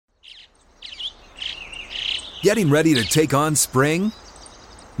Getting ready to take on spring?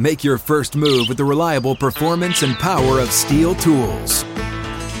 Make your first move with the reliable performance and power of Steel tools.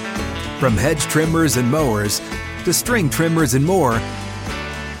 From hedge trimmers and mowers to string trimmers and more,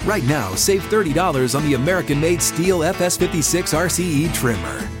 right now save $30 on the American-made Steel FS56 RCE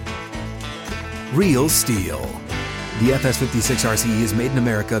trimmer. Real Steel. The FS56 RCE is made in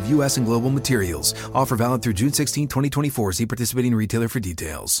America of U.S. and global materials. Offer valid through June 16, 2024. See participating retailer for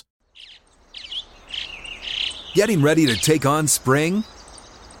details. Getting ready to take on spring?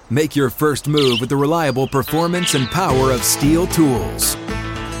 Make your first move with the reliable performance and power of Steel tools.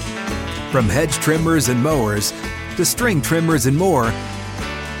 From hedge trimmers and mowers to string trimmers and more,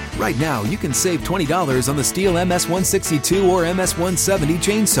 right now you can save $20 on the Steel MS-162 or MS-170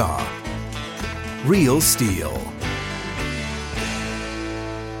 chainsaw. Real Steel.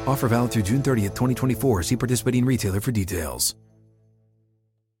 Offer valid through June 30th, 2024. See participating retailer for details.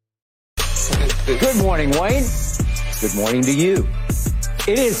 Good morning, Wayne. Good morning to you.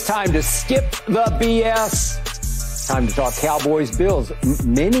 It is time to skip the BS. Time to talk Cowboys Bills.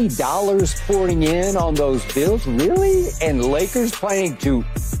 Many dollars pouring in on those Bills. Really? And Lakers planning to,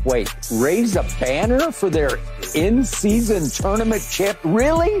 raise a banner for their in-season tournament chip?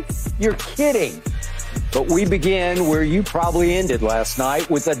 Really? You're kidding. But we begin where you probably ended last night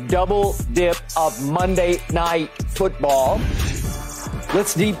with a double dip of Monday Night Football.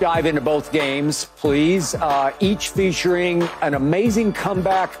 Let's deep dive into both games, please. Each featuring an amazing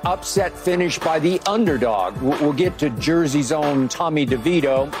comeback upset finish by the underdog. We'll get to Jersey's own Tommy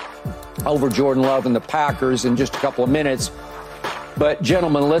DeVito over Jordan Love and the Packers in just a couple of minutes. But,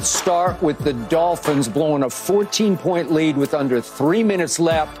 gentlemen, let's start with the Dolphins blowing a 14-point lead with under 3 minutes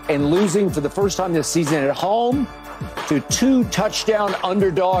left and losing for the first time this season at home to 2-touchdown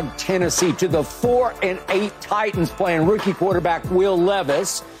underdog Tennessee, to the 4-8 Titans playing rookie quarterback Will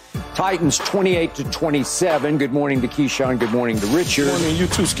Levis. Titans 28-27. Good morning to Keyshawn. Good morning to Richard. Good morning. You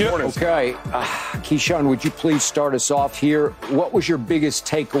too, Skip. Okay. Keyshawn, would you please start us off here? What was your biggest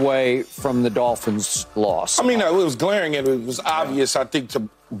takeaway from the Dolphins' loss? I mean, it was glaring and it was obvious, I think, to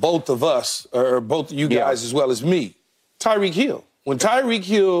both of us, or both of you guys as well as me. Tyreek Hill. When Tyreek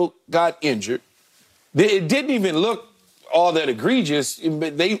Hill got injured, it didn't even look all that egregious.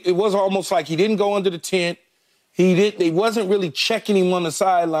 It was almost like he didn't go under the tent. They wasn't really checking him on the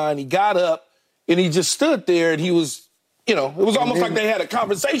sideline. He got up and he just stood there and he was, it was almost like they had a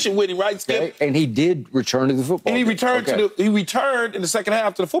conversation with him, right, Skip? Okay. And he did return to the football game. He returned in the second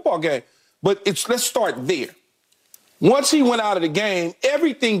half to the football game. But let's start there. Once he went out of the game,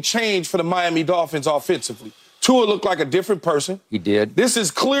 everything changed for the Miami Dolphins offensively. Tua looked like a different person. He did. This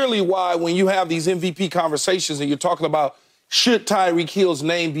is clearly why when you have these MVP conversations and you're talking about should Tyreek Hill's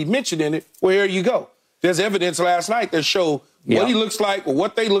name be mentioned in it, well, here you go. There's evidence last night that showed what he looks like or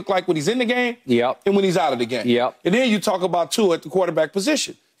what they look like when he's in the game and when he's out of the game. And then you talk about Tua at the quarterback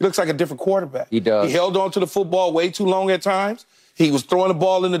position. He looks like a different quarterback. He does. He held on to the football way too long at times. He was throwing the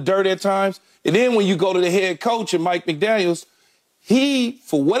ball in the dirt at times. And then when you go to the head coach and Mike McDaniels, he,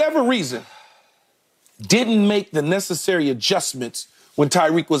 for whatever reason, didn't make the necessary adjustments when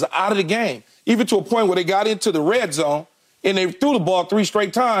Tyreek was out of the game, even to a point where they got into the red zone and they threw the ball 3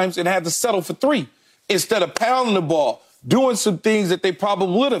 straight times and had to settle for 3 instead of pounding the ball, doing some things that they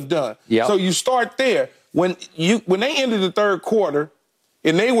probably would have done. So you start there. When they ended the third quarter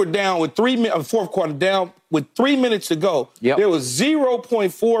and they were down with fourth quarter down with 3 minutes to go, there was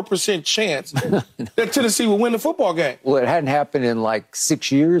 0.4% chance that Tennessee would win the football game. Well, it hadn't happened in like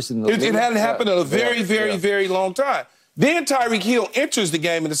 6 years. It hadn't happened in a very, very, very long time. Then Tyreek Hill enters the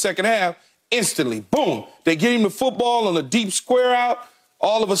game in the second half instantly. Boom. They get him the football on a deep square out.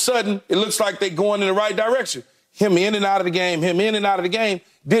 All of a sudden, it looks like they're going in the right direction. Him in and out of the game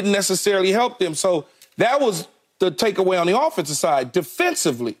didn't necessarily help them. So that was the takeaway on the offensive side.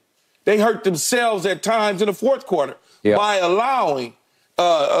 Defensively, they hurt themselves at times in the fourth quarter by allowing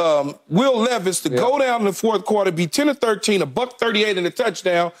Will Levis to go down in the fourth quarter, be 10-13, $138 and a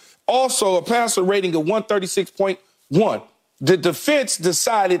touchdown, also a passer rating of 136.1. The defense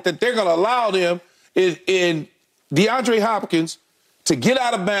decided that they're going to allow them in DeAndre Hopkins to get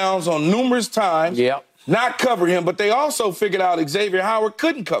out of bounds on numerous times, not cover him, but they also figured out Xavier Howard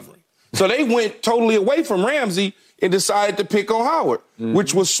couldn't cover him. So they went totally away from Ramsey and decided to pick on Howard,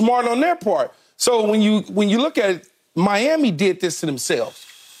 which was smart on their part. So when you look at it, Miami did this to themselves.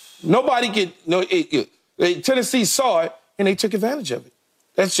 Tennessee saw it, and they took advantage of it.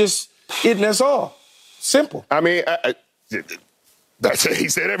 That's just it, and that's all. Simple. I mean, he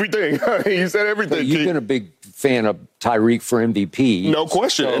said everything. He said everything. But you've been a big fan of Tyreek for MVP. No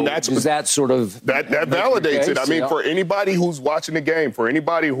question. So and does that sort of... That validates it. I mean, for anybody who's watching the game, for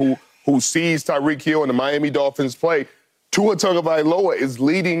anybody who who sees Tyreek Hill and the Miami Dolphins play, Tua Tagovailoa is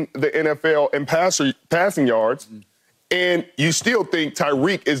leading the NFL in passing yards, and you still think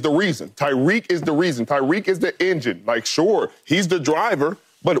Tyreek is the reason. Tyreek is the reason. Tyreek is the engine. Like, sure, he's the driver,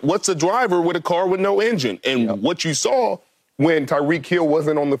 but what's a driver with a car with no engine? And what you saw when Tyreek Hill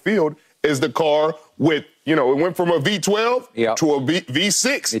wasn't on the field is the car with, it went from a V12 to a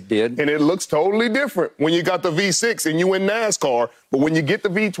V6. It did. And it looks totally different when you got the V6 and you in NASCAR. But when you get the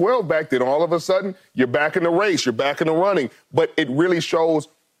V12 back, then all of a sudden you're back in the race, you're back in the running. But it really shows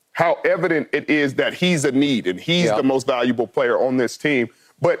how evident it is that he's a need and he's the most valuable player on this team.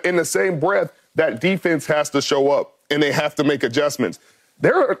 But in the same breath, that defense has to show up and they have to make adjustments.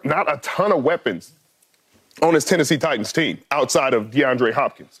 There are not a ton of weapons on this Tennessee Titans team outside of DeAndre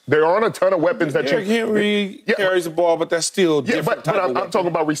Hopkins. There aren't a ton of weapons that Derrick Henry carries the ball, but that's still different. But I'm talking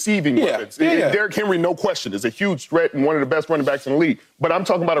about receiving weapons. Derrick Henry, no question, is a huge threat and one of the best running backs in the league. But I'm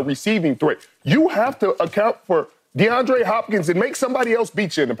talking about a receiving threat. You have to account for DeAndre Hopkins and make somebody else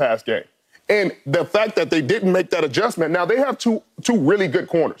beat you in the pass game. And the fact that they didn't make that adjustment, now they have two really good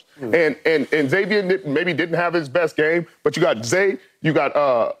corners. And Xavier maybe didn't have his best game, but you got Zay, you got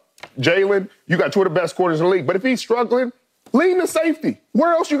Jalen, you got two of the best corners in the league. But if he's struggling, lean to safety.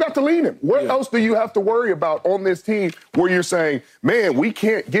 Where else you got to lean him? Where else do you have to worry about on this team where you're saying, man, we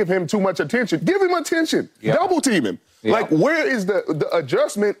can't give him too much attention? Give him attention. Double team him. Like, where is the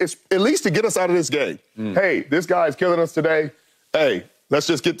adjustment, is at least to get us out of this game? Hey, this guy is killing us today. Hey, let's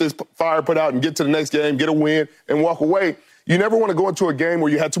just get this fire put out and get to the next game, get a win, and walk away. You never want to go into a game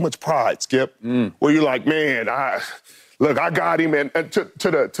where you had too much pride, Skip, where you're like, man, I got him, and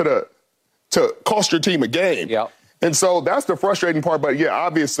to cost your team a game. And so that's the frustrating part. But,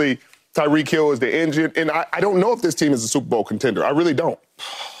 obviously, Tyreek Hill is the engine. And I don't know if this team is a Super Bowl contender. I really don't.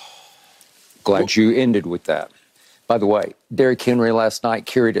 Glad you ended with that. By the way, Derrick Henry last night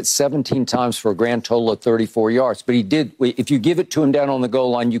carried it 17 times for a grand total of 34 yards. But he did. If you give it to him down on the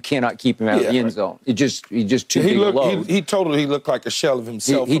goal line, you cannot keep him out of the end zone. He just too big a load. He totally looked like a shell of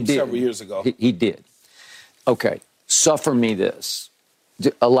himself from several years ago. He did. Okay, suffer me this.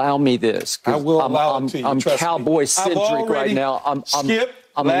 Allow me this. I will allow it to you. I'm Cowboy-centric right now. I'm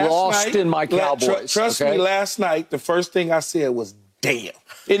lost in my Cowboys. Trust me, last night, the first thing I said was, damn.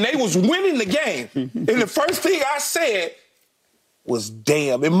 And they was winning the game. And the first thing I said was,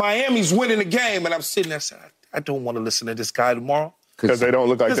 damn. And Miami's winning the game. And I'm sitting there saying, I don't want to listen to this guy tomorrow. Because they don't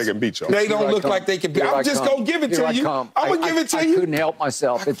look like they can beat you. They don't look like they can beat you. I'm just going to give it to you. I'm going to give it to you. I couldn't help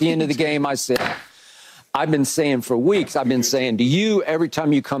myself. At the end of the game, I said, I've been saying for weeks, I've been saying to you, every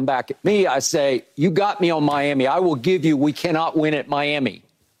time you come back at me, I say, you got me on Miami. I will give you, we cannot win at Miami.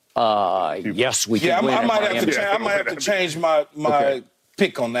 Yes, we can win at Miami. I might have to change my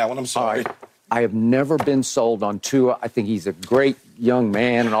pick on that one. I'm sorry. I have never been sold on Tua. I think he's a great young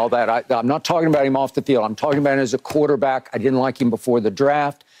man and all that. I'm not talking about him off the field. I'm talking about him as a quarterback. I didn't like him before the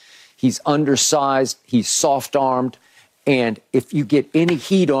draft. He's undersized. He's soft-armed. And if you get any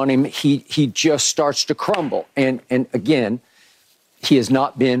heat on him, he just starts to crumble. And again, he has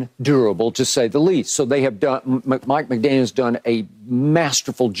not been durable, to say the least. So they have done, Mike McDaniel's done a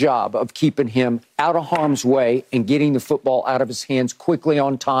masterful job of keeping him out of harm's way and getting the football out of his hands quickly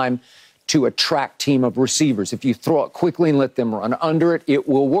on time to a track team of receivers. If you throw it quickly and let them run under it, it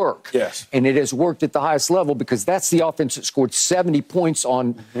will work. Yes. And it has worked at the highest level because that's the offense that scored 70 points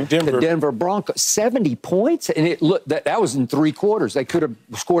on the Denver Broncos. 70 points? And it looked that was in 3 quarters. They could have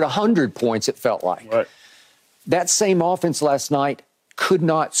scored 100 points, it felt like. Right. That same offense last night could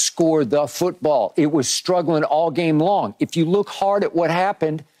not score the football. It was struggling all game long. If you look hard at what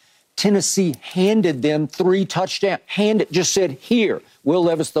happened, Tennessee handed them 3 touchdowns. Just said, here. Will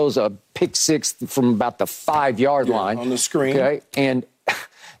Levis throws a pick 6 from about the 5-yard line. On the screen. Okay, and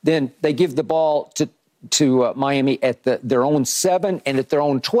then they give the ball to Miami at their own 7 and at their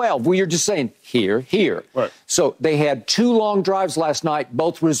own 12. We are just saying, here. Right. So they had 2 long drives last night,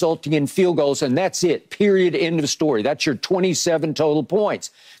 both resulting in field goals, and that's it. Period. End of story. That's your 27 total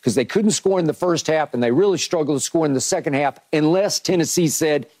points because they couldn't score in the first half, and they really struggled to score in the second half unless Tennessee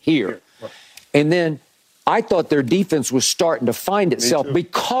said, here. Right. And then I thought their defense was starting to find itself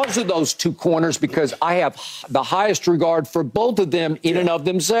because of those 2 corners, because I have the highest regard for both of them in and of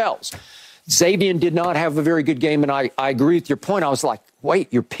themselves. Xavier did not have a very good game, and I agree with your point. I was like, wait,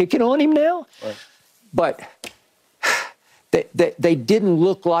 you're picking on him now? Right. But they didn't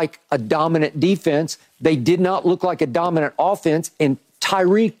look like a dominant defense. They did not look like a dominant offense, and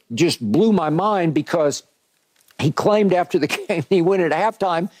Tyreek just blew my mind because he claimed after the game he went at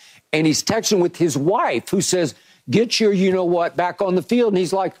halftime, and he's texting with his wife who says, get your you-know-what back on the field. And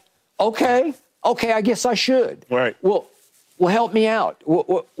he's like, okay, I guess I should. Right. Well, Well, help me out.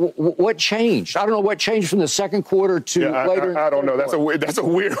 What changed? I don't know what changed from the second quarter to later. I don't know. That's a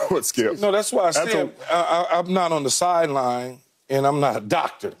weird one, Skip. No, that's why I said I'm not on the sideline and I'm not a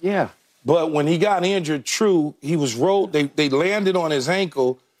doctor. Yeah. But when he got injured, true, he was rolled. They landed on his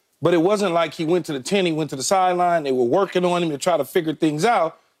ankle, but it wasn't like he went to the 10, he went to the sideline. They were working on him to try to figure things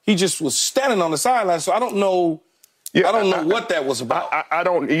out. He just was standing on the sideline. So I don't know. Yeah, I don't know what that was about. I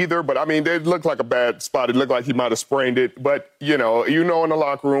don't either, but, I mean, it looked like a bad spot. It looked like he might have sprained it. But, you know, in the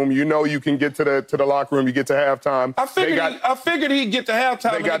locker room, you can get to the locker room, you get to halftime. I figured he'd get to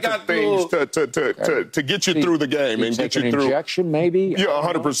halftime. They got things to get you through the game and get you through. Injection, maybe? Yeah,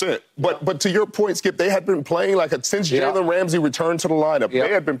 100%. But to your point, Skip, they had been playing since Jalen Ramsey returned to the lineup, they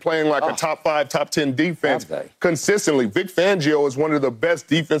had been playing like a top 5, top 10 defense consistently. Vic Fangio is one of the best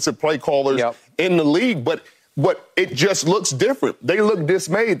defensive play callers in the league, but it just looks different. They look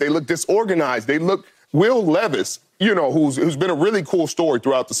dismayed. They look disorganized. They look Will Levis, who's been a really cool story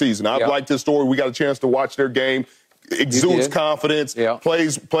throughout the season. I've liked his story. We got a chance to watch their game. Exudes confidence,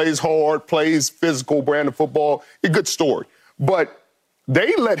 plays hard, plays physical brand of football. A good story. But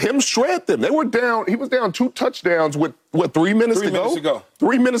they let him shred them. They were down. He was down 2 touchdowns with 3 minutes to go?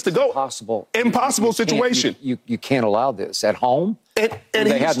 3 minutes to go. Impossible situation. You can't allow this at home. And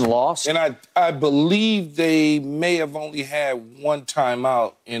they hadn't lost. And I believe they may have only had 1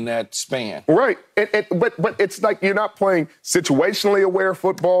 timeout in that span. Right. But it's like you're not playing situationally aware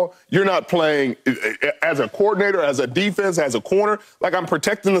football. You're not playing as a coordinator, as a defense, as a corner. Like, I'm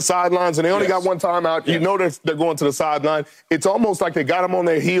protecting the sidelines, and they only got 1 timeout. You know they're going to the sideline. It's almost like they got them on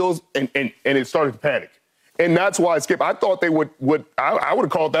their heels, and it started to panic. And that's why, Skip, I thought they would I would have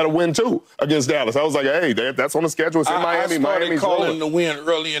called that a win, too, against Dallas. I was like, hey, that's on the schedule. It's in Miami. Miami's calling the win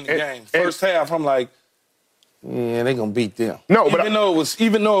early in the game. First half, I'm like, yeah, they're going to beat them. No, even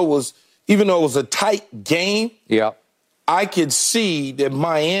though it was a tight game, I could see that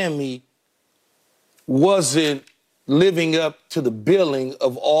Miami wasn't living up to the billing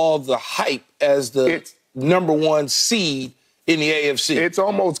of all the hype as the number 1 seed in the AFC. It's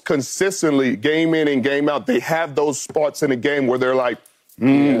almost consistently, game in and game out, they have those spots in the game where they're like,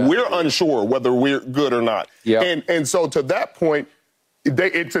 we're unsure whether we're good or not. And so to that point,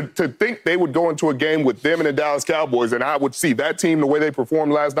 to think they would go into a game with them and the Dallas Cowboys, and I would see that team the way they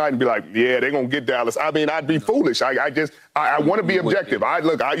performed last night and be like, yeah, they're going to get Dallas. I mean, I'd be foolish. I want to be objective. I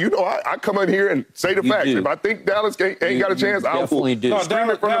come in here and say the facts. If I think Dallas ain't got a chance, I'll definitely do. Scream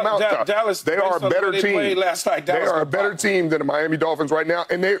it from the mountaintop. Dallas, they are a better team. They are a better team than the Miami Dolphins right now,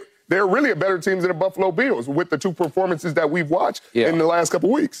 and they're really a better team than the Buffalo Bills with the 2 performances that we've watched in the last couple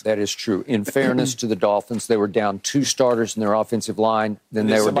of weeks. That is true. In fairness to the Dolphins, they were down 2 starters in their offensive line. Then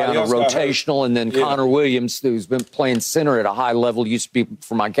they were down a rotational. And then Connor Williams, who's been playing center at a high level, used to be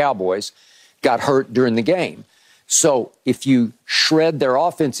for my Cowboys, got hurt during the game. So if you shred their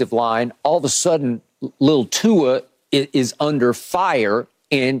offensive line, all of a sudden, little Tua is under fire,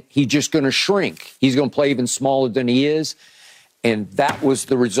 and he's just going to shrink. He's going to play even smaller than he is. And that was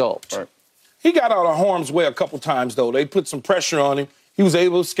the result. Right. He got out of harm's way a couple times, though. They put some pressure on him. He was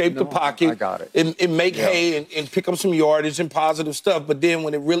able to escape the pocket and make hay and pick up some yardage and positive stuff. But then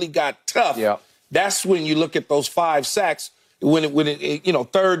when it really got tough, that's when you look at those 5 sacks. When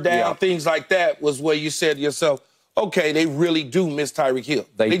it third down, things like that was where you said to yourself, okay, they really do miss Tyreek Hill.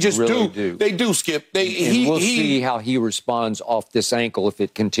 They just really do. They do, Skip. We'll see how he responds off this ankle if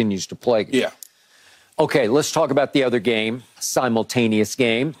it continues to plague him. Yeah. Okay, let's talk about the other game, simultaneous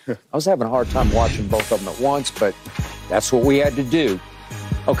game. I was having a hard time watching both of them at once, but that's what we had to do.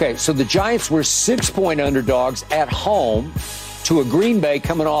 Okay, so the Giants were 6-point underdogs at home to a Green Bay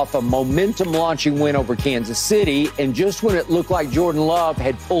coming off a momentum-launching win over Kansas City, and just when it looked like Jordan Love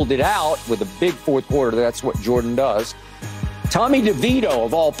had pulled it out with a big 4th quarter, that's what Jordan does, Tommy DeVito,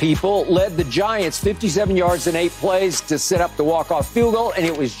 of all people, led the Giants 57 yards in 8 plays to set up the walk-off field goal, and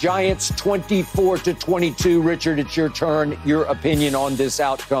it was Giants 24-22. Richard, it's your turn. Your opinion on this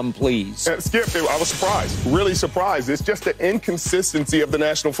outcome, please. Skip, I was surprised, really surprised. It's just the inconsistency of the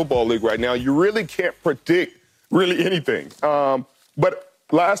National Football League right now. You really can't predict really anything. But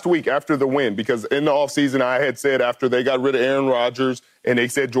last week after the win, because in the offseason I had said after they got rid of Aaron Rodgers and they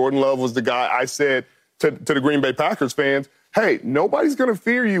said Jordan Love was the guy, I said to the Green Bay Packers fans, hey, nobody's going to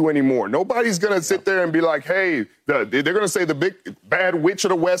fear you anymore. Nobody's going to sit there and be like, hey, they're going to say the big bad witch of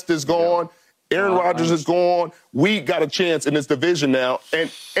the West is gone. Aaron Rodgers is gone. We got a chance in this division now.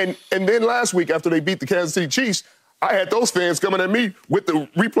 And then last week after they beat the Kansas City Chiefs, I had those fans coming at me with the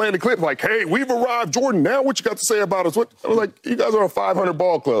replaying the clip like, hey, we've arrived, Jordan. Now what you got to say about us? I was like, you guys are a 500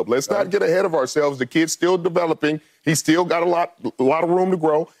 ball club. Let's not get ahead of ourselves. The kid's still developing. He's still got a lot of room to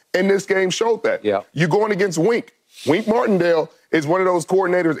grow. And this game showed that. You're going against Wink. Wink Martindale is one of those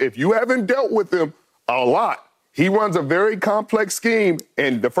coordinators. If you haven't dealt with him a lot, he runs a very complex scheme,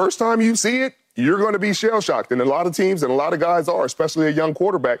 and the first time you see it, you're going to be shell-shocked. And a lot of teams and a lot of guys are, especially a young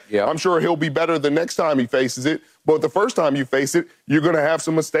quarterback. Yeah. I'm sure he'll be better the next time he faces it. But the first time you face it, you're going to have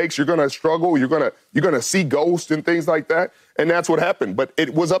some mistakes. You're going to struggle. You're going to see ghosts and things like that. And that's what happened. But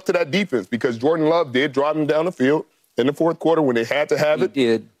it was up to that defense because Jordan Love did drive them down the field in the fourth quarter when they had to have it. He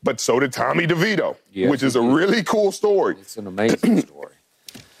did. But so did Tommy DeVito, which is a really cool story. It's an amazing story.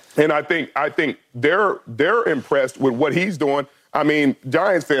 And I think they're impressed with what he's doing. I mean,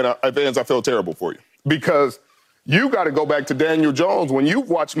 Giants fans, I feel terrible for you because you got to go back to Daniel Jones when you've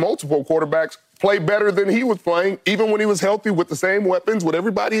watched multiple quarterbacks play better than he was playing, even when he was healthy with the same weapons, with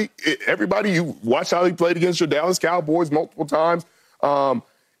everybody. You watch how he played against your Dallas Cowboys multiple times.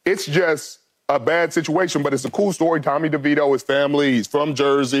 It's just a bad situation, but it's a cool story. Tommy DeVito, his family, he's from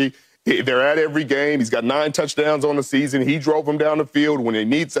Jersey. They're at every game. He's got 9 touchdowns on the season. He drove them down the field when he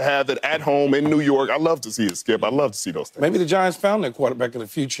needs to have it at home in New York. I love to see it, Skip. I love to see those things. Maybe the Giants found their quarterback in the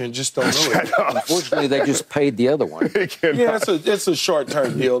future and just don't know it. Unfortunately, they just paid the other one. Yeah, it's a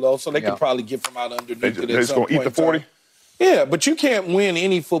short-term deal, though, so they can probably get from out underneath it at some point. They're just going to eat the 40? Yeah, but you can't win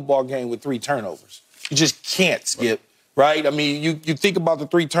any football game with 3 turnovers. You just can't, Skip, right? I mean, you think about the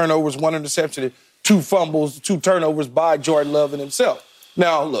 3 turnovers, 1 interception, 2 fumbles, 2 turnovers by Jordan Love and himself.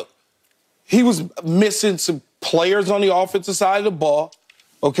 Now, look. He was missing some players on the offensive side of the ball.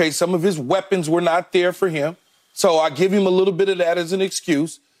 Okay, some of his weapons were not there for him. So I give him a little bit of that as an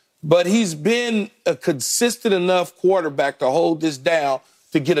excuse. But he's been a consistent enough quarterback to hold this down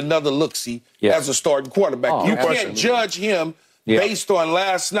to get another look-see as a starting quarterback. You can't judge him based on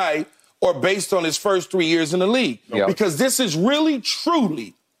last night or based on his first 3 years in the league. Because this is really,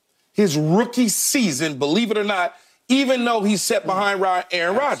 truly his rookie season, believe it or not, even though he's set behind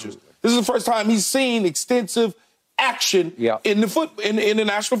Aaron Rodgers. This is the first time he's seen extensive action in the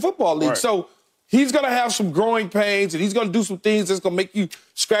National Football League. Right. So he's going to have some growing pains, and he's going to do some things that's going to make you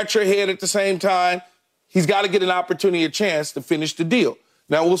scratch your head at the same time. He's got to get an opportunity, a chance to finish the deal.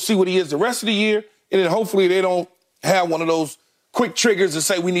 Now, we'll see what he is the rest of the year, and then hopefully they don't have one of those quick triggers and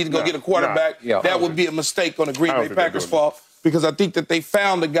say we need to go get a quarterback. That would be a mistake on the Green Bay Packers' fault because I think that they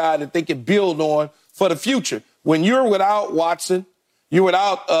found a guy that they can build on for the future. When you're without Watson, you're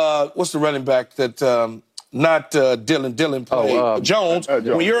without, what's the running back that, not Dylan played, Jones.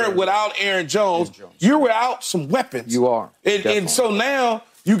 When you're without Aaron Jones, you're without some weapons. You are. And so now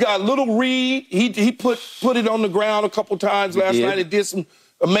you got Little Reed. He put it on the ground a couple times last night and did some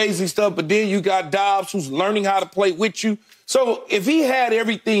amazing stuff. But then you got Dobbs, who's learning how to play with you. So if he had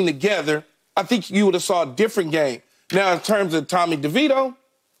everything together, I think you would have saw a different game. Now, in terms of Tommy DeVito,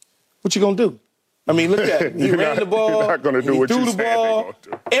 what you going to do? I mean, look at it. He ran the ball. You're not going to do what you said they're going to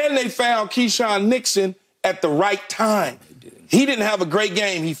do. And they found Keyshawn Nixon at the right time. He didn't have a great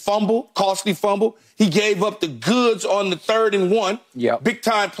game. He fumbled, costly fumble. He gave up the goods on the 3rd and 1. Big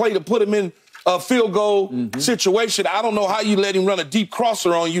time play to put him in a field goal situation. I don't know how you let him run a deep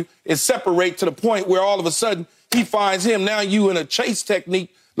crosser on you and separate to the point where all of a sudden he finds him. Now you in a chase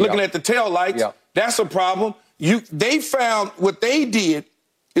technique looking at the tail lights. That's a problem. They found what they did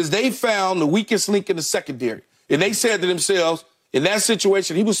is they found the weakest link in the secondary. And they said to themselves, in that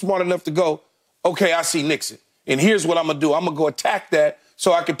situation, he was smart enough to go, okay, I see Nixon. And here's what I'm going to do. I'm going to go attack that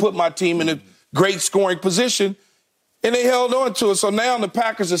so I can put my team in a great scoring position. And they held on to it. So now the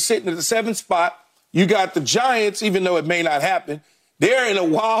Packers are sitting at the 7th spot. You got the Giants, even though it may not happen. They're in a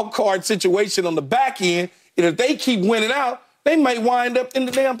wild card situation on the back end. And if they keep winning out, they might wind up in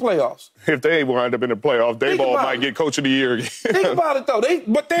the damn playoffs. If they wind up in the playoffs, Dayball might get Coach of the Year again. Think about it, though.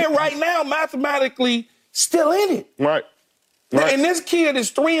 But they're right now mathematically still in it. Right. And this kid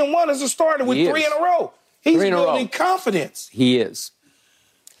is 3-1 as a starter with 3 in a row. He's building confidence. He is.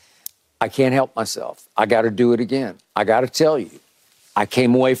 I can't help myself. I got to do it again. I got to tell you, I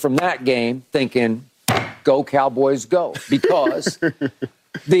came away from that game thinking, go Cowboys, go. Because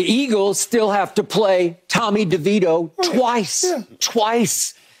the Eagles still have to play Tommy DeVito twice.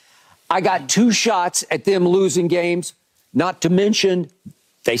 Twice. I got 2 shots at them losing games, not to mention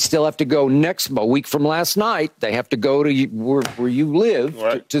they still have to go a week from last night. They have to go to where you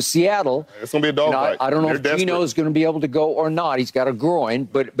live, to Seattle. It's going to be a dogfight. I don't know if Geno is going to be able to go or not. He's got a groin.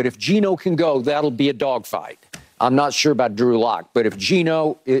 But if Geno can go, that'll be a dogfight. I'm not sure about Drew Lock, but if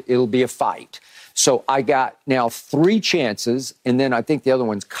Geno, it'll be a fight. So I got now 3 chances, and then I think the other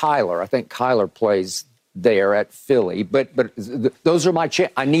one's Kyler. I think Kyler plays there at Philly. But those are my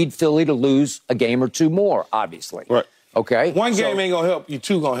chances. I need Philly to lose a game or 2 more, obviously. Right. Okay? One game ain't going to help you.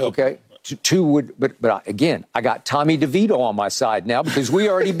 2 going to help you. two would, but again, I got Tommy DeVito on my side now because we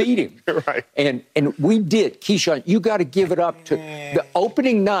already beat him. Right. And we did. Keyshawn, you got to give it up to the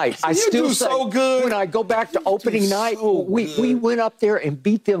opening night. I still say, so good. When I go back to opening night, we went up there and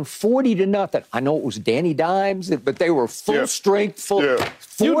beat them 40-0. I know it was Danny Dimes, but they were full strength, full. Yeah.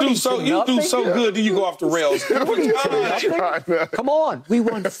 You do so good, then you go off the rails. Come on. We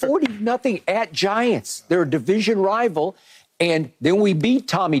won 40-0 at Giants. They're a division rival. And then we beat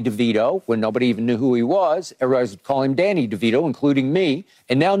Tommy DeVito when nobody even knew who he was. Everybody would call him Danny DeVito, including me.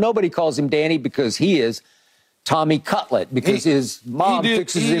 And now nobody calls him Danny because he is Tommy Cutlet, because his mom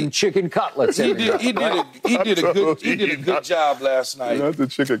fixes him chicken cutlets. He did a good job last night. Not the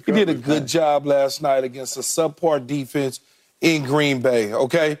chicken he did a good job last night against a subpar defense in Green Bay,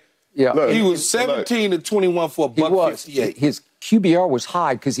 okay? Yeah. Look, he was 17-21 for a $158. His QBR was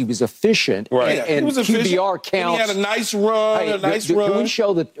high because he was efficient. Right. And he was QBR efficient. counts. And he had a nice run,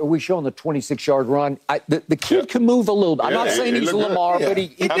 Are we showing the 26-yard run? The kid can move a little. I'm not saying he's Lamar, but he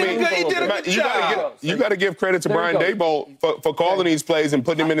did a good job. You got to give credit to Brian Daboll for calling these plays and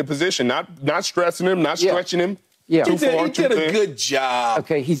putting him in a position, not stressing him, not stretching him. Yeah. He did a good job.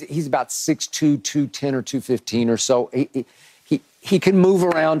 Okay, he's about 6'2", 210 or 215 or so. He can move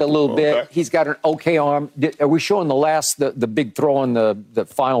around a little bit. He's got an okay arm. Are we showing the big throw on the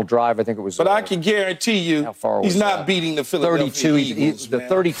final drive? I think it was. But I can guarantee you he's not beating the Philadelphia Eagles. The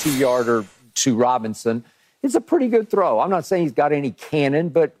 32-yarder to Robinson. It's a pretty good throw. I'm not saying he's got any cannon,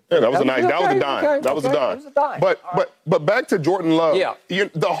 but that was a dime. That was a dime. But back to Jordan Love. Yeah.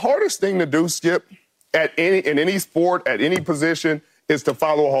 The hardest thing to do, Skip, in any sport, at any position, is to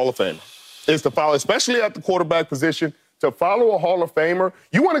follow a Hall of Famer. Is to follow, especially at the quarterback position. To follow a Hall of Famer,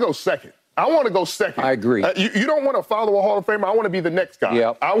 you want to go second. I want to go second. I agree. You don't want to follow a Hall of Famer. I want to be the next guy.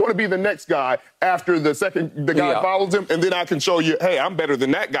 Yep. I want to be the next guy after the guy follows him, and then I can show you, hey, I'm better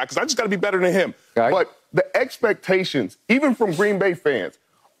than that guy because I just got to be better than him. Okay. But the expectations, even from Green Bay fans,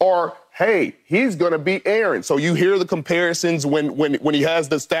 are, hey, he's going to beat Aaron. So you hear the comparisons when he has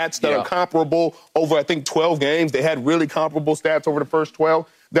the stats that are comparable over, I think, 12 games. They had really comparable stats over the first 12.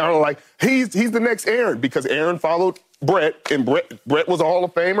 They're like, he's the next Aaron because Aaron followed Brett, and Brett was a Hall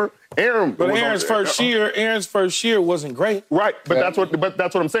of Famer. Aaron's first year wasn't great. Right, but that's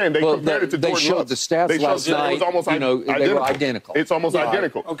what I'm saying. They compared it to Jordan Love. They showed the stats last night. It was almost they were identical. It's almost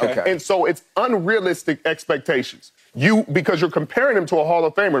identical. Okay. And so it's unrealistic expectations. Because you're comparing him to a Hall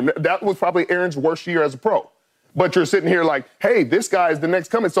of Famer. That was probably Aaron's worst year as a pro. But you're sitting here like, hey, this guy is the next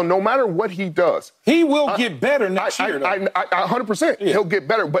coming. So no matter what he does, he will get better next year. 100%. Yeah. He'll get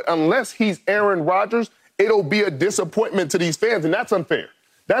better. But unless he's Aaron Rodgers, it'll be a disappointment to these fans, and that's unfair.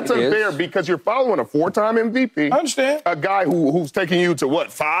 That's unfair because you're following a 4-time MVP. I understand. A guy who's taking you to,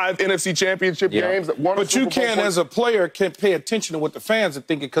 5 NFC championship games? But you can, as a player, can pay attention to what the fans are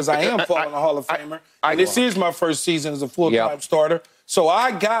thinking because I am following a Hall of Famer. And this is my first season as a full-time starter. So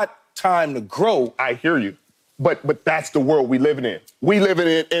I got time to grow. I hear you. But that's the world we living in. We living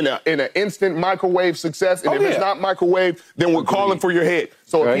in an instant microwave success, and if it's not microwave, then we're calling for your head.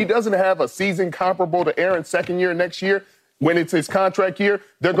 So if he doesn't have a season comparable to Aaron's second year next year, when it's his contract year,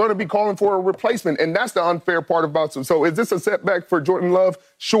 they're going to be calling for a replacement, and that's the unfair part about it. So is this a setback for Jordan Love?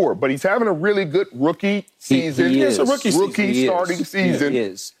 Sure, but he's having a really good rookie season. He is. It's a rookie starting season. He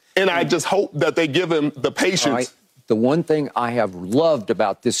is. And I just hope that they give him the patience. Right. The one thing I have loved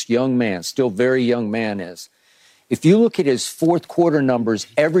about this young man, still very young man, is if you look at his fourth quarter numbers,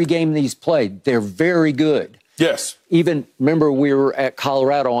 every game that he's played, they're very good. Yes. Even, remember, we were at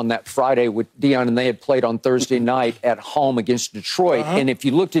Colorado on that Friday with Dion, and they had played on Thursday night at home against Detroit. And if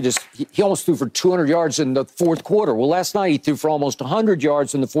you looked at he almost threw for 200 yards in the fourth quarter. Well, last night he threw for almost 100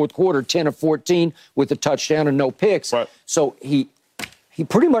 yards in the fourth quarter, 10 of 14 with a touchdown and no picks. Right. So he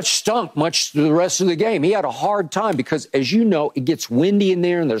pretty much stunk much the rest of the game. He had a hard time because, as you know, it gets windy in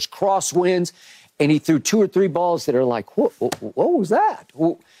there and there's crosswinds. And he threw 2 or 3 balls that are like, what was that?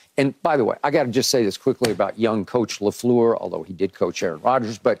 And by the way, I got to just say this quickly about young Coach LaFleur, although he did coach Aaron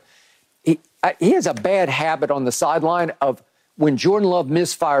Rodgers, but he has a bad habit on the sideline of when Jordan Love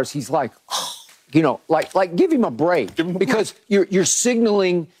misfires, he's like, like give him a break. Because you're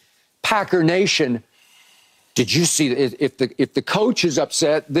signaling Packer Nation, did you see if the coach is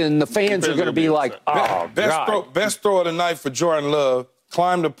upset, then the fans are going to be like, best throw of the night for Jordan Love.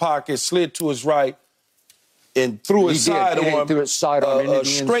 Climbed the pocket, slid to his right, and threw his sidearm. A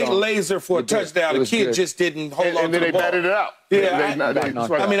straight laser for a touchdown. The kid just didn't hold on to the ball. And then they batted it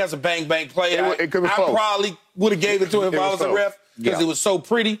out. I mean, that's a bang-bang play. I probably would have gave it to him if I was a ref because it was so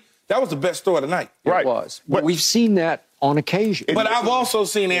pretty. That was the best throw of the night. It was. But we've seen that on occasion. But I've also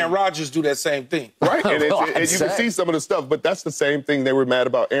seen Aaron Rodgers do that same thing. Right, and you can see some of the stuff, but that's the same thing they were mad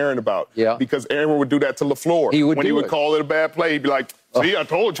about Aaron about. Yeah. Because Aaron would do that to LaFleur. When he would call it a bad play, he'd be like, see, I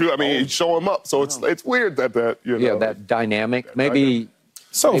told you. I mean, he'd show him up. So it's weird that you know. Yeah, that dynamic. Maybe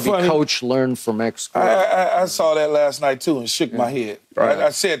funny. Coach learned from ex-coach. I saw that last night, too, and shook my head. Right. I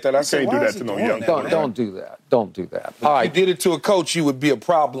said that. I said, can't do that to no young Don't do that. Don't do that. All right. If you did it to a coach, you would be a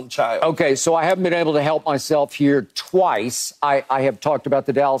problem child. Okay, so I haven't been able to help myself here twice. I have talked about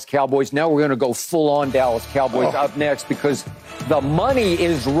the Dallas Cowboys. Now we're going to go full-on Dallas Cowboys up next because the money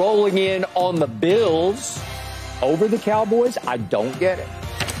is rolling in on the Bills over the Cowboys. I don't get it.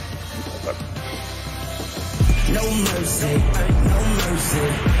 No mercy, no mercy,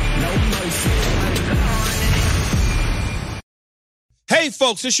 no mercy. Hey,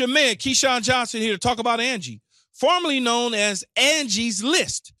 folks, it's your man, Keyshawn Johnson, here to talk about Angie, formerly known as Angie's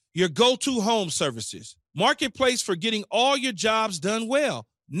List, your go-to home services. Marketplace for getting all your jobs done well.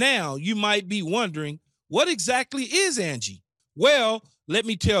 Now, you might be wondering, what exactly is Angie? Well, let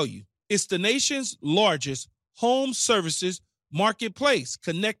me tell you, it's the nation's largest home services marketplace,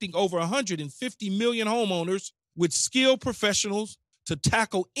 connecting over 150 million homeowners with skilled professionals to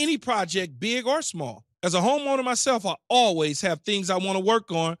tackle any project, big or small. As a homeowner myself, I always have things I want to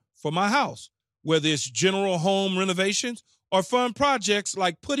work on for my house, whether it's general home renovations or fun projects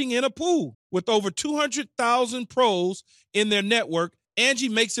like putting in a pool. With over 200,000 pros in their network, Angie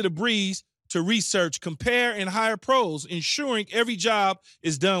makes it a breeze to research, compare, and hire pros, ensuring every job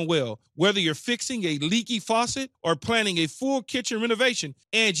is done well. Whether you're fixing a leaky faucet or planning a full kitchen renovation,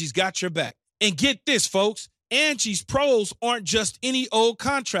 Angie's got your back. And get this, folks, Angie's pros aren't just any old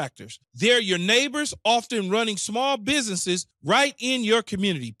contractors. They're your neighbors, often running small businesses right in your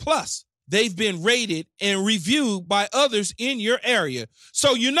community. Plus, they've been rated and reviewed by others in your area.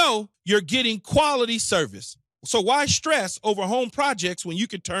 So you know you're getting quality service. So why stress over home projects when you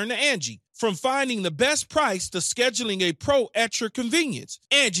can turn to Angie? From finding the best price to scheduling a pro at your convenience,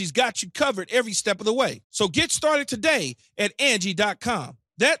 Angie's got you covered every step of the way. So get started today at Angie.com.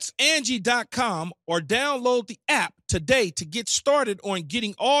 That's Angie.com, or download the app today to get started on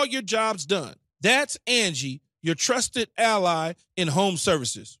getting all your jobs done. That's Angie, your trusted ally in home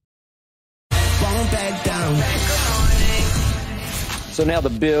services. Won't back down. So now the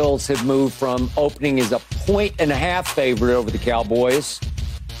Bills have moved from opening as a 1.5 favorite over the Cowboys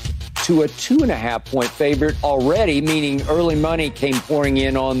to a 2.5-point favorite already, meaning early money came pouring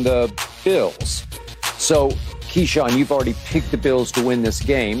in on the Bills. So, Keyshawn, you've already picked the Bills to win this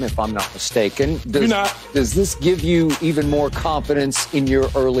game, if I'm not mistaken. Does this give you even more confidence in your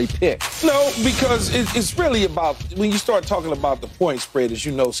early pick? No, because it's really about, when you start talking about the point spread, as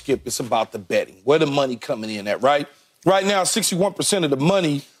you know, Skip, it's about the betting. Where the money coming in at, right? Right now, 61% of the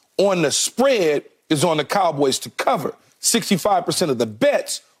money on the spread is on the Cowboys to cover. 65% of the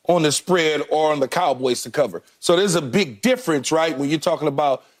bets on the spread are on the Cowboys to cover. So there's a big difference, right, when you're talking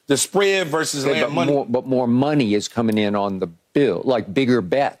about the spread versus money. But more money is coming in on the bill, like bigger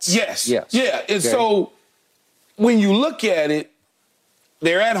bets. Yes. Yeah. And so when you look at it,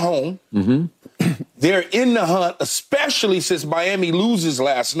 they're at home. Mm-hmm. They're in the hunt, especially since Miami loses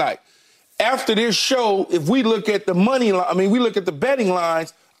last night. After this show, if we look at the money line, we look at the betting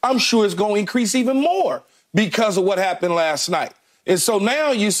lines, I'm sure it's going to increase even more because of what happened last night. And so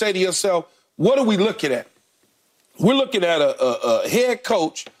now you say to yourself, what are we looking at? We're looking at a head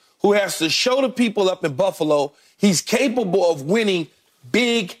coach who has to show the people up in Buffalo he's capable of winning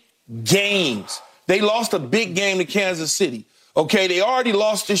big games. They lost a big game to Kansas City. Okay, they already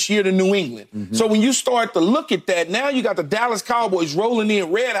lost this year to New England. Mm-hmm. So when you start to look at that, now you got the Dallas Cowboys rolling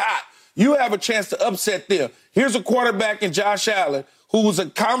in red hot. You have a chance to upset them. Here's a quarterback in Josh Allen, who's a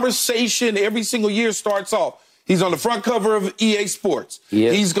conversation every single year starts off. He's on the front cover of EA Sports.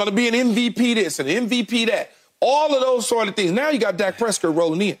 Yep. He's going to be an MVP this and an MVP that. All of those sort of things. Now you got Dak Prescott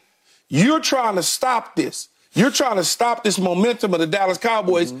rolling in. You're trying to stop this. You're trying to stop this momentum of the Dallas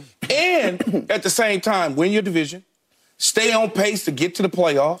Cowboys and at the same time win your division, stay on pace to get to the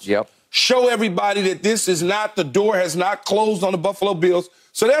playoffs. Yep. Show everybody that this is not, the door has not closed on the Buffalo Bills.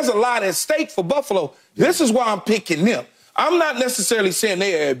 So there's a lot at stake for Buffalo. This is why I'm picking them. I'm not necessarily saying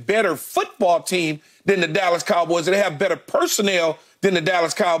they're a better football team than the Dallas Cowboys, and they have better personnel than the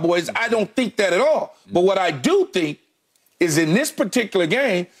Dallas Cowboys. I don't think that at all. But what I do think is in this particular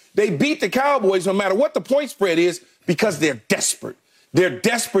game, they beat the Cowboys no matter what the point spread is because they're desperate. They're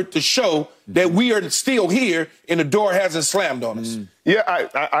desperate to show that we are still here and the door hasn't slammed on us. Yeah,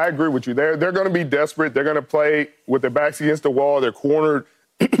 I agree with you. They're going to be desperate. They're going to play with their backs against the wall. They're cornered.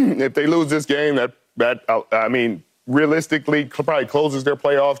 If they lose this game, that realistically probably closes their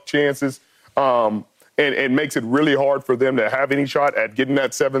playoff chances. And and makes it really hard for them to have any shot at getting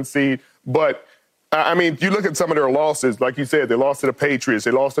that 7th seed. But, I mean, you look at some of their losses, like you said, they lost to the Patriots,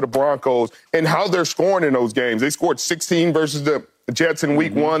 they lost to the Broncos, and how they're scoring in those games. They scored 16 versus the Jets in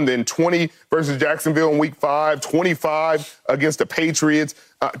week 1, then 20 versus Jacksonville in week 5, 25 against the Patriots,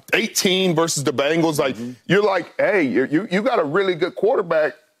 18 versus the Bengals. Like, you're like, hey, you got a really good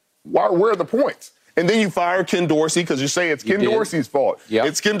quarterback. Where are the points? And then you fire Ken Dorsey because you say it's Ken Dorsey's fault. Yep.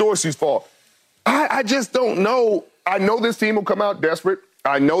 It's Ken Dorsey's fault. I just don't know. I know this team will come out desperate.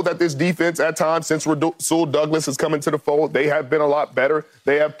 I know that this defense at times, since Rasul Douglas has come into the fold, they have been a lot better.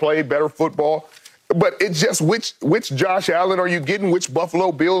 They have played better football. But it's just which Josh Allen are you getting? Which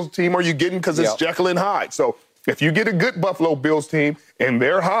Buffalo Bills team are you getting? Because it's Jekyll and Hyde. So if you get a good Buffalo Bills team and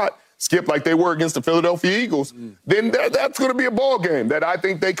they're hot, Skip, like they were against the Philadelphia Eagles, then that's going to be a ball game that I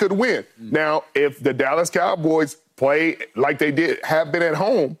think they could win. Now, if the Dallas Cowboys play like they have been at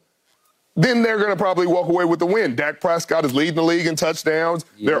home, then they're going to probably walk away with the win. Dak Prescott is leading the league in touchdowns.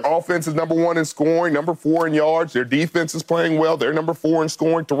 Yes. Their offense is number 1 in scoring, number 4 in yards. Their defense is playing well. They're number 4 in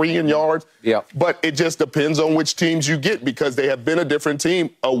scoring, 3 in yards. Yeah. But it just depends on which teams you get because they have been a different team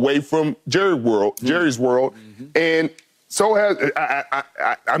away from Jerry's world. And so has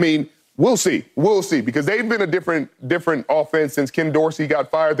I mean, we'll see. We'll see because they've been a different offense since Ken Dorsey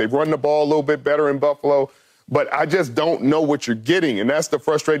got fired. They've run the ball a little bit better in Buffalo. But I just don't know what you're getting, and that's the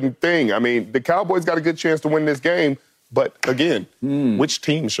frustrating thing. I mean, the Cowboys got a good chance to win this game, but again, which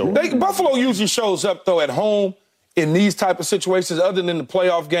team shows up? Buffalo usually shows up, though, at home in these type of situations, other than the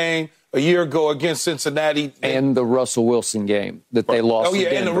playoff game a year ago against Cincinnati. And the Russell Wilson game that they lost. Oh, yeah,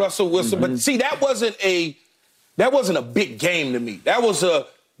 and the Russell Wilson. But, see, that wasn't a big game to me. That was a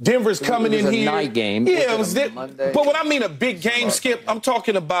Denver's coming in here. It was a night game. Yeah, it was Monday. But when I mean a big game, Skip, I'm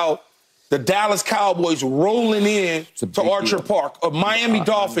talking about the Dallas Cowboys rolling in to Archer Park, or Miami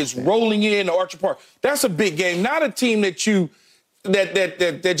Dolphins rolling in to Archer Park. That's a big game. Not a team that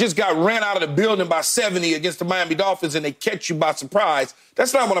just got ran out of the building by 70 against the Miami Dolphins and they catch you by surprise.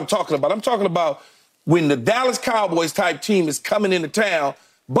 That's not what I'm talking about. I'm talking about when the Dallas Cowboys type team is coming into town,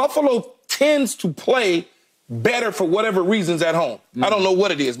 Buffalo tends to play better for whatever reasons at home. I don't know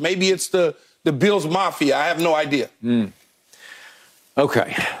what it is. Maybe it's the Bills Mafia. I have no idea.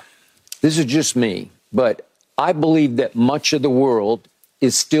 Okay. This is just me, but I believe that much of the world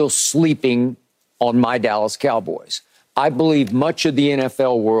is still sleeping on my Dallas Cowboys. I believe much of the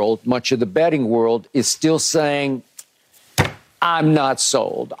NFL world, much of the betting world is still saying, I'm not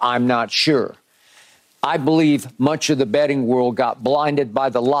sold. I'm not sure. I believe much of the betting world got blinded by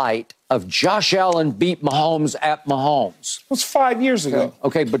the light of Josh Allen beat Mahomes at Mahomes. It was 5 years ago.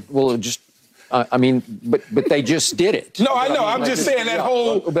 Okay, but but they just did it. No, I know. I'm just saying that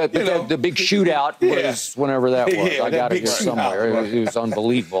whole. But the big shootout was whenever that was. I got it here somewhere. It was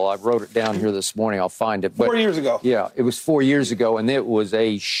unbelievable. I wrote it down here this morning. I'll find it. 4 years ago. Yeah, it was 4 years ago, and it was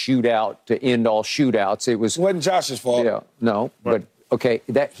a shootout to end all shootouts. It wasn't Josh's fault. Yeah, no, but okay,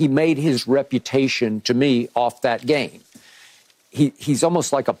 that he made his reputation to me off that game. He's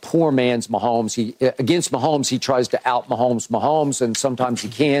almost like a poor man's Mahomes. Against Mahomes, he tries to out Mahomes, and sometimes he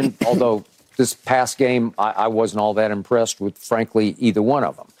can, although. This past game, I wasn't all that impressed with, frankly, either one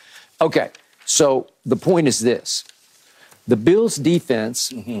of them. Okay, so the point is this. The Bills'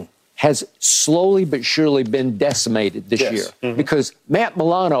 defense has slowly but surely been decimated this year because Matt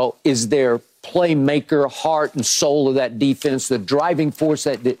Milano is their playmaker, heart and soul of that defense, the driving force.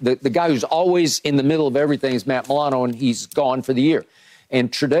 The guy who's always in the middle of everything is Matt Milano, and he's gone for the year.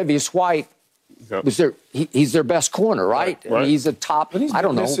 And Tre'Davious White he's their best corner, right? And he's a top, I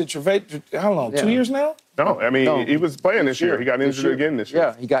don't know. How long, 2 years now? No, I mean, he was playing this year. He got injured again this year.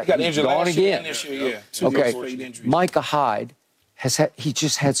 Yeah, he got injured again. This year, yeah. Okay, Micah Hyde he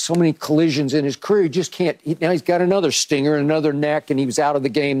just had so many collisions in his career. He just can't, now he's got another stinger, another neck, and he was out of the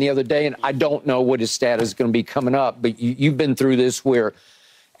game the other day, and I don't know what his status is going to be coming up, but you've been through this where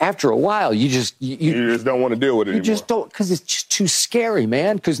after a while, you just don't want to deal with it anymore. You just don't, because it's just too scary,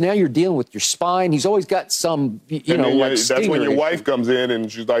 man. Because now you're dealing with your spine. He's always got some, that's when your wife comes in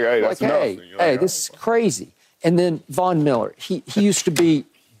and she's like, "Hey, that's enough." Hey, this is crazy. And then Von Miller, he used to be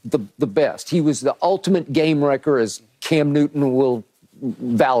the best. He was the ultimate game wrecker, as Cam Newton will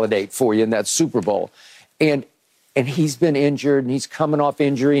validate for you in that Super Bowl. And he's been injured, and he's coming off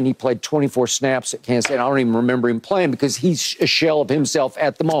injury, and he played 24 snaps at Kansas State. I don't even remember him playing because he's a shell of himself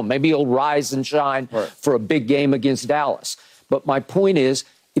at the moment. Maybe he'll rise and shine for a big game against Dallas. But my point is,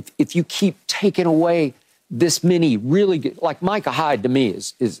 if you keep taking away this many really good, like Micah Hyde to me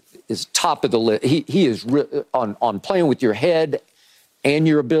is top of the list. He is on playing with your head and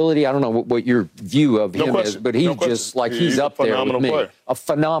your ability, I don't know what your view of him is, but he's just like he's up there with me. A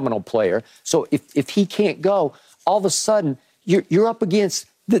phenomenal player. So if he can't go, all of a sudden you're up against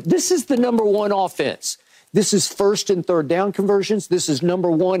this is the number one offense. This is first and third down conversions. This is number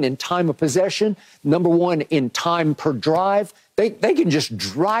one in time of possession, number one in time per drive. They can just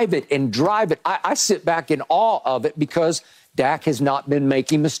drive it and drive it. I sit back in awe of it because Dak has not been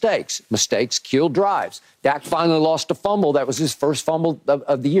making mistakes. Mistakes kill drives. Dak finally lost a fumble. That was his first fumble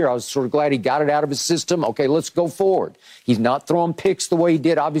of the year. I was sort of glad he got it out of his system. Okay, let's go forward. He's not throwing picks the way he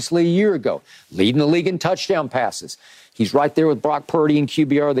did, obviously, a year ago. Leading the league in touchdown passes. He's right there with Brock Purdy and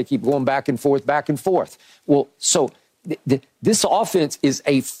QBR. They keep going back and forth, back and forth. Well, so this offense is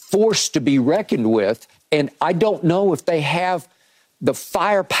a force to be reckoned with, and I don't know if they have the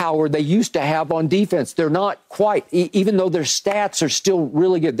firepower they used to have on defense. They're not quite, even though their stats are still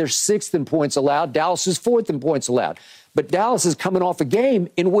really good. They're 6th in points allowed. Dallas is 4th in points allowed. But Dallas is coming off a game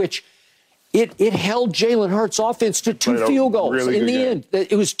in which it held Jalen Hurts' offense to 2 field goals. Really in the end,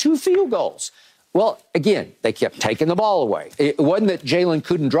 it was 2 field goals. Well, again, they kept taking the ball away. It wasn't that Jalen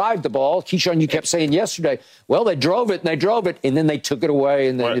couldn't drive the ball. Keyshawn, you kept saying yesterday, well, they drove it, and then they took it away,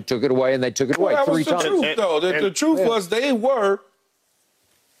 and then they took it away, and they took it away 3 times. That was the truth, though. The truth was they were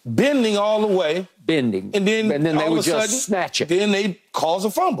bending all the way. And then they would just snatch it. Then they cause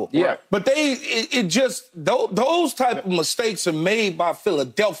a fumble. Yeah. Right. But those type of mistakes are made by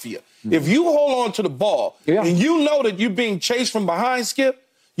Philadelphia. Mm-hmm. If you hold on to the ball and you know that you're being chased from behind, Skip,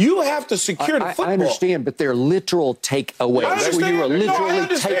 you have to secure the football. I understand, but they're literal takeaways. I understand. You are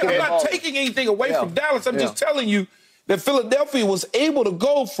literally taking I'm not taking anything away from Dallas. I'm just telling you that Philadelphia was able to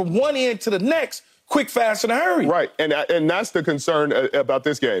go from one end to the next quick, fast, in a hurry. Right, and that's the concern about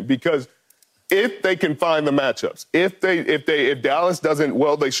this game, because if they can find the matchups, if Dallas doesn't,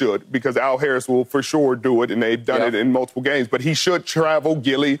 well, they should, because Al Harris will for sure do it, and they've done it in multiple games. But he should travel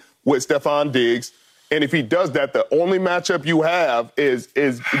Gilly with Stephon Diggs. And if he does that, the only matchup you have is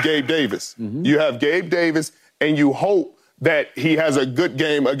Gabe Davis. Mm-hmm. You have Gabe Davis, and you hope that he has a good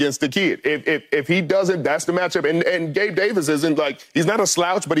game against the kid. If he doesn't, that's the matchup. And Gabe Davis isn't like, he's not a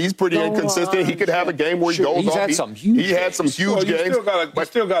slouch, but he's pretty inconsistent. He could have a game where he goes off. He had some huge games. You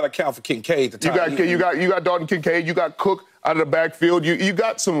still got to account for Kincaid. You got Dalton Kincaid. You got Cook out of the backfield. You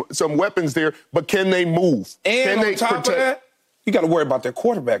got some weapons there, but can they move? And on top of that, you got to worry about their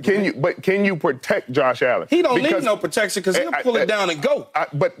quarterback. Can you protect Josh Allen? He don't need no protection because he'll pull it down and go.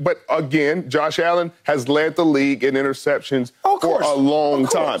 But again, Josh Allen has led the league in interceptions for a long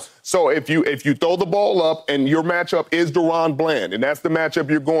time. So if you throw the ball up and your matchup is Deron Bland, and that's the matchup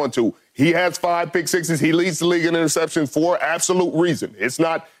you're going to, he has 5 pick sixes. He leads the league in interceptions for absolute reason. It's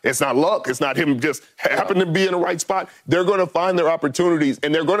not luck. It's not him just happening to be in the right spot. They're going to find their opportunities,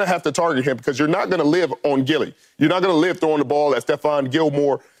 and they're going to have to target him because you're not going to live on Gilly. You're not going to live throwing the ball at Stephon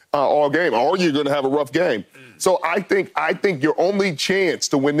Gilmore all game, or you're going to have a rough game. So I think your only chance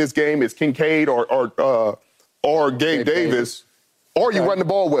to win this game is Kincaid or Gabe Davis. Or you run the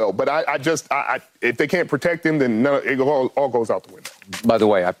ball well. But if they can't protect him, then it all goes out the window. By the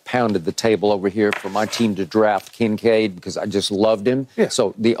way, I pounded the table over here for my team to draft Kincaid because I just loved him. Yeah.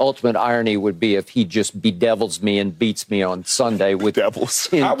 So the ultimate irony would be if he just bedevils me and beats me on Sunday with 10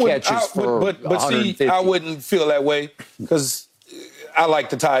 catches for 150. But see, I wouldn't feel that way because I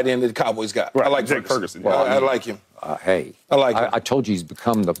like the tight end that the Cowboys got. Right. I like Jake Ferguson. I like him. Hey, I like him. I told you he's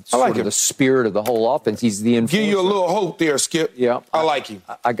become the sort of the spirit of the whole offense. He's the enforcer. Give you a little hope there, Skip. Yeah. I like him.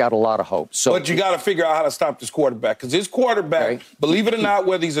 I got a lot of hope. But you got to figure out how to stop this quarterback because his quarterback, believe it or not,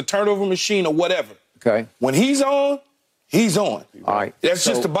 whether he's a turnover machine or whatever, when he's on, he's on. All right. That's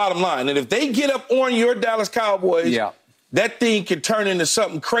just the bottom line. And if they get up on your Dallas Cowboys, that thing can turn into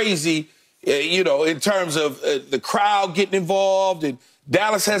something crazy, in terms of the crowd getting involved. And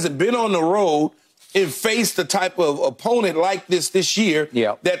Dallas hasn't been on the road and faced the type of opponent like this year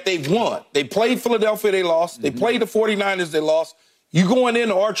that they've won. They played Philadelphia, they lost. They played the 49ers, they lost. You going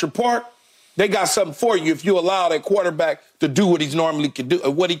into Orchard Park, they got something for you if you allow that quarterback to do what he's normally can do,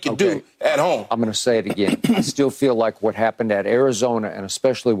 what he can do at home. I'm going to say it again. I still feel like what happened at Arizona and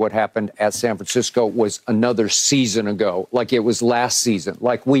especially what happened at San Francisco was another season ago, like it was last season.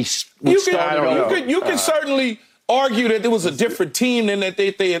 Like we started. You can certainly argue that there was a different team than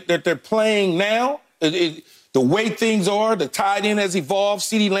that they're playing now. The way things are, the tight end has evolved.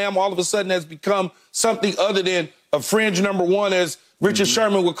 CeeDee Lamb all of a sudden has become something other than a fringe number one as Richard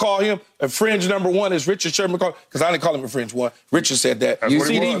Sherman would call him a fringe number one, as Richard Sherman called, because I didn't call him a fringe one. Richard said that.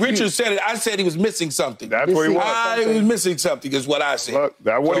 Richard said it. I said he was missing something. That's what he was. He was missing something, is what I said. Look,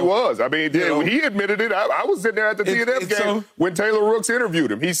 that's what he was. I mean, he admitted it. I was sitting there at the TNF game when Taylor Rooks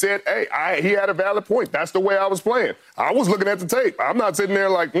interviewed him. He said, hey, he had a valid point. That's the way I was playing. I was looking at the tape. I'm not sitting there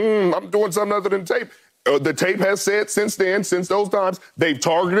like, I'm doing something other than tape. The tape has said since those times, they've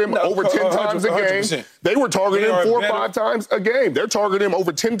targeted him over 10 times a game. 100%. They were targeting him 4 or 5 times a game. They're targeting him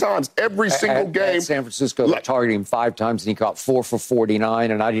over 10 times every single game. At San Francisco, they targeted him 5 times, and he caught 4 for 49,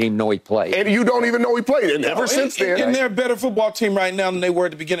 and I didn't even know he played. And you don't even know he played. And ever since then. And they're a better football team right now than they were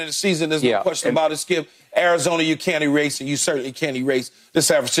at the beginning of the season. There's no question about it, Skip. Arizona, you can't erase, and you certainly can't erase the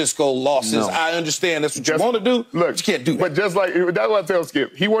San Francisco losses. No. I understand that's what you want to do, but you can't do that. But just like, that's what I tell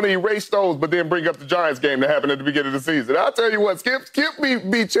Skip. He want to erase those, but then bring up the Giants game that happened at the beginning of the season. I'll tell you what, Skip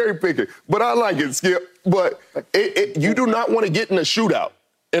be cherry picking, but I like it, Skip. But you do not want to get in a shootout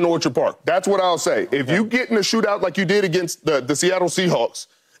in Orchard Park. That's what I'll say. Okay. If you get in a shootout like you did against the Seattle Seahawks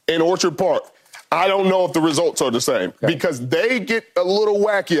in Orchard Park, I don't know if the results are the same because they get a little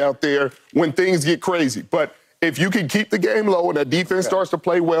wacky out there when things get crazy. But if you can keep the game low and that defense starts to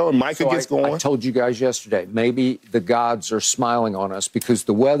play well and Micah gets going. I told you guys yesterday, maybe the gods are smiling on us because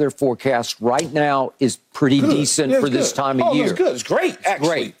the weather forecast right now is pretty decent for this time of year. It's good. It's great, actually.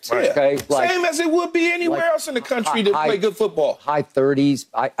 Great. Right. Okay? Same as it would be anywhere else in the country that play good football. High 30s.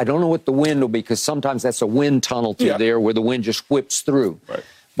 I don't know what the wind will be because sometimes that's a wind tunnel through there where the wind just whips through. Right.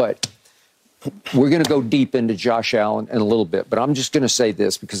 But we're going to go deep into Josh Allen in a little bit, but I'm just going to say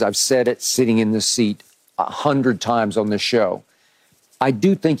this because I've said it sitting in this seat 100 times on this show. I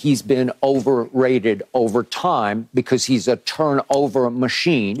do think he's been overrated over time because he's a turnover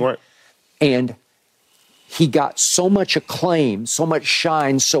machine. Right. And he got so much acclaim, so much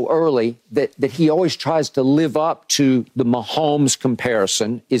shine so early that he always tries to live up to the Mahomes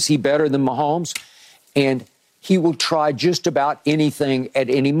comparison. Is he better than Mahomes? And he will try just about anything at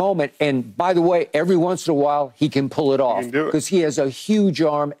any moment. And by the way, every once in a while, he can pull it off because he has a huge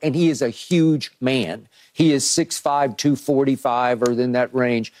arm and he is a huge man. He is 6'5", 245 or in that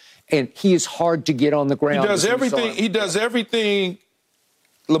range. And he is hard to get on the ground. He does everything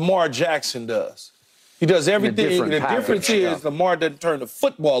Lamar Jackson does. He does everything. The difference is Lamar doesn't turn the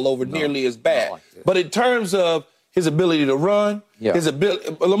football over nearly as bad. But in terms of his ability to run,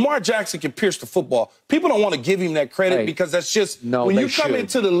 Lamar Jackson can pierce the football. People don't want to give him that credit because that's just when you come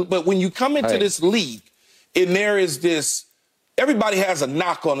into this league, and there is this, everybody has a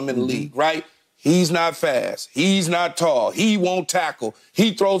knock on him in the league, right? He's not fast. He's not tall. He won't tackle.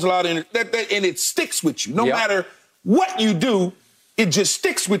 He throws a lot of and it sticks with you. No matter what you do, it just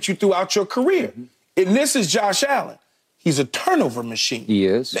sticks with you throughout your career. And this is Josh Allen. He's a turnover machine. He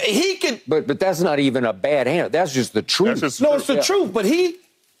is. He can. But that's not even a bad hand. That's just the truth. It's the truth. But he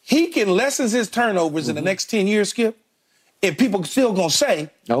can lessen his turnovers in the next 10 years, Skip, and people still gonna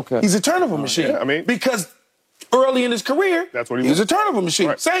say he's a turnover machine. Yeah, I mean, because early in his career, that's what he was a turnover machine.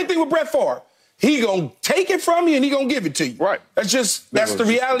 Right. Same thing with Brett Favre. He gonna take it from you and he gonna give it to you. Right. That's the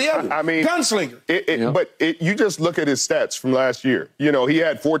reality of it. I mean, gunslinger. But you just look at his stats from last year. You know, he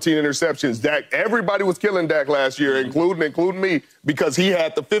had 14 interceptions. Dak, everybody was killing Dak last year, including me, because he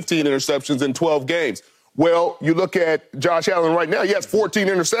had the 15 interceptions in 12 games. Well, you look at Josh Allen right now. He has 14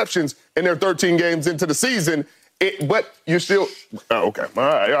 interceptions and they're 13 games into the season. But you're still okay. All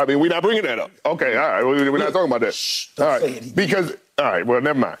right. I mean, we're not bringing that up. Okay. All right. We're not talking about that. All right. Because. All right, well,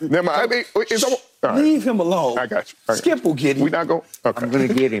 never mind. I mean, leave him alone. I got you. Skip will get him. We're not going. Okay. I'm going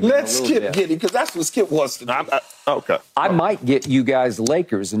to get him. Let Skip get him because that's what Skip wants to do. Okay. I might get you guys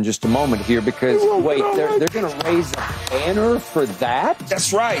Lakers in just a moment here because they're going to raise a banner for that.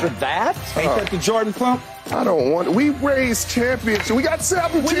 That's right. For that? Ain't that the Jordan Pump? I don't want it. We raised championship. We got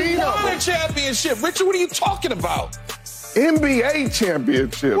 17 We won a championship. Richard, what are you talking about? NBA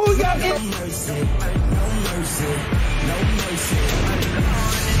championship. Well, we got No mercy. No mercy. No mercy.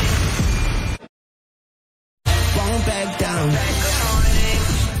 Won't back down.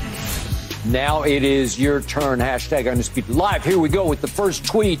 Now it is your turn. Hashtag Undisputed Live. Here we go with the first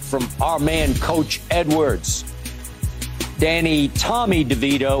tweet from our man, Coach Edwards. Danny Tommy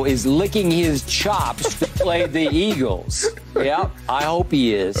DeVito is licking his chops to play the Eagles. Yeah, I hope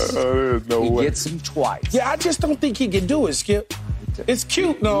he is. There's no way. He gets him twice. Yeah, I just don't think he can do it, Skip. It's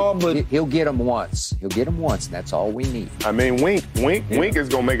cute, but he'll get him once. He'll get him once, and that's all we need. I mean, Wink is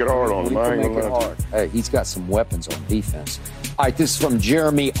gonna make it hard on him. I ain't gonna lie. Hey, he's got some weapons on defense. All right, this is from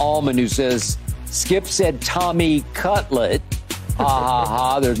Jeremy Allman, who says, Skip said Tommy Cutlet. Ha, ha,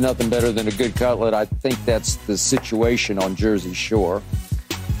 ha. There's nothing better than a good cutlet. I think that's the situation on Jersey Shore.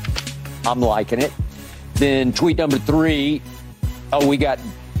 I'm liking it. Then tweet number 3 Oh, we got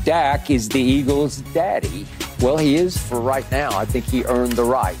Dak is the Eagles' daddy. Well, he is for right now. I think he earned the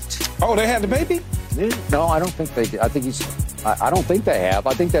right. Oh, they had the baby? No, I don't think they did. I don't think they have.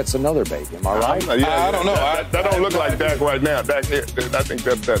 I think that's another baby. Am I right? I don't know. That don't look like Dak right now. Dak, I think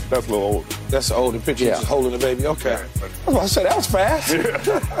that's a little old. That's the older picture. He's just holding the baby. Okay. I said that was fast.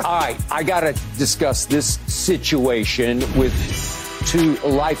 All right, I got to discuss this situation with two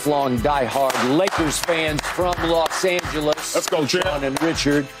lifelong diehard Lakers fans from Los Angeles. Let's go, Jim. Sean and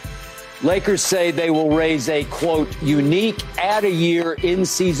Richard. Lakers say they will raise a, quote, unique add-a-year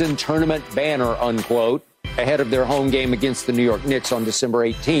in-season tournament banner, unquote, ahead of their home game against the New York Knicks on December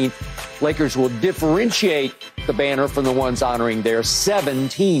 18th. Lakers will differentiate the banner from the ones honoring their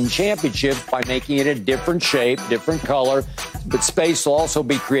 17 championships by making it a different shape, different color. But space will also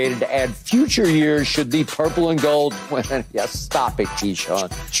be created to add future years should the purple and gold win. Yeah, stop it,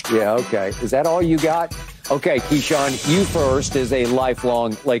 Keyshawn. Yeah, okay. Is that all you got? Okay, Keyshawn, you first as a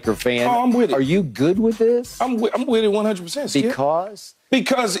lifelong Laker fan. Oh, I'm with it. Are you good with this? I'm with it 100%. Skip. Because?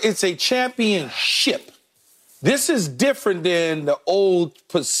 Because it's a championship. This is different than the old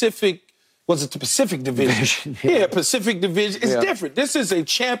Pacific, was it the Pacific Division? Yeah, Pacific Division. It's different. This is a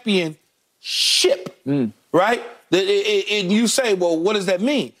championship, right? And you say, well, what does that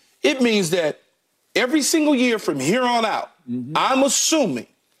mean? It means that every single year from here on out, I'm assuming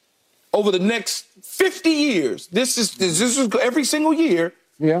over the next 50 years, this is every single year,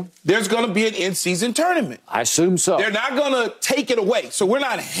 there's going to be an in-season tournament. I assume so. They're not going to take it away. So we're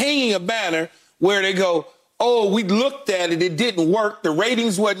not hanging a banner where they go, oh, we looked at it, it didn't work, the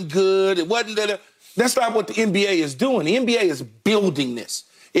ratings wasn't good, it wasn't that. That's not what the NBA is doing. The NBA is building this.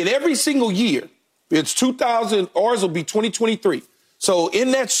 And every single year, it's 2000, ours will be 2023. So in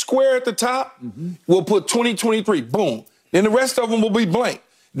that square at the top, we'll put 2023, boom. Then the rest of them will be blank.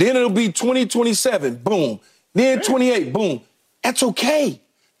 Then it'll be 2027, boom. Then 28, boom. That's okay.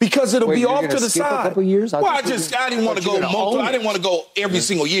 Because it'll be off to the side. A couple years? I didn't want to go multiple. I didn't want to go every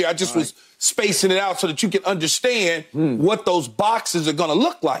single year. I just was spacing it out so that you can understand what those boxes are going to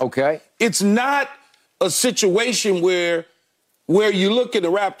look like. Okay. It's not a situation where you look at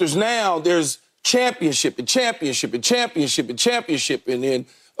the Raptors now, there's championship and championship and championship and championship and then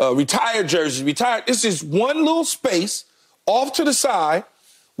retired jerseys, retired. This is one little space off to the side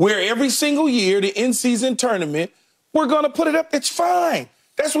where every single year, the in-season tournament, we're going to put it up. It's fine.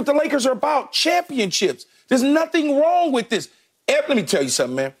 That's what the Lakers are about, championships. There's nothing wrong with this. Let me tell you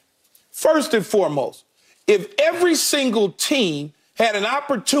something, man. First and foremost, if every single team had an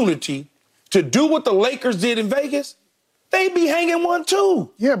opportunity to do what the Lakers did in Vegas, they'd be hanging one too.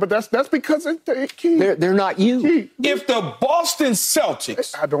 Yeah, but that's because they're not you. If the Boston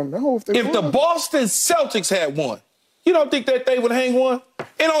Celtics, I don't know if the Boston Celtics had one, you don't think that they would hang one?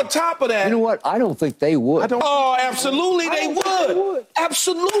 And on top of that, you know what? I don't think they would. Oh, absolutely they would.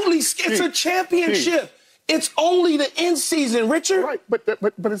 Absolutely, it's a championship. It's only the in-season, Richard. Right, but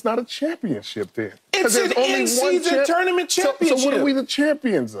it's not a championship then. It's an in-season tournament championship. So what are we the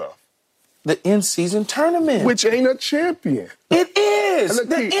champions of? The in-season tournament. Which ain't a champion. It is.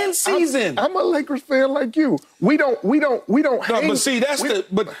 The in-season. I'm a Lakers fan like you. We don't hang. But see,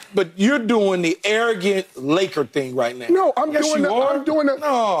 but you're doing the arrogant Laker thing right now. No, I'm doing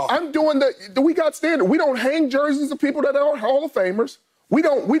the we got standard. We don't hang jerseys of people that aren't Hall of Famers. We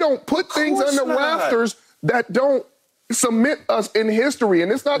don't put things on the rafters that don't submit us in history.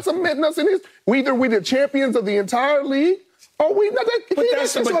 And it's not submitting us in history. Either we're the champions of the entire league, or we not.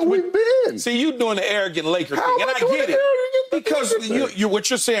 That's what we've been. See, you doing the arrogant Laker thing, and I get it. Because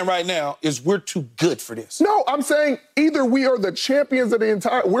what you're saying right now is we're too good for this. No, I'm saying either we are the champions of the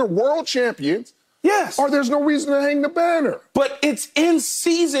entire, we're world champions. Yes. Or there's no reason to hang the banner. But it's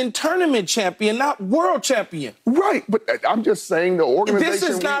in-season tournament champion, not world champion. Right, but I'm just saying the organization. This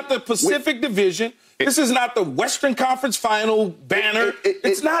is not the Pacific Division. This is not the Western Conference Final banner.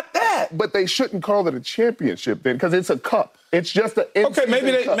 It's not that. But they shouldn't call it a championship then, because it's a cup. It's just an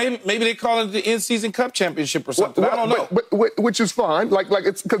in-season cup. Maybe they call it the in-season cup championship or something. I don't know. But which is fine. Like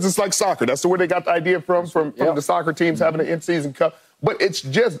it's because it's like soccer. That's where they got the idea from the soccer teams having an in-season cup. But it's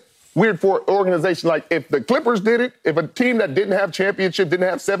just weird for an organization. Like if the Clippers did it, if a team that didn't have championship, didn't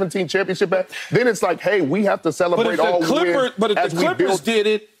have 17 championship, then it's like, hey, we have to celebrate all wins. But if the Clippers did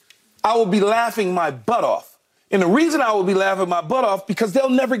it, I would be laughing my butt off. And the reason I would be laughing my butt off, because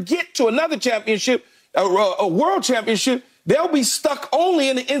they'll never get to another championship, a world championship. They'll be stuck only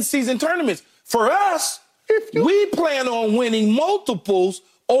in the in-season tournaments. For us, we plan on winning multiples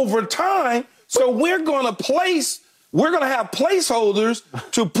over time, so we're going to place we're going to have placeholders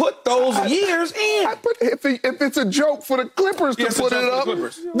to put those years in. If it's a joke for the Clippers to put it up,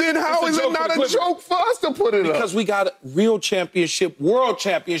 then how is it not a joke for us to put it up? Because we got real world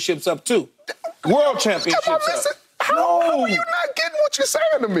championships up too. World championships up. How are you not getting what you're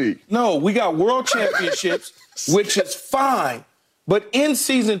saying to me? No, we got world championships, which is fine. But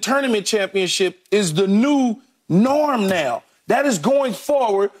in-season tournament championship is the new norm now. That is going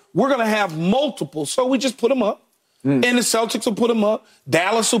forward. We're going to have multiple. So we just put them up. And the Celtics will put them up.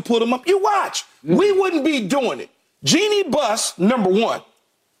 Dallas will put them up. You watch. We wouldn't be doing it. Jeannie Buss, number one,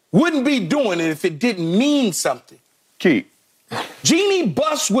 wouldn't be doing it if it didn't mean something. Keith. Jeannie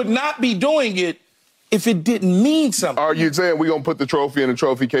Buss would not be doing it if it didn't mean something. Are you saying we're going to put the trophy in the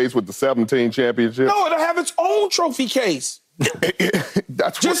trophy case with the 17 championships? No, it'll have its own trophy case.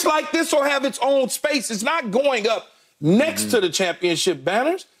 Just like this will have its own space. It's not going up next to the championship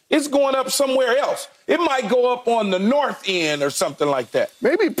banners. It's going up somewhere else. It might go up on the north end or something like that.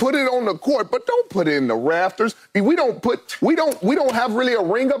 Maybe put it on the court, but don't put it in the rafters. We don't have really a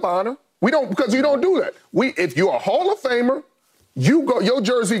ring of honor. Because you don't do that. If you're a Hall of Famer, your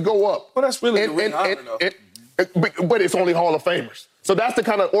jersey go up. Well, that's really the ring of honor, though. But it's only Hall of Famers. So that's the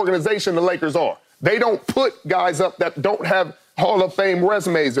kind of organization the Lakers are. They don't put guys up that don't have Hall of Fame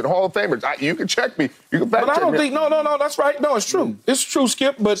resumes and Hall of Famers. You can check me. You can fact check me. But I don't think, no, that's right. No, it's true. It's true,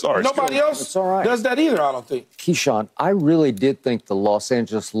 Skip, but nobody else does that either, I don't think. Keyshawn, I really did think the Los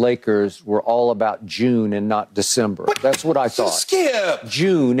Angeles Lakers were all about June and not December. That's what I thought. Skip.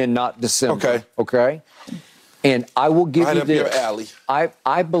 June and not December. Okay? And I will give you this. Right up your alley.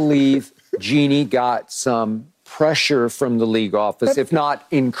 I believe Jeannie got some pressure from the league office, if not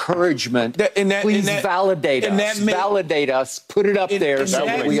encouragement. Please validate us. Validate us. Put it up there.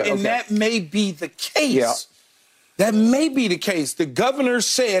 That may be the case. Yeah. That may be the case. The governor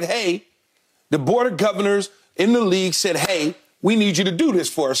said, hey, the board of governors in the league said, hey, we need you to do this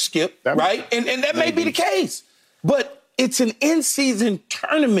for us, Skip, right? And that may be the case. But it's an in-season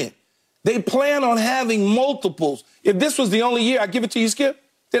tournament. They plan on having multiples. If this was the only year, I give it to you, Skip,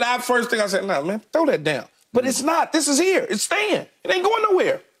 then first thing I said, no, man, throw that down. But it's not. This is here. It's staying. It ain't going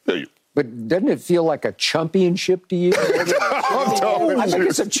nowhere. But doesn't it feel like a championship to you? I think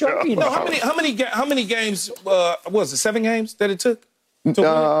it's a championship. No, how many games, was it 7 games that it took?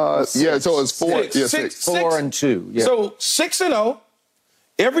 Yeah, so it's 4. Six. 4 and 2. Yeah. So 6-0.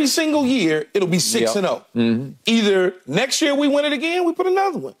 Every single year, it'll be 6-0. Either next year we win it again, we put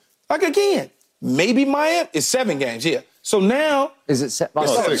another one. Like again, maybe Miami. It's 7 games, yeah. So now... Is it 7?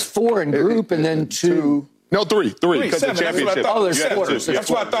 It's 4 in group and then 2... No, 3. Because the championship. That's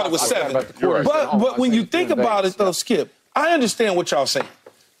why I thought it was 7. But when you think about it, though, Skip, I understand what y'all saying.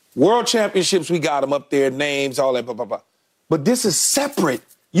 World championships, we got them up there, names, all that, blah, blah, blah. But this is separate.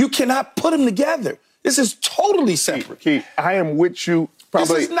 You cannot put them together. This is totally separate. Keith, I am with you.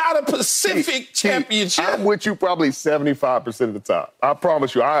 Probably, this is not a Pacific championship. I'm with you probably 75% of the time. I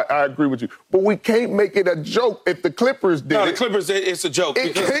promise you. I agree with you. But we can't make it a joke if the Clippers did it. No, the Clippers, it's a joke.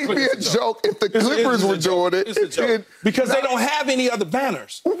 It can't be a joke if the Clippers were doing it. It's a joke. Because they don't have any other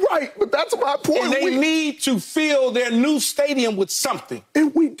banners. Right, but that's my point. And they need to fill their new stadium with something.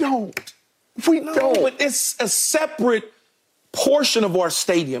 And we don't. No, but it's a separate portion of our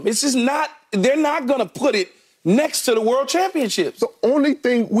stadium. It's just not, they're not going to put it next to the World Championships. The only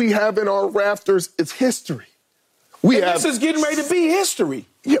thing we have in our rafters is history. This is getting ready to be history.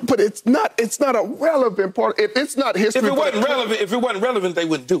 Yeah, but it's not a relevant part. If it's not history, if it wasn't relevant, they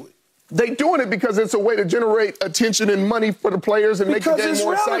wouldn't do it. They doing it because it's a way to generate attention and money for the players and make the game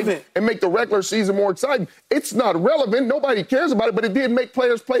more exciting and make the regular season more exciting. It's not relevant. Nobody cares about it, but it did make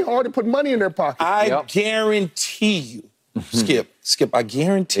players play hard and put money in their pocket. I guarantee you, Skip, I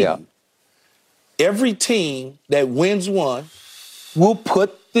guarantee you, every team that wins one will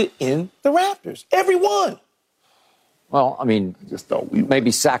put it in the Raptors. Every one. Well, I mean,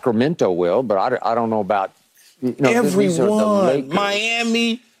 maybe Sacramento will, but I don't know about everyone.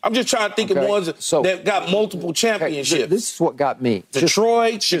 Miami. I'm just trying to think of ones that got multiple championships. This is what got me.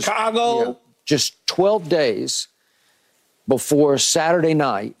 Detroit, Chicago. Just 12 days before Saturday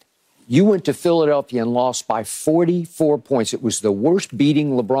night, you went to Philadelphia and lost by 44 points. It was the worst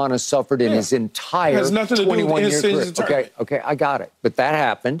beating LeBron has suffered in his entire 21-year career. Okay, I got it. But that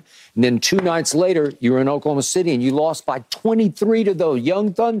happened. And then 2 nights later, you were in Oklahoma City and you lost by 23 to the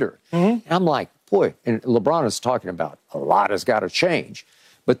Young Thunder. And I'm like, boy, and LeBron is talking about a lot has got to change.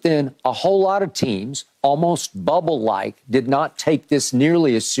 But then a whole lot of teams, almost bubble-like, did not take this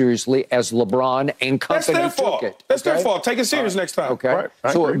nearly as seriously as LeBron and company took it. That's their fault. Take it serious next time. Okay. Right.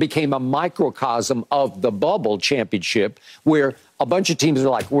 So it became a microcosm of the bubble championship where a bunch of teams are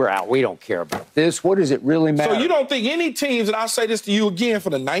like, we're out. We don't care about this. What does it really matter? So you don't think any teams, and I'll say this to you again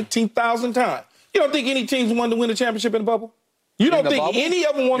for the 19,000th time, you don't think any teams wanted to win the championship in the bubble? You don't think any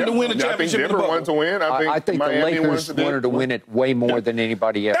of them wanted to win the championship in the bubble? I think Denver wanted to win. I think the Lakers wanted to win it way more than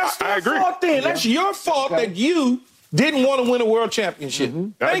anybody else. That's your fault then. That's your fault that you didn't want to win a world championship.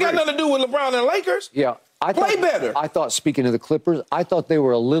 That ain't got nothing to do with LeBron and the Lakers. Yeah. Play better. I thought, speaking of the Clippers, I thought they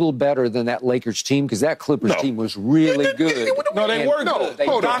were a little better than that Lakers team because that Clippers team was really good. No, they were good.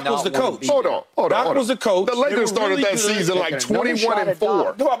 Doc was the coach. Hold on. Doc was the coach. The Lakers started that season like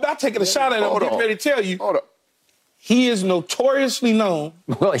 21-4. No, I'm not taking a shot at him. I'm getting ready to tell you. Hold on. He is notoriously known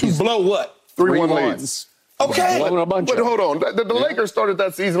to blow what? 3-1 leads. Okay. But hold on. The Lakers started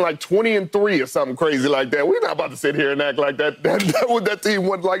that season like 20-3 or something crazy like that. We're not about to sit here and act like that. That team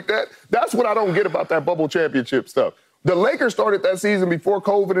wasn't like that. That's what I don't get about that bubble championship stuff. The Lakers started that season before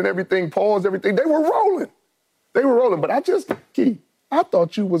COVID and everything, paused everything. They were rolling. But I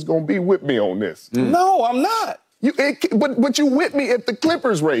thought you was going to be with me on this. No, I'm not. But you with me if the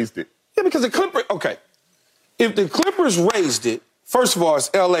Clippers raised it. Yeah, because the Clippers, okay. If the Clippers raised it, first of all,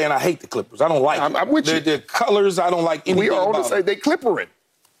 it's L.A., and I hate the Clippers. I don't like it. I'm with you. Their colors, I don't like anything We all about say they Clippering.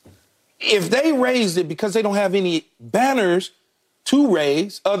 If they raised it because they don't have any banners to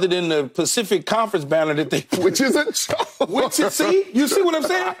raise other than the Pacific Conference banner that they Which is a joke. see? You see what I'm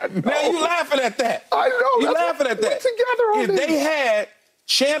saying? Now you laughing at that. I know. You laughing at that. Together on if they had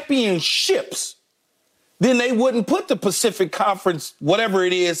championships, then they wouldn't put the Pacific Conference, whatever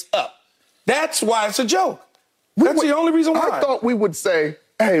it is, up. That's why it's a joke. That's the only reason why. I thought we would say,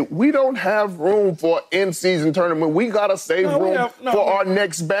 hey, we don't have room for an in-season tournament. We got to save room for our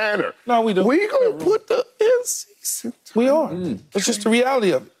next banner. No, we don't. We going to put the in-season tournament. We are. It's just the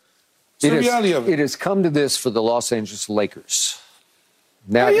reality of it. It's the reality of it. It has come to this for the Los Angeles Lakers.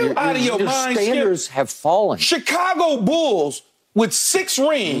 Now, Are you out of your mind, standards have fallen. Chicago Bulls with 6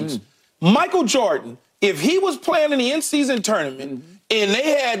 rings, Michael Jordan, if he was playing in the in-season tournament and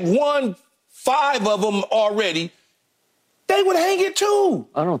they had won 5 of them already, they would hang it too.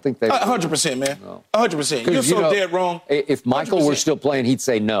 I don't think they would. 100%, man. No. 100%. You're so dead wrong. If Michael 100%. were still playing, he'd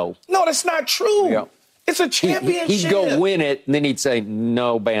say no. No, that's not true. Yeah. It's a championship. He'd go win it, and then he'd say,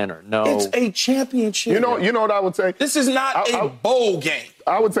 no banner, no. It's a championship. You know what I would say? This is not a bowl game.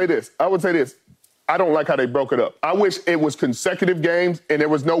 I would say this. I don't like how they broke it up. I wish it was consecutive games and there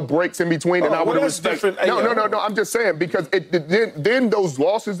was no breaks in between, and I would have respected. No. I'm just saying because then those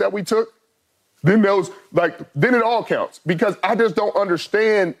losses that we took, then it all counts because I just don't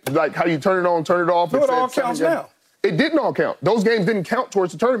understand like how you turn it on, turn it off. No, it all counts now. It didn't all count. Those games didn't count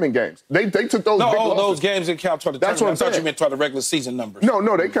towards the tournament games. They took those big losses. Those games didn't count toward the tournament. That's what I'm I thought saying. you meant toward the regular season numbers.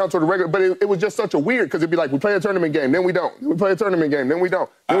 No, they count toward the regular. But it was just such a weird because it'd be like we play a tournament game, then we don't. We play a tournament game, then we don't.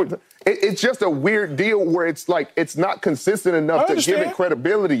 It's just a weird deal where it's like it's not consistent enough to give it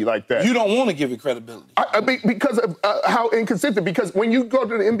credibility like that. You don't want to give it credibility. Because of how inconsistent. Because when you go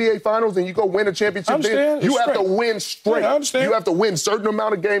to the NBA Finals and you go win a championship, then you have to win straight. Yeah, I understand. You have to win a certain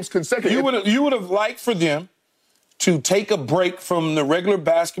amount of games consecutively. You would have liked for them to take a break from the regular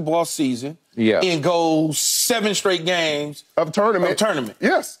basketball season and go 7 straight games of tournament.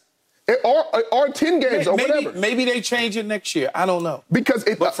 Yes. Or 10 games or whatever. Maybe they change it next year. I don't know.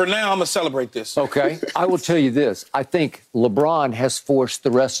 But for now, I'm going to celebrate this. Okay. I will tell you this. I think LeBron has forced the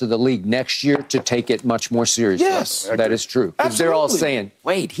rest of the league next year to take it much more seriously. Yes. That is true. Because they're all saying,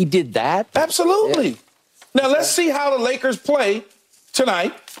 wait, he did that? Absolutely. Yeah. Now, let's see how the Lakers play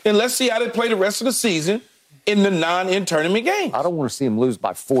tonight, and let's see how they play the rest of the season in the non-in-tournament games. I don't want to see him lose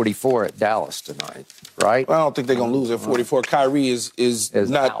by 44 at Dallas tonight, right? Well, I don't think they're going to lose at 44. Kyrie is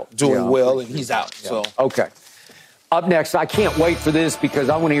not doing well, and he's out. Yeah. So okay. Up next, I can't wait for this because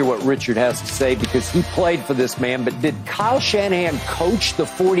I want to hear what Richard has to say because he played for this man. But did Kyle Shanahan coach the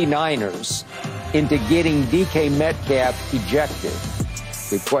 49ers into getting DK Metcalf ejected?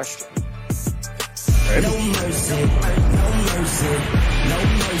 Good question. No mercy, no mercy, no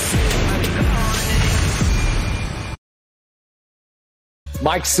mercy.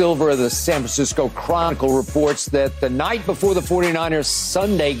 Mike Silver of the San Francisco Chronicle reports that the night before the 49ers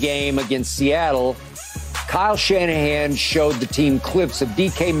Sunday game against Seattle, Kyle Shanahan showed the team clips of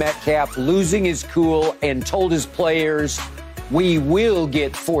DK Metcalf losing his cool and told his players, we will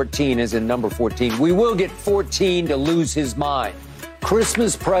get 14, as in number 14. We will get 14 to lose his mind.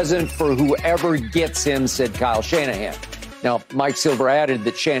 Christmas present for whoever gets him, said Kyle Shanahan. Now, Mike Silver added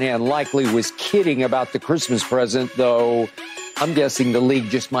that Shanahan likely was kidding about the Christmas present, though I'm guessing the league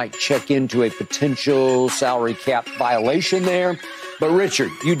just might check into a potential salary cap violation there. But,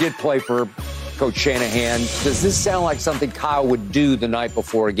 Richard, you did play for Coach Shanahan. Does this sound like something Kyle would do the night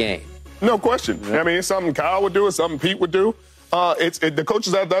before a game? No question. Yeah. I mean, it's something Kyle would do. It's something Pete would do. The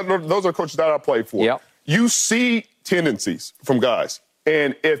coaches those are coaches that I play for. Yep. You see tendencies from guys.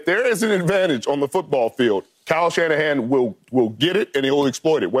 And if there is an advantage on the football field, Kyle Shanahan will get it and he'll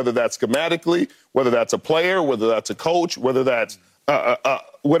exploit it, whether that's schematically, whether that's a player, whether that's a coach, whether that's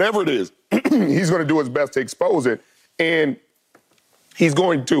whatever it is. He's going to do his best to expose it. And he's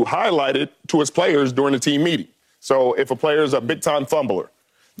going to highlight it to his players during the team meeting. So if a player is a big-time fumbler,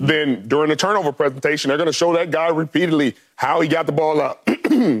 then during the turnover presentation, they're going to show that guy repeatedly how he got the ball out,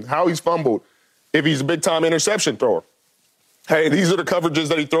 how he's fumbled. If he's a big-time interception thrower, hey, these are the coverages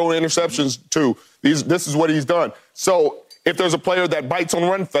that he throws interceptions to. This is what he's done. So if there's a player that bites on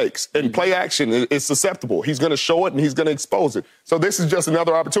run fakes and play action is susceptible, he's going to show it and he's going to expose it. So this is just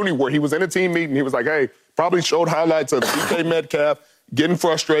another opportunity where he was in a team meeting. He was like, hey, probably showed highlights of DK Metcalf getting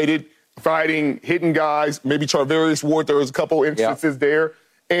frustrated, fighting, hitting guys, maybe Charvarius Ward. There was a couple instances there.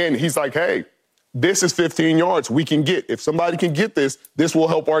 And he's like, hey, this is 15 yards we can get. If somebody can get this, this will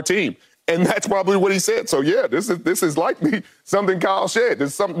help our team. And that's probably what he said. So, yeah, this is likely something Kyle said. This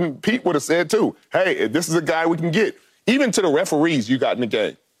is something Pete would have said, too. Hey, this is a guy we can get. Even to the referees you got in the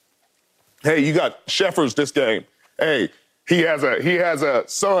game. Hey, you got Sheffers this game. Hey, he has a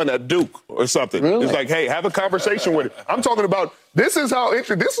son at Duke or something. Really? It's like, hey, have a conversation with him. I'm talking about this is how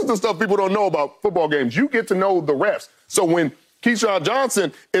interesting. This is the stuff people don't know about football games. You get to know the refs. So when Keyshawn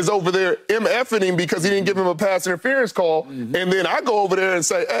Johnson is over there MFing him because he didn't give him a pass interference call. Mm-hmm. And then I go over there and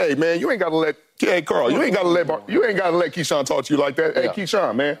say, hey, man, you ain't got to let Carl, you ain't got to let Keyshawn talk to you like that. Yeah. Hey,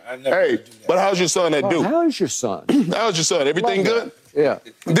 Keyshawn, man. Hey, but how's your son at Duke? How's your son? How's your son? Everything good? Yeah.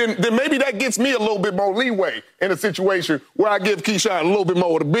 Then maybe that gets me a little bit more leeway in a situation where I give Keyshawn a little bit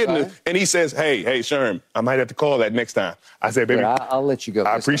more of the business, right. And he says, hey, Sherm, I might have to call that next time. I said, baby, I'll let you go.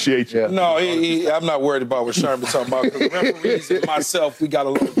 I appreciate you. Yeah. No, I'm not worried about what Sherm is talking about. Because referees and myself, we got a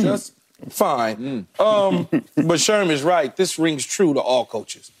little just fine. But Sherm is right. This rings true to all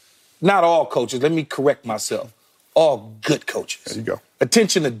coaches. Not all coaches. Let me correct myself. All good coaches. There you go.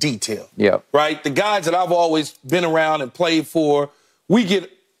 Attention to detail. Yeah. Right? The guys that I've always been around and played for, we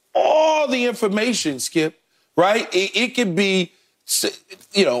get all the information, Skip, right? It could be,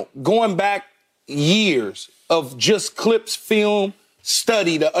 going back years of just clips, film,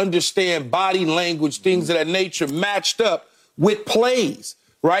 study to understand body language, things of that nature matched up with plays,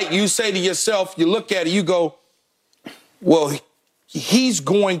 right? You say to yourself, you look at it, you go, well, he's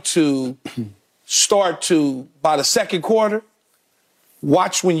going to start to, by the second quarter,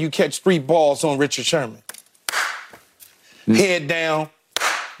 watch when you catch 3 balls on Richard Sherman. Head down.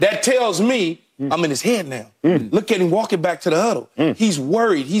 That tells me I'm in his head now. Look at him walking back to the huddle. He's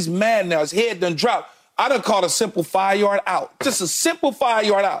worried. He's mad now. His head done dropped. I done called a simple 5-yard out. Just a simple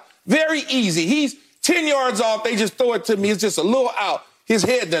 5-yard out. Very easy. He's 10 yards off. They just throw it to me. It's just a little out. His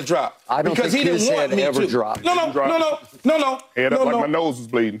head done dropped. I don't think his head ever dropped. No. Head up like my nose was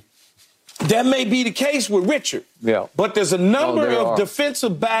bleeding. That may be the case with Richard. Yeah. But there's a number of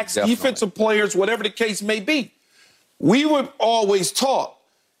defensive backs, defensive players, whatever the case may be. We were always taught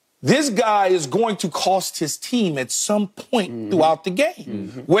this guy is going to cost his team at some point throughout the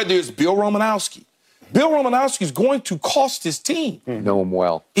game, whether it's Bill Romanowski. Bill Romanowski is going to cost his team. Know him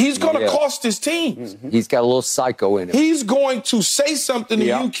well. He's going to cost his team. He's got a little psycho in him. He's going to say something to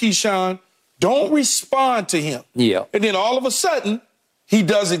you, Keyshawn. Don't respond to him. Yeah. And then all of a sudden, he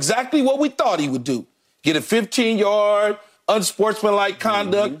does exactly what we thought he would do. Get a 15-yard, unsportsmanlike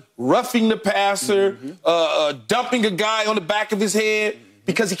conduct, roughing the passer, dumping a guy on the back of his head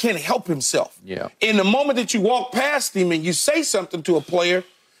because he can't help himself. Yeah. In the moment that you walk past him and you say something to a player,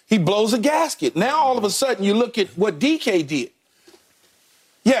 he blows a gasket. Now, all of a sudden, you look at what DK did.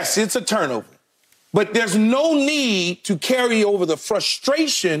 Yes, it's a turnover. But there's no need to carry over the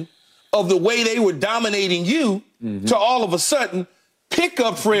frustration of the way they were dominating you to all of a sudden pick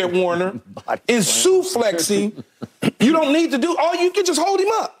up Fred Warner and suplex him. You don't need to do all. You can just hold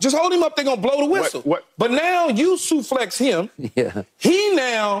him up. Just hold him up. They're going to blow the whistle. What? But now you suplex him. Yeah. He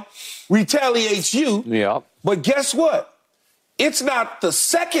now retaliates you. Yeah. But guess what? It's not the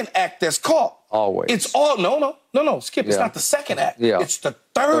second act that's caught. Always. It's all, no, Skip. It's not the second act. Yeah. It's the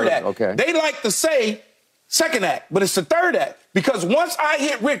third act. Okay. They like to say second act, but it's the third act. Because once I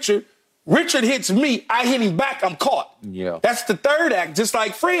hit Richard hits me, I hit him back, I'm caught. Yeah. That's the third act, just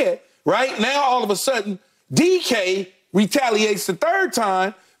like Fred, right? Now, all of a sudden, DK retaliates the third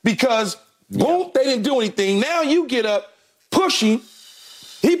time because, boom, they didn't do anything. Now you get up, push him.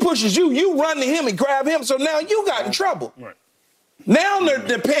 He pushes you. You run to him and grab him. So now you got in trouble. Right. Now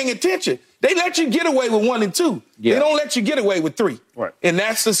they're paying attention. They let you get away with 1 and 2. Yeah. They don't let you get away with 3. Right. And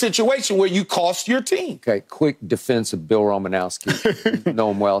that's the situation where you cost your team. Okay, quick defense of Bill Romanowski. You know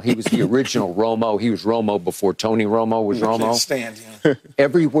him well. He was the original Romo. He was Romo before Tony Romo was Romo. I can't stand him.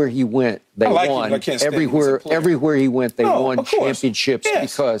 Everywhere he went, they won. Everywhere he went, they won championships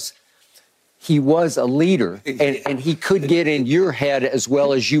because he was a leader, and he could get in your head as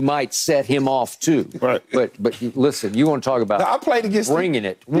well as you might set him off too. Right. But listen, you want to talk about I played against bringing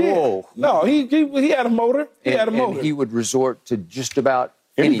it. Whoa. No, he had a motor. And he would resort to just about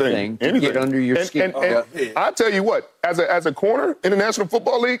anything to get under your skin. And I tell you what, as a corner in the National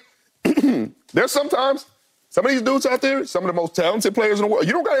Football League, there's sometimes some of these dudes out there, some of the most talented players in the world,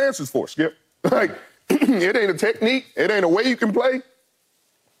 you don't got answers for, Skip. Like, it ain't a technique. It ain't a way you can play.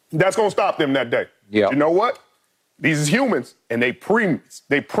 That's going to stop them that day. Yeah. You know what? These is humans, and they preem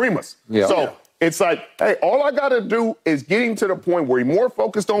us. Yeah. So it's like, hey, all I got to do is getting to the point where he's more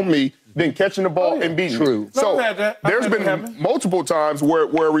focused on me than catching the ball and beating me. So there's been multiple times where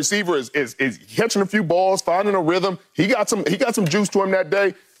a receiver is catching a few balls, finding a rhythm. He got some juice to him that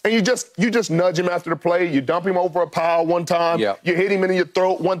day. And you just nudge him after the play. You dump him over a pile one time. Yep. You hit him in your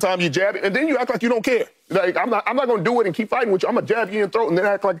throat one time. You jab him, and then you act like you don't care. Like I'm not going to do it and keep fighting with you. I'm gonna jab you in your throat and then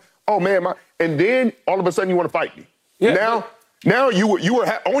act like, oh man, and then all of a sudden you want to fight me. Yeah. Now you were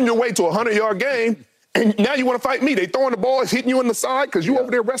on your way to a 100-yard game, and now you want to fight me. They throwing the ball, hitting you in the side because you over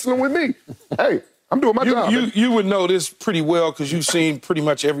there wrestling with me. Hey, I'm doing my job. You would know this pretty well because you've seen pretty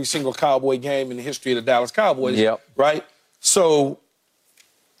much every single Cowboy game in the history of the Dallas Cowboys. Yep. Right. So.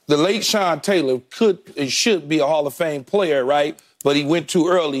 The late Sean Taylor could and should be a Hall of Fame player, right? But he went too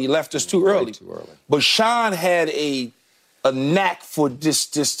early. He left us too early. But Sean had a knack for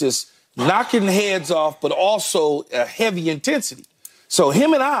this knocking heads off, but also a heavy intensity. So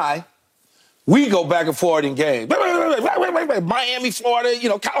him and we go back and forth in games. Miami,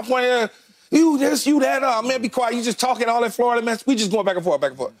 Florida, California, you this, you that. Man, be quiet. You just talking all that Florida mess. We just going back and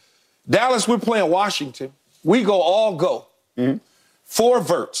forth. Dallas, we're playing Washington. We all go. Mm-hmm. 4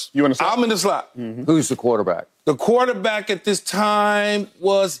 verts. You understand? I'm in the slot. Mm-hmm. Who's the quarterback? The quarterback at this time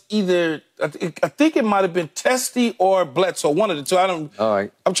was either, I think it might have been Testy or Bledsoe, one of the two. All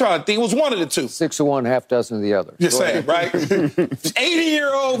right. I'm trying to think. It was one of the two. 6 of one, half dozen of the other. You're saying, right?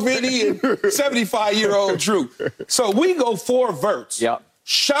 80-year-old Vinny and 75-year-old Drew. So we go 4 verts. Yeah.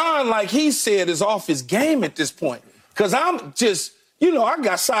 Sean, like he said, is off his game at this point. Because I'm just, I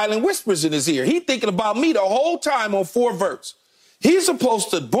got silent whispers in his ear. He thinking about me the whole time on 4 verts. He's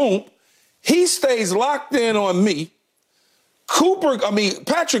supposed to boom. He stays locked in on me.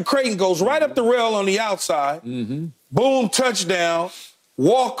 Patrick Creighton goes right up the rail on the outside. Mm-hmm. Boom, touchdown,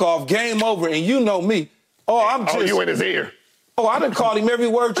 walk off, game over. And you know me. You in his ear. I done called him every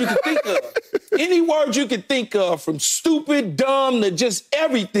word you could think of. Any word you could think of, from stupid, dumb to just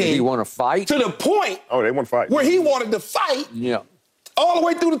everything. Did he want to fight? To the point. Oh, they want to fight. Where he wanted to fight. Yeah. All the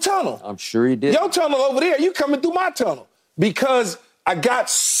way through the tunnel. I'm sure he did. Your tunnel over there, you coming through my tunnel. Because I got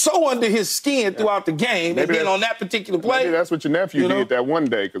so under his skin throughout the game, and then on that particular play. Maybe that's what your nephew did that one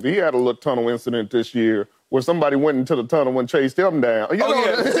day, because he had a little tunnel incident this year where somebody went into the tunnel and chased him down. It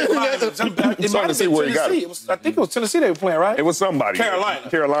might have been Tennessee. I think it was Tennessee they were playing, right? It was somebody. Carolina.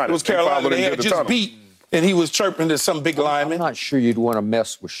 It was Carolina. They had just beat, and he was chirping to some big lineman. I'm not sure you'd want to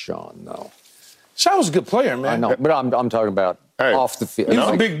mess with Sean, though. Sean was a good player, man. I know, but I'm talking about off the field. He's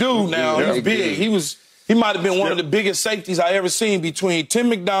a big dude now. He's big. He might have been one of the biggest safeties I ever seen between Tim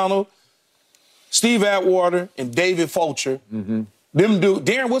McDonald, Steve Atwater, and David Fulcher. Mm-hmm. Them dudes.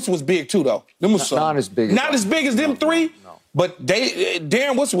 Darren Woodson was big too, though. Them was not as big. Not as big as them three. No. But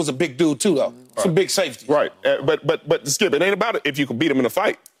Darren Woodson was a big dude too, though. Some big safeties. Right. But Skip, it ain't about it if you can beat him in a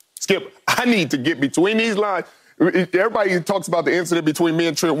fight. Skip, I need to get between these lines. Everybody talks about the incident between me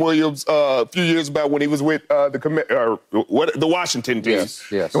and Trent Williams a few years back when he was with the Washington team. Yes.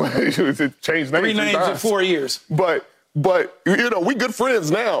 It changed names 3 names in 4 years. But we good friends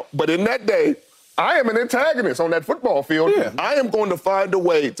now. But in that day, I am an antagonist on that football field. Yeah. I am going to find a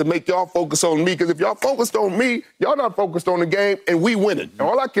way to make y'all focus on me, because if y'all focused on me, y'all not focused on the game, and we winning. And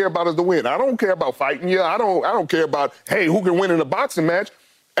all I care about is the win. I don't care about fighting you. I don't care about, hey, who can win in a boxing match.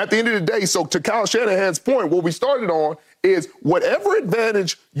 At the end of the day, so to Kyle Shanahan's point, what we started on is whatever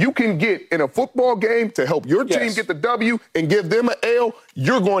advantage you can get in a football game to help your team get the W and give them an L,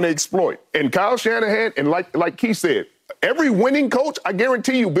 you're going to exploit. And Kyle Shanahan, and like Keith said, every winning coach, I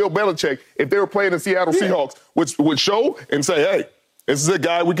guarantee you, Bill Belichick, if they were playing the Seattle Seahawks, would show and say, hey, this is a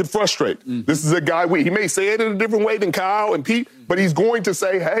guy we could frustrate. Mm-hmm. This is a guy he may say it in a different way than Kyle and Pete, but he's going to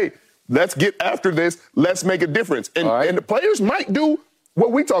say, hey, let's get after this. Let's make a difference. And the players might do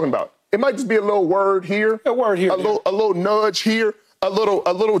what we talking about. It might just be a little word here. A word here. A little nudge here. A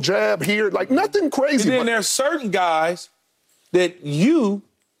little jab here. Like nothing crazy. And then there's certain guys that you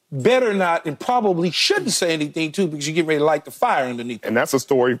better not and probably shouldn't say anything to because you're getting ready to light the fire underneath. And that's a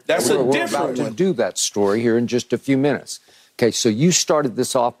story. We're about to do that story here in just a few minutes. Okay, so you started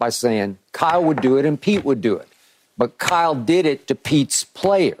this off by saying Kyle would do it and Pete would do it. But Kyle did it to Pete's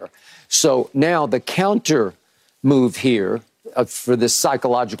player. So now the counter move here for this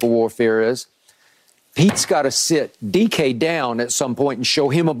psychological warfare is Pete's got to sit DK down at some point and show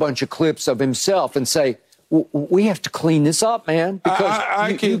him a bunch of clips of himself and say, we have to clean this up, man,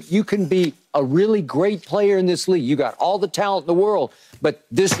 because you can be a really great player in this league. You got all the talent in the world, but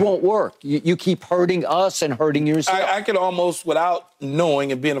this won't work. You keep hurting us and hurting yourself. I could almost, without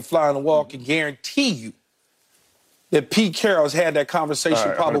knowing and being a fly on the wall, can guarantee you that Pete Carroll's had that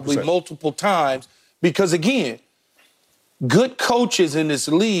conversation probably 100%. multiple times because, again, good coaches in this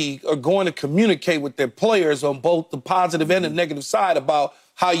league are going to communicate with their players on both the positive and the negative side about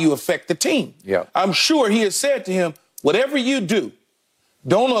how you affect the team. Yeah. I'm sure he has said to him, whatever you do,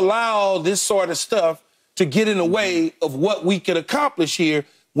 don't allow this sort of stuff to get in the way of what we can accomplish here.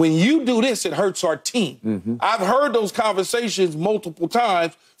 When you do this, it hurts our team. Mm-hmm. I've heard those conversations multiple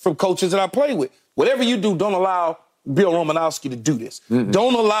times from coaches that I play with. Whatever you do, don't allow Bill Romanowski to do this. Mm-hmm.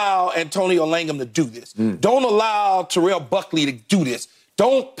 Don't allow Antonio Langham to do this. Mm-hmm. Don't allow Terrell Buckley to do this.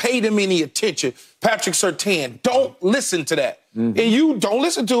 Don't pay them any attention. Patrick Surtain, don't listen to that. Mm-hmm. And you don't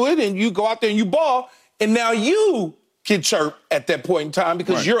listen to it, and you go out there and you ball, and now you can chirp at that point in time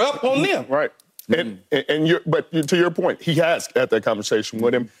because you're up on them. Right. But to your point, he has had that conversation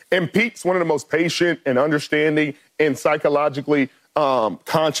with him. And Pete's one of the most patient and understanding and psychologically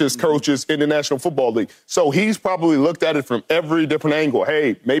conscious coaches in the National Football League. So he's probably looked at it from every different angle.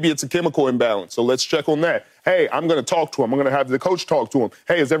 Hey, maybe it's a chemical imbalance, so let's check on that. Hey, I'm going to talk to him. I'm going to have the coach talk to him.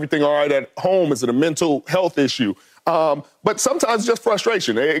 Hey, is everything all right at home? Is it a mental health issue? But sometimes just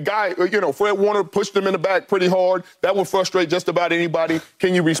frustration. A guy, Fred Warner pushed him in the back pretty hard. That would frustrate just about anybody.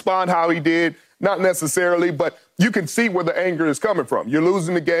 Can you respond how he did? Not necessarily, but you can see where the anger is coming from. You're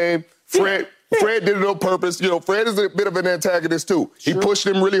losing the game. Fred did it on purpose. Fred is a bit of an antagonist too. Sure. He pushed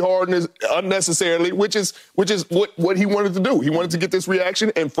him really hard and unnecessarily, which is what he wanted to do. He wanted to get this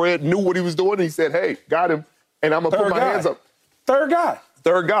reaction, and Fred knew what he was doing. And he said, "Hey, got him," and I'm gonna put my hands up. Third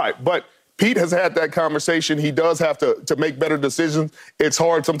guy. But Pete has had that conversation. He does have to make better decisions. It's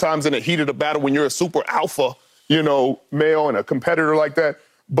hard sometimes in the heat of the battle when you're a super alpha, male and a competitor like that.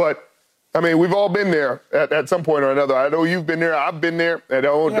 But I mean, we've all been there at some point or another. I know you've been there. I've been there.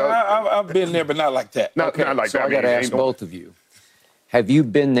 I've been there, but not like that. Not like so that. I got to ask both of you. Have you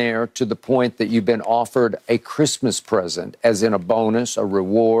been there to the point that you've been offered a Christmas present, as in a bonus, a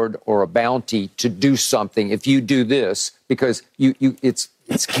reward, or a bounty to do something if you do this? Because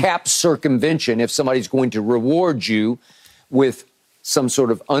it's cap circumvention if somebody's going to reward you with some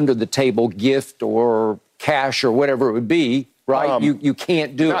sort of under-the-table gift or cash or whatever it would be. Right? You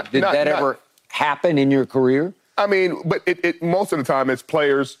can't do it. Did that ever happen in your career? I mean, but it most of the time it's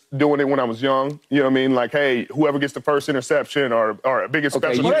players doing it when I was young. You know what I mean? Like, hey, whoever gets the first interception or biggest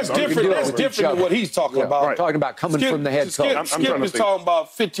special. Well, that's different. That's different than what he's talking about. I'm talking about coming from the head coach. Skip is talking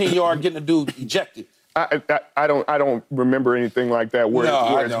about 15-yard getting a dude ejected. I don't remember anything like that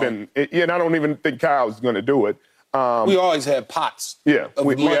where it's been. And I don't even think Kyle's going to do it. We always had pots. Yeah,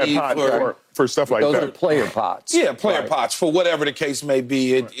 we had pots for stuff like that. Those are player pots. Yeah, player pots for whatever the case may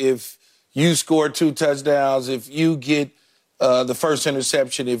be. If you score 2 touchdowns, if you get the first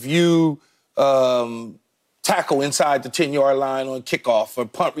interception, if you tackle inside the 10-yard line on kickoff or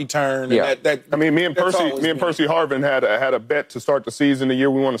punt return. Yeah. I mean, me and Percy Harvin had a bet to start the season the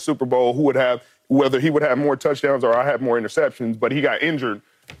year we won the Super Bowl. Whether he would have more touchdowns or I had more interceptions, but he got injured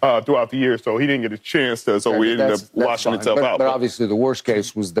throughout the year, so he didn't get a chance to. So we ended up washing itself out. But obviously, the worst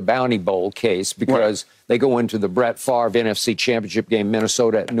case was the Bounty Bowl case because they go into the Brett Favre NFC Championship game,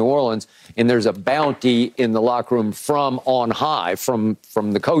 Minnesota at New Orleans, and there's a bounty in the locker room from on high, from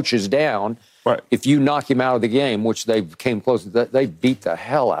the coaches down. Right. If you knock him out of the game, which they came close, they beat the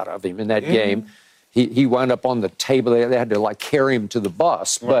hell out of him in that game. He wound up on the table. They had to carry him to the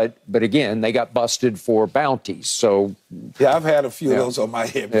bus. Right. But again, they got busted for bounties. So yeah, I've had a few of those on my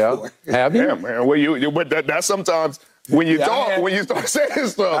head before. Have you? Yeah, man. Well, but that's sometimes when you when you start saying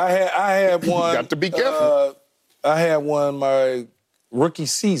stuff. I had one. You got to be careful. I had one my rookie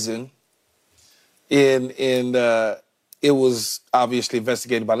season, and it was obviously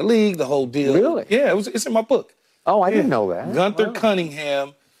investigated by the league. The whole deal. Really? Yeah, it's in my book. Oh, I didn't know that. Gunther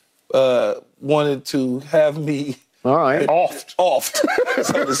Cunningham wanted to have me All right. Oft,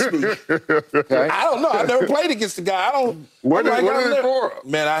 so to speak. Okay. I don't know. I never played against the guy. I don't. What is it for?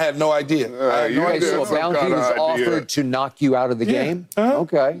 Man, I had no idea. So a bounty was offered to knock you out of the game? Uh-huh.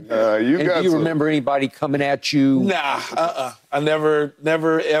 Okay. Do you remember anybody coming at you? Nah, I never,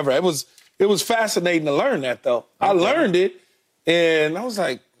 ever. It was fascinating to learn that, though. I learned it, and I was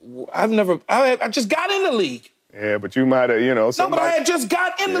like, I just got in the league. Yeah, but you might have, No, but I had just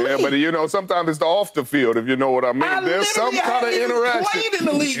got in the league. Yeah, but sometimes it's the off the field, if you know what I mean. There's some kind of interaction. Played in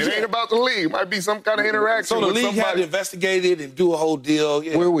the league. It ain't about the league. It might be some kind of interaction. So the with league somebody. had to investigate it and do a whole deal.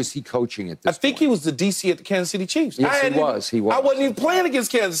 Yeah. Where was he coaching at this I think he was the DC at the Kansas City Chiefs. Yes, he was. I wasn't even playing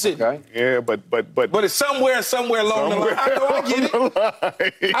against Kansas City. Okay. Yeah, but it's somewhere along the line. I get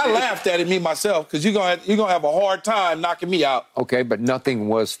it. I laughed at it, me myself, because you're gonna have a hard time knocking me out. Okay, but nothing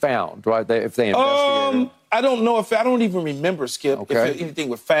was found, right? If they investigated. I don't know I don't even remember, Skip, Okay. if anything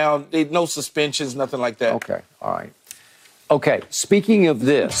was found. No suspensions, nothing like that. Okay, all right. Okay, speaking of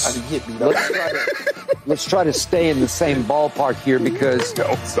this, let's try to stay in the same ballpark here because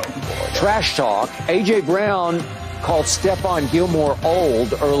trash talk. A.J. Brown called Stephon Gilmore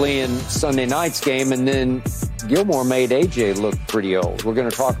old early in Sunday night's game, and then Gilmore made A.J. look pretty old. We're going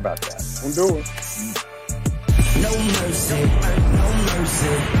to talk about that. We'll do it. No mercy, no mercy,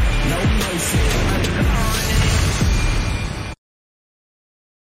 no mercy.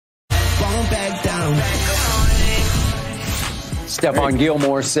 Won't back down. Stephon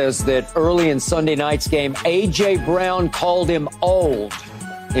Gilmore says that early in Sunday night's game, A.J. Brown called him old,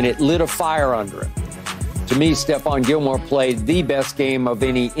 and it lit a fire under him. To me, Stephon Gilmore played the best game of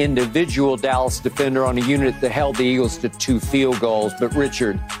any individual Dallas defender on a unit that held the Eagles to 2 field goals. But,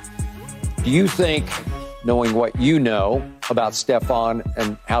 Richard, do you think, knowing what you know about Stephon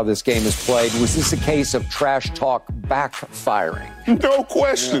and how this game is played, was this a case of trash talk backfiring? No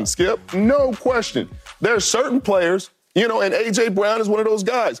question, Skip. No question. There are certain players, and A.J. Brown is one of those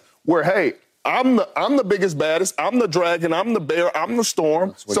guys where, hey, I'm the biggest, baddest. I'm the dragon. I'm the bear. I'm the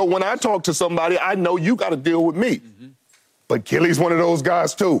storm. So when I talk to somebody, I know you got to deal with me. Mm-hmm. But Gilly's one of those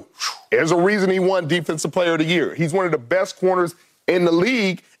guys, too. There's a reason he won Defensive Player of the Year. He's one of the best corners in the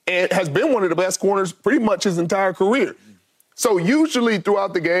league and has been one of the best corners pretty much his entire career. So usually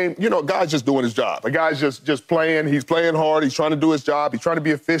throughout the game, a guy's just doing his job. A guy's just playing. He's playing hard. He's trying to do his job. He's trying to be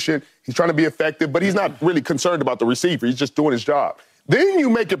efficient. He's trying to be effective. But he's not really concerned about the receiver. He's just doing his job. Then you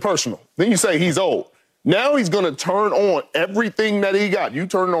make it personal. Then you say he's old. Now he's going to turn on everything that he got. You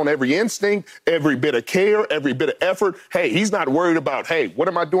turn on every instinct, every bit of care, every bit of effort. Hey, he's not worried about, hey, what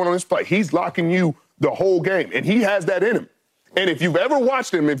am I doing on this play? He's locking you the whole game. And he has that in him. And if you've ever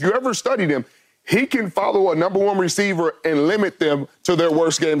watched him, if you ever studied him, he can follow a number one receiver and limit them to their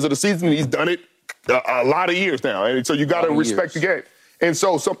worst games of the season. He's done it a lot of years now. And so you got to respect the game. And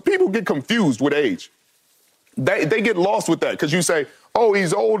so some people get confused with age. They get lost with that because you say, oh,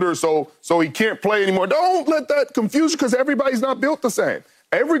 he's older, so he can't play anymore. Don't let that confuse you because everybody's not built the same.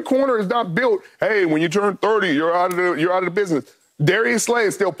 Every corner is not built, hey, when you turn 30, you're out of the business. Darius Slay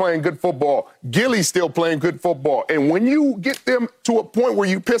is still playing good football. Gilly's still playing good football. And when you get them to a point where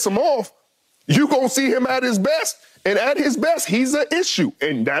you piss them off, you're going to see him at his best. And at his best, he's an issue.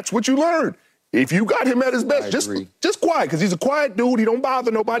 And that's what you learn. If you got him at his best, just quiet, because he's a quiet dude. He don't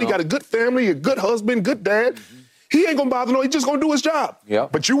bother nobody. Got a good family, a good husband, good dad. Mm-hmm. He ain't going to bother no. He's just going to do his job. Yeah.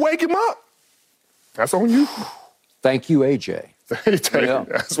 But you wake him up. That's on you. Thank you, AJ.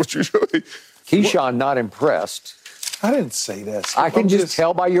 That's what you should. Keyshawn not impressed. I didn't say that. I can just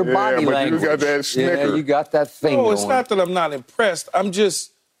tell by your body language. You got that snicker. Yeah, you got that thing No, going. it's not that I'm not impressed. I'm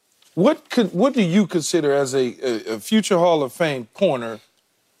just, what do you consider as a future Hall of Fame corner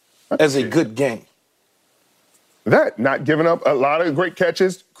as a good game? That, not giving up a lot of great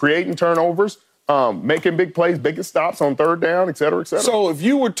catches, creating turnovers, making big plays, big stops on third down, et cetera, et cetera. So if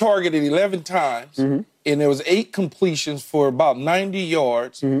you were targeted 11 times and there was 8 completions for about 90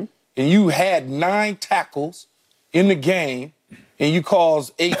 yards and you had 9 tackles in the game and you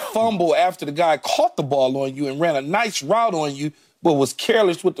caused a fumble after the guy caught the ball on you and ran a nice route on you but was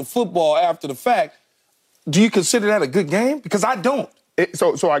careless with the football after the fact, do you consider that a good game? Because I don't.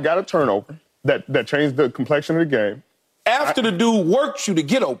 So I got a turnover that changed the complexion of the game. After the dude worked you to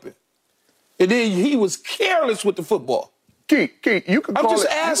get open. And then he was careless with the football. Keith, you can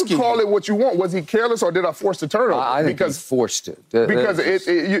call it what you want. Was he careless or did I force the turnover? I think he forced it. Because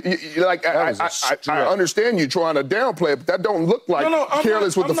I understand you trying to downplay it, but that don't look like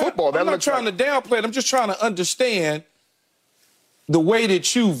careless with the football. I'm not trying to downplay it. I'm just trying to understand the way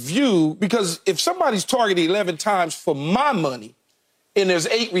that you view, because if somebody's targeted 11 times for my money and there's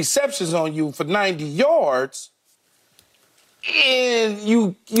 8 receptions on you for 90 yards, And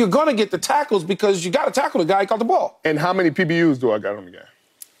you're going to get the tackles because you got to tackle the guy who caught the ball. And how many PBUs do I got on the game?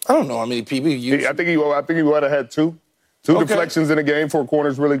 I don't know how many PBUs. I think he would have had two. Two deflections in the game for a corner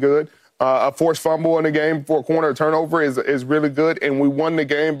is really good. A forced fumble in the game for a corner turnover is really good. And we won the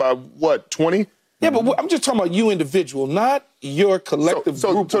game by, 20? Yeah, but I'm just talking about you individual, not your collective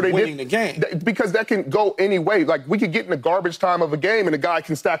group of winning the game. Because that can go any way. Like, we could get in the garbage time of a game and the guy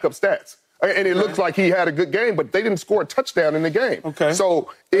can stack up stats. And it looks like he had a good game, but they didn't score a touchdown in the game. Okay.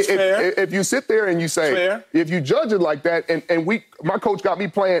 So if you sit there and you say, if you judge it like that, and my coach got me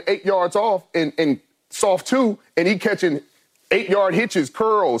playing 8 yards off in soft 2, and he catching 8-yard hitches,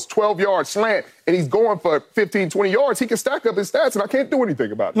 curls, 12-yard slant, and he's going for 15, 20 yards, he can stack up his stats, and I can't do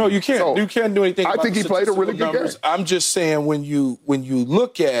anything about it. No, you can't. So you can't do anything about it. I think he played a really good game. I'm just saying when you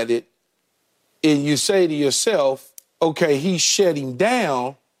look at it and you say to yourself, okay, he shut him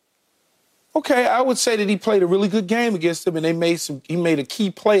down. Okay, I would say that he played a really good game against them, and he made a key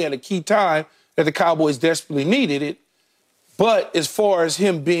play at a key time that the Cowboys desperately needed it. But as far as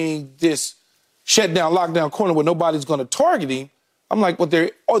him being this shut down, lockdown corner where nobody's going to target him, I'm like, well,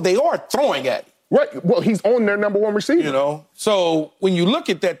 they are throwing at him. Right. Well, he's on their number one receiver. You know, so when you look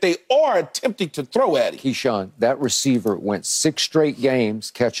at that, they are attempting to throw at him. Keyshawn, that receiver went 6 straight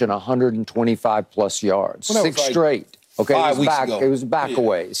games catching 125-plus yards. Well, 6 straight. Okay, 5 weeks ago. It was back a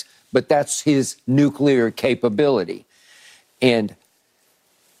ways. But that's his nuclear capability. And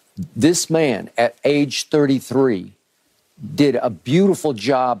this man, at age 33, did a beautiful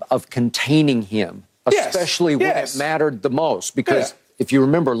job of containing him, especially when it mattered the most. Because if you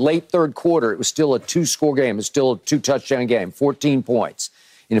remember, late third quarter, it was still a 2-score game. It was still a 2-touchdown game, 14 points.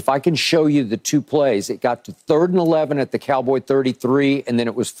 And if I can show you the 2 plays, it got to 3rd and 11 at the Cowboy 33, and then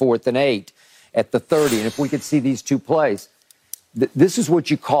it was 4th and 8 at the 30. And if we could see these 2 plays, this is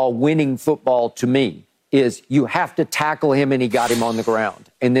what you call winning football to me, is you have to tackle him, and he got him on the ground.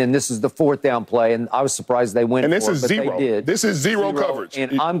 And then this is the 4th down play, and I was surprised they went for it, but they did. This is zero coverage.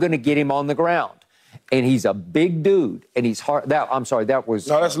 And I'm going to get him on the ground. And he's a big dude, and he's hard. I'm sorry, that was...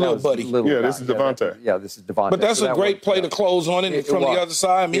 No, that's little buddy. This is Devontae. This is Devontae. But that's a great play to close on it from the other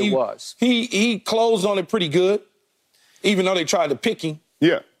side. I mean, it was. He closed on it pretty good, even though they tried to pick him.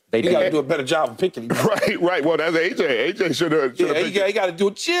 Yeah. He got to do a better job of picking him. Right. Well, that's AJ. AJ should have. He got to do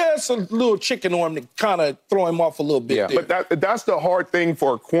just a little chicken on him to kind of throw him off a little bit. Yeah. But that's the hard thing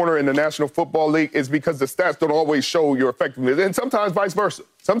for a corner in the National Football League, is because the stats don't always show your effectiveness, and sometimes vice versa.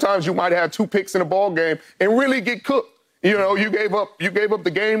 Sometimes you might have 2 picks in a ball game and really get cooked. You know, you gave up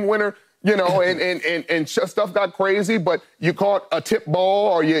the game winner. You know, and stuff got crazy, but you caught a tip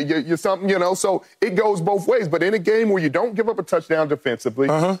ball or you something, you know, so it goes both ways. But in a game where you don't give up a touchdown defensively,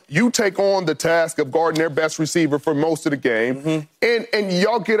 you take on the task of guarding their best receiver for most of the game, and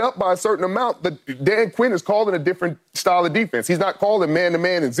y'all get up by a certain amount. But Dan Quinn is calling a different style of defense. He's not calling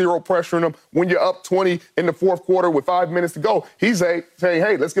man-to-man and zero pressuring them when you're up 20 in the 4th quarter with 5 minutes to go. He's saying,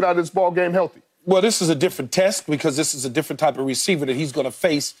 hey, let's get out of this ball game healthy. Well, this is a different test because this is a different type of receiver that he's going to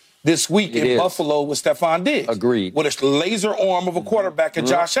face this week in Buffalo with Stephon Diggs. Agreed. With a laser arm of a quarterback and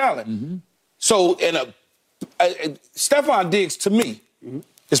Josh Allen. So, Stephon Diggs, to me,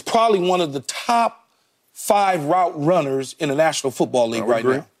 is probably one of the top 5 route runners in the National Football League right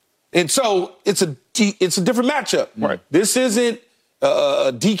now. And so, it's a different matchup. Right. This isn't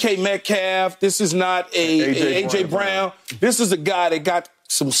a DK Metcalf. This is not a A.J. Brown. This is a guy that got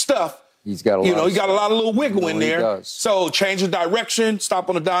some stuff. He's got a lot. He got a lot of little wiggle in there. He does. So change the direction, stop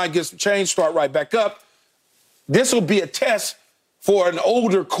on the dime, get some change, start right back up. This will be a test for an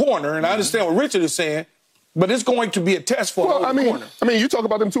older corner, and I understand what Richard is saying, but it's going to be a test for an older corner. I mean, you talk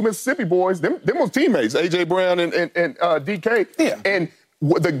about them 2 Mississippi boys. Them was teammates, A.J. Brown and DK. Yeah. And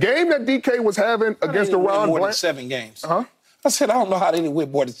the game that DK was having against Iran more than 7 games. I said, I don't know how they didn't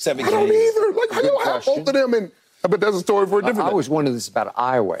win more than 7 games. I don't either. Like, how do you have both of them? But that's a story for a different day. I always wondered this about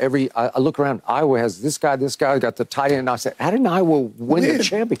Iowa. I look around, Iowa has this guy got the tight end. And I said, how did Iowa win the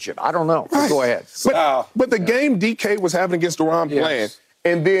championship? I don't know. Right. Go ahead. But the game DK was having against Iran playing,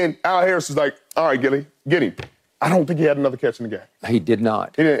 and then Al Harris was like, all right, Gilly, get him. I don't think he had another catch in the game. He did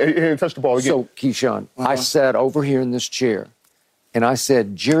not. He didn't touch the ball again. So, Keyshawn, I sat over here in this chair, and I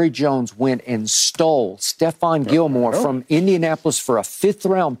said, Jerry Jones went and stole Stephon Gilmore from Indianapolis for a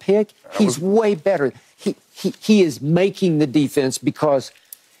 5th-round pick. He's way better. He is making the defense because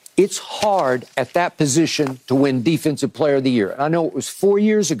it's hard at that position to win Defensive Player of the Year. And I know it was 4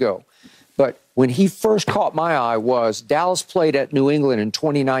 years ago, but when he first caught my eye was Dallas played at New England in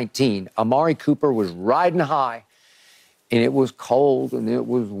 2019. Amari Cooper was riding high, and it was cold, and it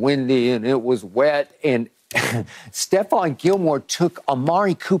was windy, and it was wet, and Stephon Gilmore took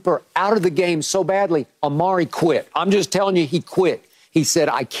Amari Cooper out of the game so badly, Amari quit. I'm just telling you, he quit. He said,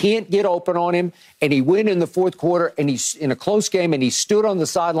 I can't get open on him. And he went in the fourth quarter, and he's in a close game, and he stood on the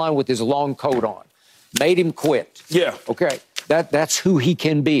sideline with his long coat on. Made him quit. Yeah. Okay. That's who he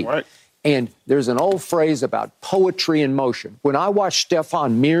can be. Right. And there's an old phrase about poetry in motion. When I watch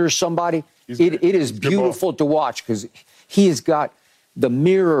Stephon mirror somebody, it is beautiful to watch because he has got the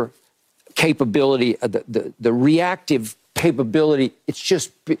mirror capability, the reactive capability. It's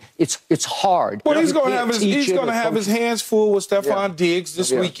just it's hard. Well, he's going to have his hands full with Stephon Diggs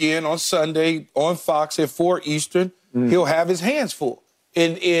this weekend on Sunday on Fox at 4 Eastern. He'll have his hands full,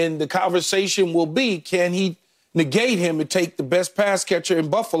 and the conversation will be: can he negate him and take the best pass catcher in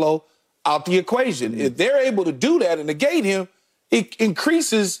Buffalo out the equation? If they're able to do that and negate him, it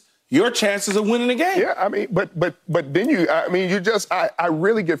increases your chances of winning the game. Yeah, I mean, but then I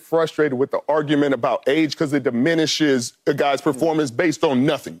really get frustrated with the argument about age because it diminishes a guy's performance based on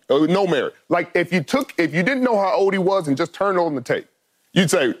nothing, no merit. Like if you didn't know how old he was and just turned on the tape,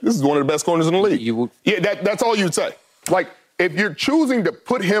 you'd say this is one of the best corners in the league. That's all you'd say. Like if you're choosing to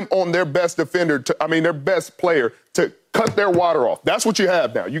put him on their best defender, their best player to cut their water off, that's what you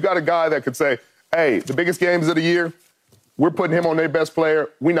have now. You got a guy that could say, hey, the biggest games of the year, we're putting him on their best player.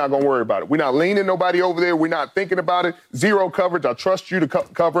 We're not going to worry about it. We're not leaning nobody over there. We're not thinking about it. Zero coverage. I trust you to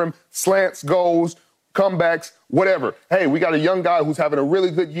cover him. Slants, goals, comebacks, whatever. Hey, we got a young guy who's having a really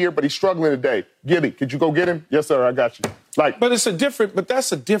good year, but he's struggling today. Gilly, could you go get him? Yes, sir, I got you. But that's a different,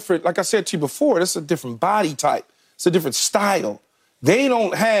 like I said to you before, that's a different body type. It's a different style. They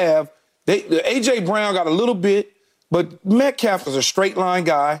don't have, A.J. Brown got a little bit, but Metcalf is a straight line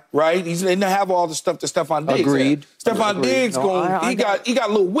guy, right? They didn't have all the stuff that Stephon Diggs Agreed. had. Stephon Diggs he got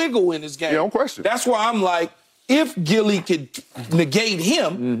a little wiggle in his game. Yeah, no question. That's why I'm like, if Gilly could negate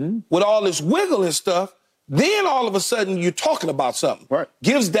him with all this wiggle and stuff, then all of a sudden you're talking about something. Right.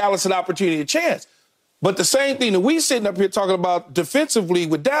 Gives Dallas an opportunity, a chance. But the same thing that we sitting up here talking about defensively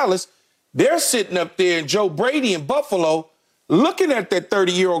with Dallas, they're sitting up there in Joe Brady in Buffalo looking at that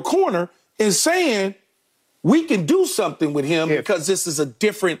 30-year-old corner and saying, we can do something with him because this is a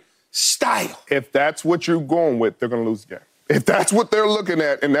different style. If that's what you're going with, they're going to lose the game. If that's what they're looking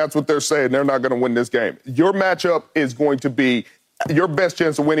at and that's what they're saying, they're not going to win this game. Your matchup is going to be, your best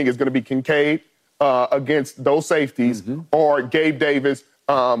chance of winning is going to be Kincaid against those safeties or Gabe Davis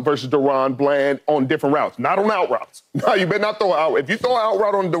versus Deron Bland on different routes, not on out routes. No, you better not throw out. If you throw an out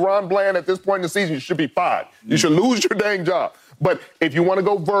route on Deron Bland at this point in the season, you should be fired. You should lose your dang job. But if you want to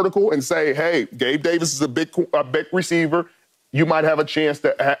go vertical and say, hey, Gabe Davis is a big receiver, you might have a chance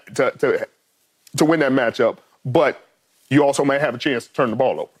to win that matchup. But you also may have a chance to turn the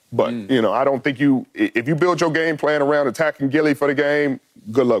ball over. But, I don't think if you build your game plan around attacking Gilly for the game,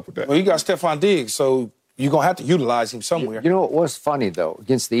 good luck with that. Well, you got Stephon Diggs, so you're going to have to utilize him somewhere. You know what was funny, though,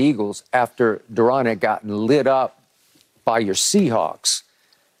 against the Eagles, after Deron had gotten lit up by your Seahawks,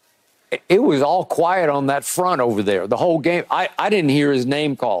 it was all quiet on that front over there. The whole game, I didn't hear his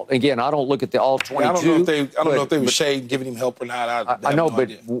name called. Again, I don't look at the all 22. I don't know if they were shade giving him help or not. I know,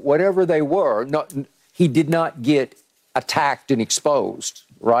 but whatever they were, he did not get attacked and exposed,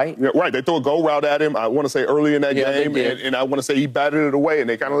 right? Yeah, right. They threw a go route at him, I want to say, early in that game, and I want to say he batted it away, and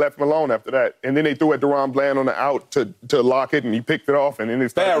they kind of left him alone after that. And then they threw at Deron Bland on the out to lock it, and he picked it off, and then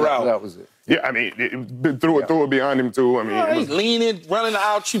it's bad route. That was it. Yeah, threw it behind him, too. He's leaning, running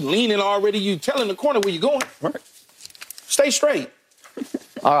out, you leaning already, you telling the corner where you're going. Right. Stay straight.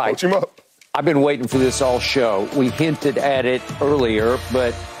 All right. Coach him up. I've been waiting for this all show. We hinted at it earlier,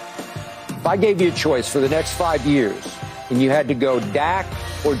 but if I gave you a choice for the next 5 years and you had to go Dak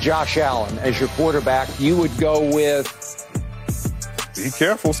or Josh Allen as your quarterback, you would go with? Be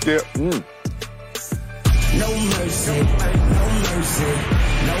careful, Skip. No mercy, no mercy,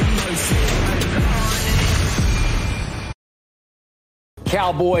 no mercy.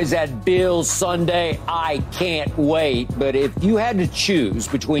 Cowboys at Bills Sunday. I can't wait. But if you had to choose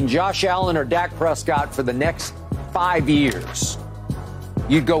between Josh Allen or Dak Prescott for the next 5 years,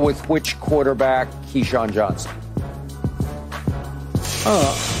 you'd go with which quarterback? Keyshawn Johnson.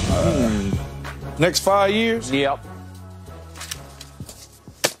 Next 5 years? Yep.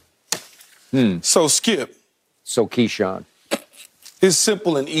 So, Skip. So, Keyshawn. It's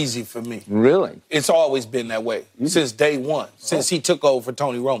simple and easy for me. Really? It's always been that way since day one, since he took over for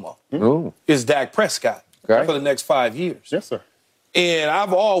Tony Romo. It's Dak Prescott for the next 5 years. Yes, sir. And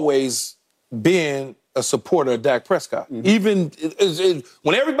I've always been a supporter of Dak Prescott. Even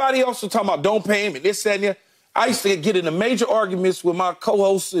when everybody else was talking about don't pay him and this, that, and that, I used to get into major arguments with my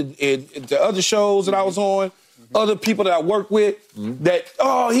co-hosts and the other shows that I was on, other people that I work with, that,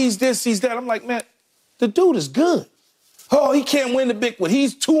 he's this, he's that. I'm like, man, The dude is good. Oh, he can't win the big one.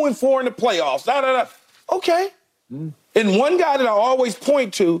 He's 2-4 in the playoffs. Okay. And one guy that I always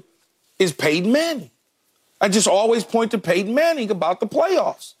point to is Peyton Manning. I just always point to Peyton Manning about the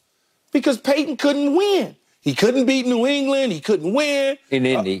playoffs because Peyton couldn't win. He couldn't beat New England. He couldn't win. In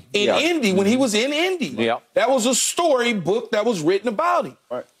Indy. Indy, when he was in Indy. Yeah. That was a storybook that was written about him.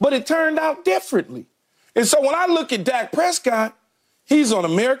 Right. But it turned out differently. And so when I look at Dak Prescott, he's on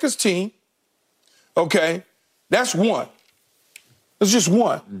America's team. Okay? That's one. That's just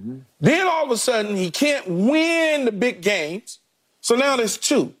one. Then all of a sudden, he can't win the big games. So now there's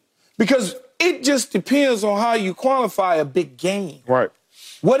two. Because it just depends on how you qualify a big game. Right.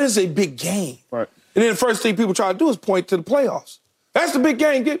 What is a big game? Right. And then the first thing people try to do is point to the playoffs. That's the big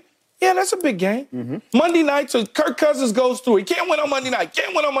game. Yeah, that's a big game. Monday night, so Kirk Cousins goes through. He can't win on Monday night.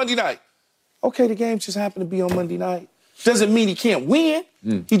 Can't win on Monday night. Okay, the games just happen to be on Monday night. Doesn't mean he can't win.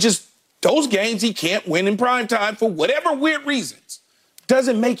 He just, those games he can't win in prime time for whatever weird reasons.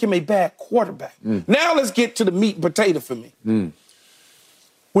 Doesn't make him a bad quarterback. Now let's get to the meat and potato for me.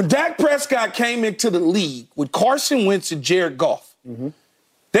 When Dak Prescott came into the league with Carson Wentz and Jared Goff,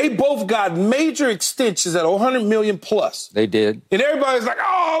 they both got major extensions at $100 million plus. They did. And everybody's like,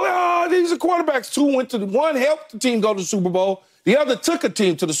 oh, these are quarterbacks. One helped the team go to the Super Bowl. The other took a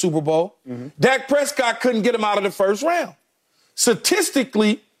team to the Super Bowl. Dak Prescott couldn't get him out of the first round.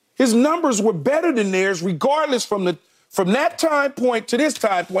 Statistically, his numbers were better than theirs, regardless from that time point to this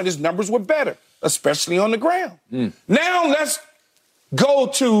time point, his numbers were better, especially on the ground. Now let's go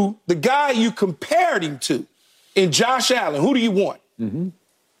to the guy you compared him to in Josh Allen. Who do you want?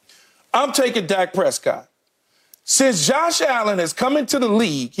 I'm taking Dak Prescott. Since Josh Allen has come into the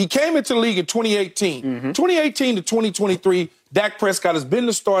league, he came into the league in 2018. 2018 to 2023, Dak Prescott has been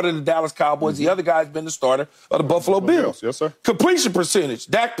the starter of the Dallas Cowboys. The other guy's been the starter of the Buffalo Bills. Yes, sir. Completion percentage,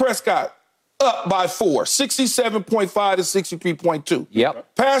 Dak Prescott up by 4, 67.5 to 63.2.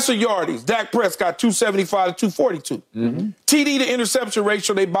 Yep. Passer yardage, Dak Prescott 275 to 242. TD to interception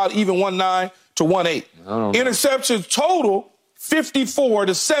ratio, they about even 1.9 to 1.8. Interceptions total, 54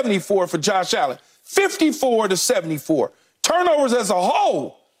 to 74 for Josh Allen. 54 to 74. Turnovers as a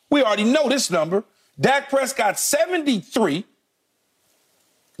whole, we already know this number. Dak Prescott 73,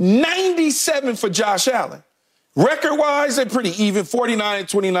 97 for Josh Allen. Record-wise, they're pretty even, 49-29,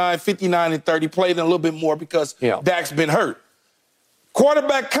 59-30, played in a little bit more because Dak's been hurt.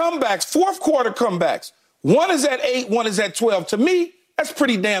 Quarterback comebacks, fourth quarter comebacks. One is at 8, one is at 12. To me, that's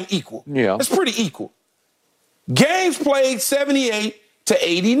pretty damn equal. Yeah. That's pretty equal. Games played 78 to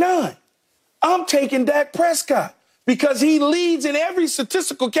 89. I'm taking Dak Prescott because he leads in every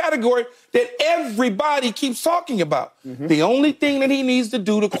statistical category that everybody keeps talking about. The only thing that he needs to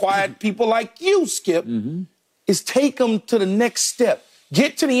do to quiet people like you, Skip, is take them to the next step.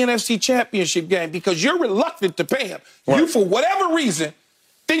 Get to the NFC Championship game because you're reluctant to pay him. Right. You, for whatever reason,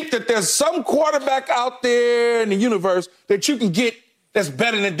 think that there's some quarterback out there in the universe that you can get that's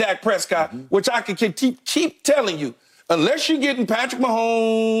better than Dak Prescott, which I can keep telling you. Unless you're getting Patrick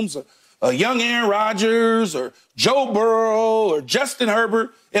Mahomes or a young Aaron Rodgers or Joe Burrow or Justin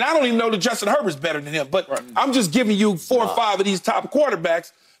Herbert, and I don't even know that Justin Herbert's better than him, but I'm just giving you 4 or 5 of these top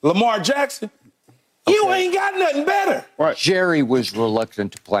quarterbacks. Lamar Jackson, you ain't got nothing better. Right. Jerry was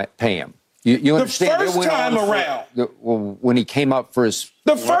reluctant to pay him. You understand? The first time around. When he came up for his...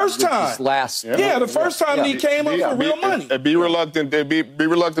 The first time. His last... Yeah, the first time he came up for real money. Be reluctant. Be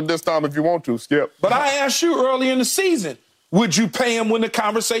reluctant this time if you want to, Skip. But I asked you early in the season, would you pay him when the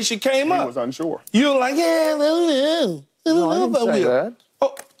conversation came up? He was unsure. You were like, yeah, I don't know about that.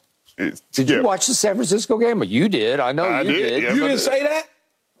 Oh. Did you watch the San Francisco game? Well, you did. I know you did. You didn't say that?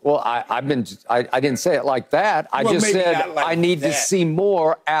 Well, I didn't say it like that. I just said I need to see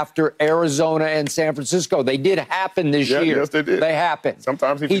more after Arizona and San Francisco. They did happen this year. Yes, they did. They happened.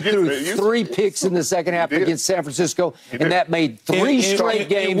 Sometimes he threw 3 picks in the second half against San Francisco, and that made 3 straight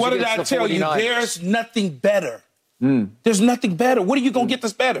games. What did I tell you? There's nothing better. There's nothing better. What are you going to get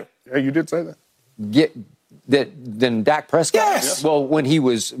that's better? Yeah, you did say that. Than Dak Prescott? Yes. Well, when he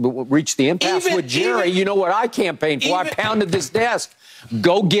reached the impasse with Jerry, you know what I campaigned for? I pounded this desk.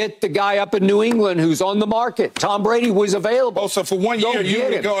 Go get the guy up in New England who's on the market. Tom Brady was available. Oh, so for 1 year, you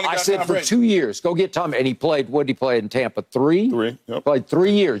were going to I said for 2 years. Go get Tom. And he played, what did he play in Tampa? 3? 3, yep. Played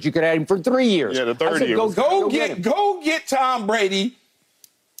 3 years. You could add him for 3 years. Yeah, the third year. Go get Tom Brady.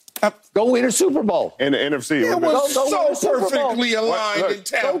 Go win a Super Bowl. In the NFC. It was so perfectly aligned in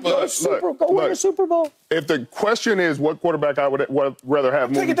Tampa. Go win a Super Bowl. If the question is what quarterback I would rather have,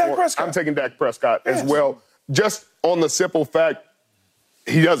 I'm taking Dak Prescott. I'm taking Dak Prescott as well. Just on the simple fact,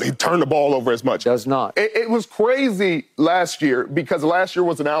 He doesn't. He turned the ball over as much. Does not. It was crazy last year because last year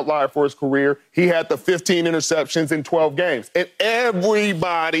was an outlier for his career. He had the 15 interceptions in 12 games, and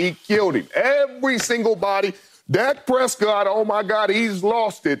everybody killed him. Every single body. Dak Prescott, oh, my God, he's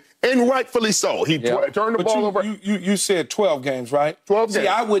lost it, and rightfully so. He turned the ball over. You said 12 games, right? 12 games. See,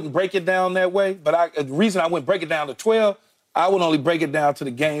 I wouldn't break it down that way, but the reason I wouldn't break it down to 12, I would only break it down to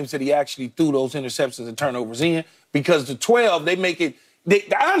the games that he actually threw those interceptions and turnovers in, because the 12, they make it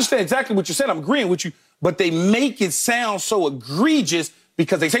I understand exactly what you said. I'm agreeing with you, but they make it sound so egregious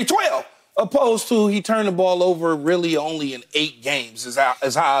because they say 12, opposed to he turned the ball over really only in 8 games is how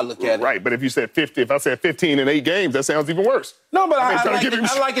I look at it. Right, but if you said 50, if I said 15 in 8 games, that sounds even worse. No, but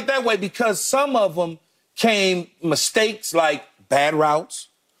I like it that way because some of them came mistakes like bad routes,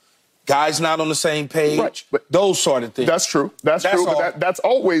 guys not on the same page, right, but those sort of things. That's true. That's true, but that's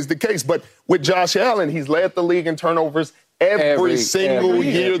always the case. But with Josh Allen, he's led the league in turnovers every single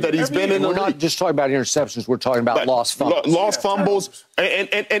year that he's been in the league. We're not just talking about interceptions. We're talking about lost fumbles. Lost fumbles. And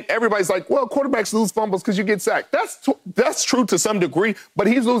everybody's like, well, quarterbacks lose fumbles because you get sacked. That's true to some degree, but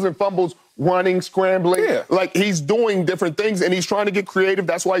he's losing fumbles running, scrambling. Yeah. Like, he's doing different things, and he's trying to get creative.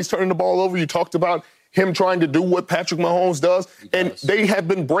 That's why he's turning the ball over. You talked about him trying to do what Patrick Mahomes does. And they have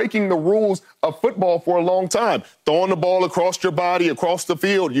been breaking the rules of football for a long time. Throwing the ball across your body, across the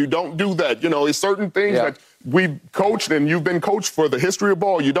field. You don't do that. You know, it's certain things that we've coached, and you've been coached for the history of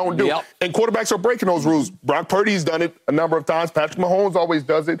ball. You don't do. And quarterbacks are breaking those rules. Brock Purdy's done it a number of times. Patrick Mahomes always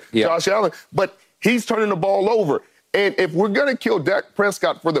does it. Josh Allen. But he's turning the ball over. And if we're going to kill Dak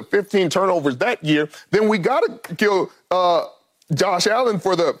Prescott for the 15 turnovers that year, then we got to kill Josh Allen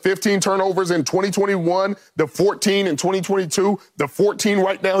for the 15 turnovers in 2021, the 14 in 2022, the 14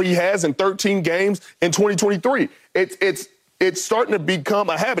 right now he has in 13 games in 2023. It's starting to become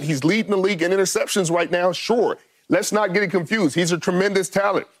a habit. He's leading the league in interceptions right now, sure. Let's not get it confused. He's a tremendous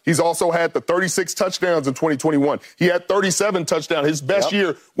talent. He's also had the 36 touchdowns in 2021. He had 37 touchdowns. His best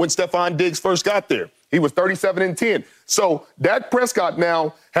year when Stephon Diggs first got there. He was 37-10. So Dak Prescott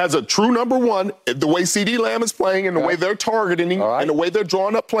now has a true number one, the way CeeDee Lamb is playing and the way they're targeting him and the way they're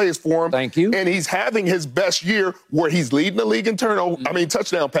drawing up plays for him. Thank you. And he's having his best year where he's leading the league in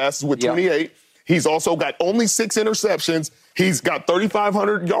touchdown passes with 28. He's also got only 6 interceptions. He's got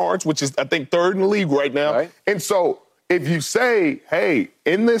 3,500 yards, which is, I think, 3rd in the league right now. And so if you say, hey,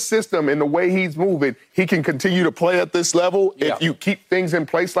 in this system, in the way he's moving, he can continue to play at this level. If you keep things in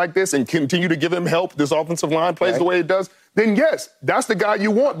place like this and continue to give him help, this offensive line plays the way it does, then yes, that's the guy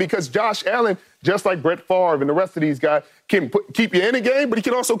you want, because Josh Allen, just like Brett Favre and the rest of these guys, can keep you in the game, but he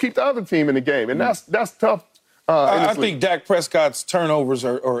can also keep the other team in the game. And that's tough. I think Dak Prescott's turnovers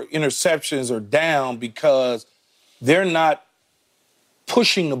or interceptions are down because they're not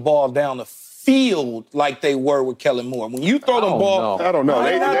pushing the ball down the field like they were with Kellen Moore. When you throw the ball... I don't know.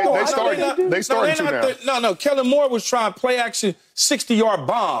 They started to now. No. Kellen Moore was trying play action 60-yard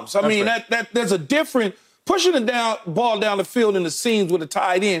bombs. I mean, there's a different... Pushing the ball down the field in the seams with a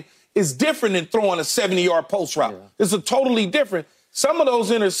tight end is different than throwing a 70-yard post route. It's a totally different... Some of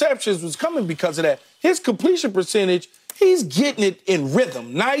those interceptions was coming because of that. His completion percentage, he's getting it in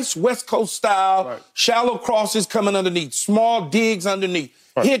rhythm. Nice West Coast style, shallow crosses coming underneath, small digs underneath,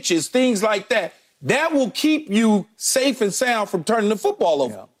 hitches, things like that. That will keep you safe and sound from turning the football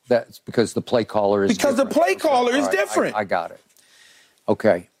over. That's because the play caller is different. The play caller is different. I got it.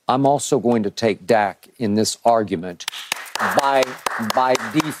 Okay. I'm also going to take Dak in this argument by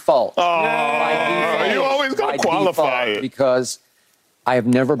default. By default. You always got to qualify it. Because I have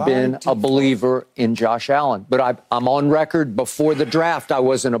never been a believer in Josh Allen. But I'm on record, before the draft, I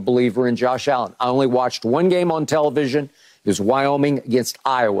wasn't a believer in Josh Allen. I only watched one game on television. It was Wyoming against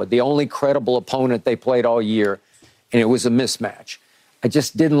Iowa, the only credible opponent they played all year, and it was a mismatch. I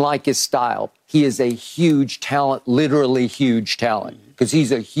just didn't like his style. He is a huge talent, literally huge talent, because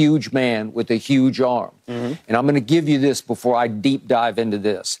he's a huge man with a huge arm. And I'm going to give you this before I deep dive into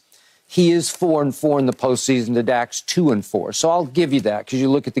this. He is 4-4 in the postseason to Dak's 2-4. So I'll give you that, because you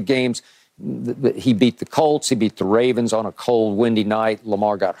look at the games. He beat the Colts. He beat the Ravens on a cold, windy night.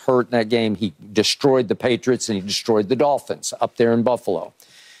 Lamar got hurt in that game. He destroyed the Patriots, and he destroyed the Dolphins up there in Buffalo.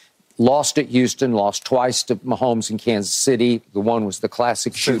 Lost at Houston, lost twice to Mahomes in Kansas City. The one was the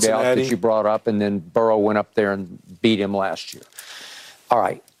classic shootout that you brought up, and then Burrow went up there and beat him last year. All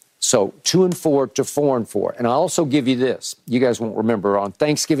right. So 2-4 to 4-4. And I'll also give you this. You guys won't remember, on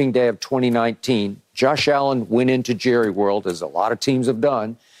Thanksgiving Day of 2019, Josh Allen went into Jerry World, as a lot of teams have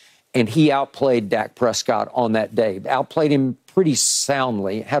done, and he outplayed Dak Prescott on that day. Outplayed him pretty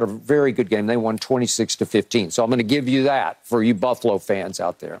soundly, had a very good game. They won 26-15. So I'm going to give you that for you Buffalo fans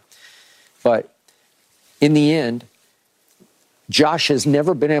out there. But in the end, Josh has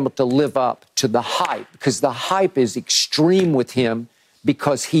never been able to live up to the hype because the hype is extreme with him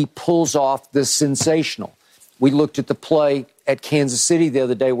because he pulls off the sensational. We looked at the play at Kansas City the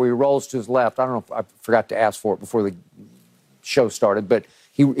other day where he rolls to his left. I don't know if I forgot to ask for it before the show started, but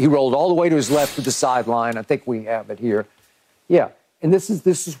he rolled all the way to his left to the sideline. I think we have it here. Yeah, and this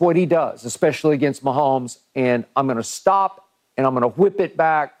is what he does, especially against Mahomes. And I'm going to stop, and I'm going to whip it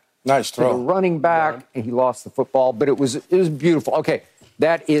back. Nice throw. To the running back, and he lost the football, but it was beautiful. Okay,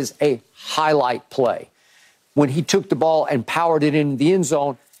 that is a highlight play. When he took the ball and powered it into the end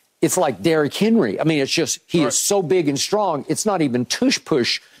zone, it's like Derrick Henry. I mean, it's just he is so big and strong. It's not even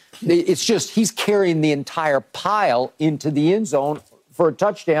tush-push. It's just he's carrying the entire pile into the end zone for a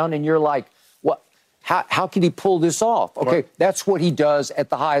touchdown, and you're like, what? How can he pull this off? Okay, that's what he does at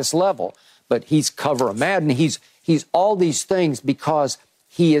the highest level. But he's cover a Madden. He's all these things because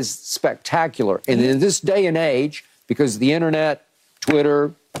he is spectacular. And in this day and age, because of the internet,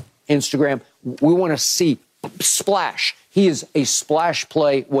 Twitter, Instagram, we want to see splash. He is a splash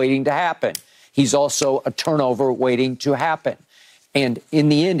play waiting to happen. He's also a turnover waiting to happen. And in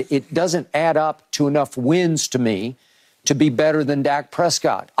the end, it doesn't add up to enough wins to me to be better than Dak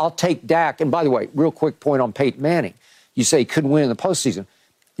Prescott. I'll take Dak. And by the way, real quick point on Peyton Manning. You say he couldn't win in the postseason.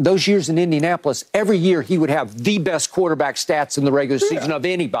 Those years in Indianapolis, every year he would have the best quarterback stats in the regular season of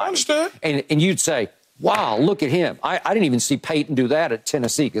anybody. Understood. And you'd say, wow, look at him. I didn't even see Peyton do that at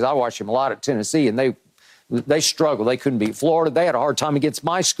Tennessee because I watched him a lot at Tennessee, and they struggled. They couldn't beat Florida. They had a hard time against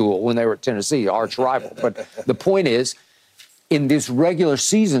my school when they were at Tennessee, arch rival. But the point is, in these regular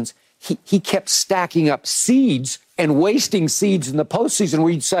seasons, he kept stacking up seeds and wasting seeds in the postseason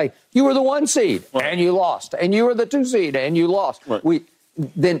where you'd say, you were the 1 seed, and you lost. And you were the 2 seed, and you lost. Right.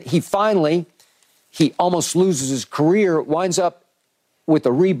 Then he almost loses his career, winds up with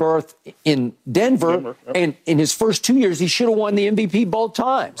a rebirth in Denver. And in his first 2 years, he should have won the MVP both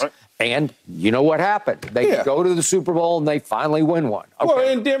times. Right. And you know what happened? They go to the Super Bowl, and they finally win one. Okay. Well,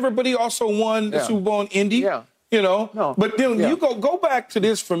 in Denver, but he also won the Super Bowl in Indy. Yeah. You know? No. But then you go back to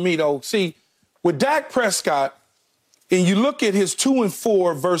this for me, though. See, with Dak Prescott, and you look at his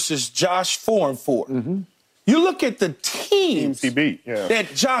 2-4 versus Josh 4-4. Mm-hmm. You look at the teams he beat,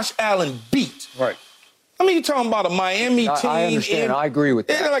 that Josh Allen beat. Right. I mean, you're talking about a Miami team. I understand. I agree with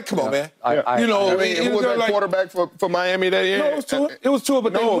that. Like, come on, man. Who was that quarterback for Miami that year? No, it was Tua,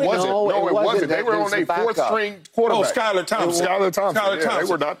 but no, it wasn't. They were on a fourth-string quarterback. Oh, Skylar Thompson.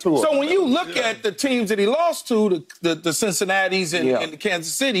 They were not Tua. So when you look at the teams that he lost to, the Cincinnatis and the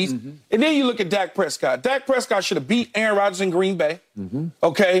Kansas Cities, and then you look at Dak Prescott. Dak Prescott should have beat Aaron Rodgers in Green Bay. Mm-hmm.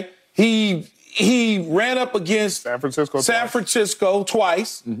 Okay? He ran up against San Francisco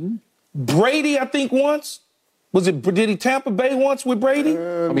twice. Mm-hmm. Brady, I think, once. Did he Tampa Bay once with Brady?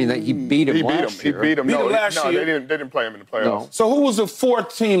 He beat him last year. He beat him last year. They didn't play him in the playoffs. No. So who was the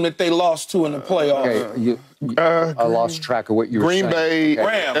fourth team that they lost to in the playoffs? Okay, I lost track of what you were saying. Green Bay.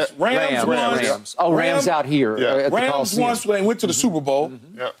 Rams. Rams out here. At Rams once they went to the Super Bowl.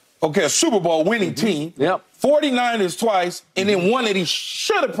 Mm-hmm. Yeah. Okay, a Super Bowl winning team. Yep. 49ers twice, and then one that he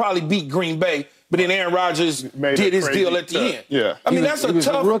should have probably beat Green Bay. But then Aaron Rodgers did his deal at the end. Yeah. I mean, that's a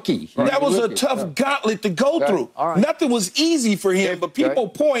tough rookie. That was a tough gauntlet to go through. Right. Nothing was easy for him, but people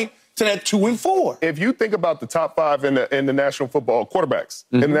point to that 2-4. If you think about the top 5 in the National Football quarterbacks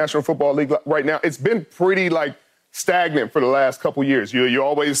in the National Football League right now, it's been pretty stagnant for the last couple years. You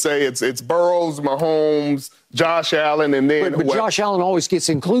always say it's Burrows, Mahomes, Josh Allen, and then but Josh Allen always gets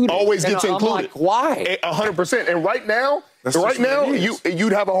included. Always gets included. I'm like, why? 100%. And right now,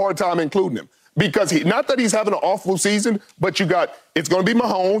 you'd have a hard time including him. Because not that he's having an awful season, but it's going to be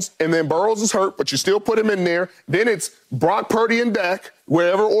Mahomes, and then Burrows is hurt, but you still put him in there. Then it's Brock Purdy and Dak,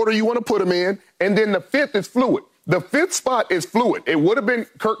 wherever order you want to put him in. And then the 5th is fluid. The 5th spot is fluid. It would have been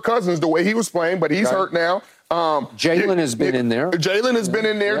Kirk Cousins the way he was playing, but he's hurt now. Jalen has been in there. Jalen has been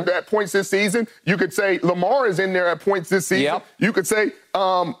in there at points this season. You could say Lamar is in there at points this season. Yep. You could say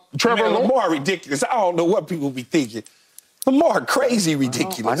Trevor Lamar ridiculous. I don't know what people be thinking. Lamar, crazy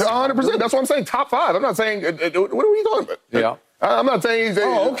ridiculous. 100%. That's what I'm saying. Top 5. I'm not saying, what are we talking about? Yeah. I'm not saying he's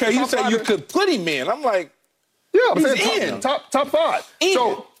okay. You say you could put him in. I'm like, I'm saying top 5.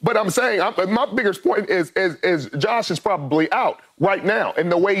 So, but I'm saying, my biggest point is Josh is probably out right now.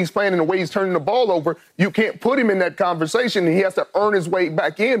 And the way he's playing and the way he's turning the ball over, you can't put him in that conversation. And he has to earn his way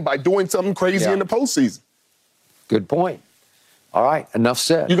back in by doing something crazy in the postseason. Good point. All right. Enough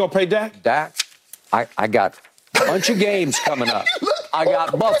said. You going to pay Dak? Dak, I got a bunch of games coming up. I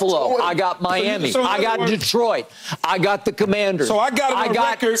got Buffalo. I got Miami. I got Detroit. I got the Commanders. So I got it on record.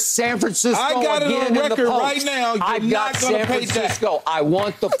 I got San Francisco. I got it on record right now. I got San Francisco. I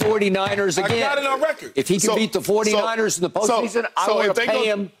want the 49ers again. I got it on record. If he can beat the 49ers in the postseason, I want to pay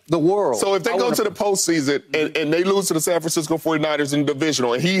him the world. So if they go to the postseason and they lose to the San Francisco 49ers in the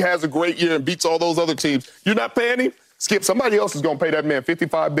divisional and he has a great year and beats all those other teams, you're not paying him? Skip, somebody else is going to pay that man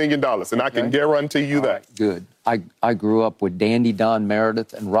 $55 billion, and I can guarantee you that. Right, good. I grew up with Dandy Don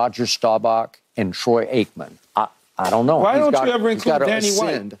Meredith and Roger Staubach and Troy Aikman. I don't know. Why don't you ever include Danny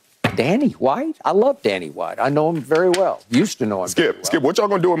White? Danny White? I love Danny White. I know him very well. Used to know him very well. Skip, what y'all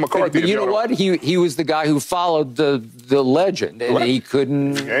going to do with McCarthy? But you know what? He was the guy who followed the legend, and he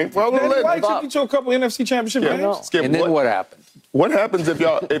couldn't. Danny White took you to a couple NFC championship games. Skip, and then what happened? What happens if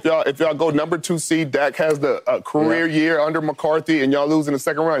y'all go number 2 seed? Dak has the career year under McCarthy, and y'all lose in the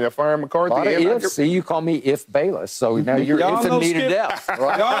second round. Y'all firing McCarthy. See, you call me If Bayless, so now you're ifing me to death.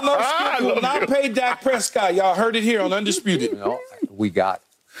 Right? Y'all know Skip will not pay Dak Prescott. Y'all heard it here on Undisputed. We got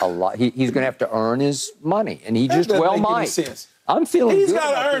a lot. He's going to have to earn his money, and he just well might. I'm feeling He's good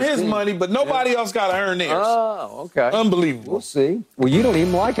got to earn his team. money, but nobody else got to earn theirs. Oh, okay. Unbelievable. We'll see. Well, you don't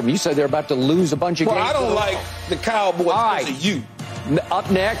even like him. You said they're about to lose a bunch of games. I don't like the Cowboys because of you. Up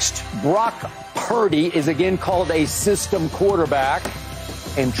next, Brock Purdy is again called a system quarterback,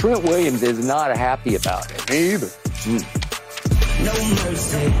 and Trent Williams is not happy about it. Me either. No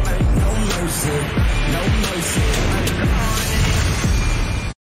mercy, no mercy, no mercy.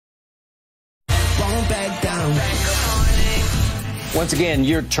 Won't back down. Once again,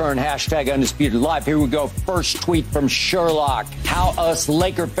 your turn, hashtag Undisputed Live. Here we go. First tweet from Sherlock. How us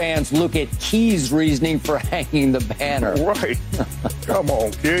Laker fans look at Key's reasoning for hanging the banner. Right. Come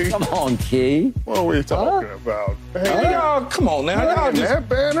on, Key. Come on, Key. What are we talking about? Hey, y'all, come on now. Y'all just that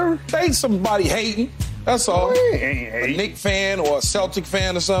banner? ain't somebody hating. That's all. We ain't hating. A Knick fan or a Celtic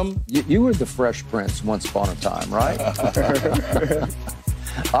fan or something. You were the Fresh Prince once upon a time, right?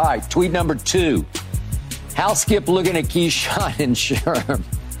 All right, tweet number 2. How Skip looking at Keyshawn and Sherm.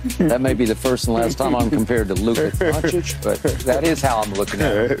 That may be the first and last time I'm compared to Luka Doncic, but that is how I'm looking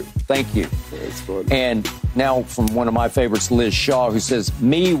at it. Thank you. That's funny. And now from one of my favorites, Liz Shaw, who says,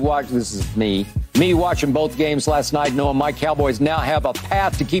 me watching both games last night, knowing my Cowboys now have a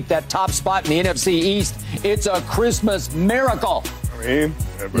path to keep that top spot in the NFC East. It's a Christmas miracle. I mean,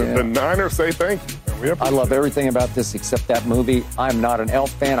 the Niners say thank you. I love everything about this except that movie. I'm not an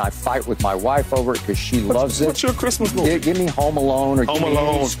Elf fan. I fight with my wife over it because she loves it. What's your Christmas movie? Give me Home Alone or give me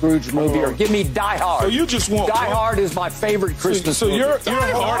a Scrooge movie or give me Die Hard. So you just want Die Hard is my favorite Christmas movie. So you're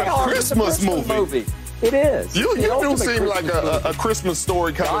Die Hard Christmas movie. It is. You do seem like a Christmas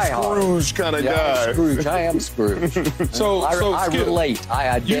story kind of Scrooge kind of guy. I'm Scrooge. I am Scrooge. I relate. I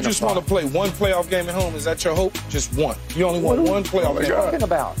identify. You just want to play one playoff game at home. Is that your hope? Just one. You only want one playoff game. What are you talking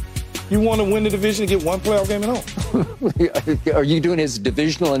about? You want to win the division and get one playoff game at home. Are you doing his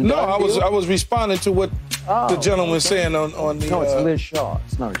divisional and No, I was responding to what the gentleman was saying on the. No, it's Liz Shaw.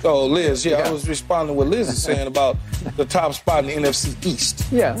 It's not. Oh, Liz. Yeah, I was responding to what Liz is saying about the top spot in the NFC East.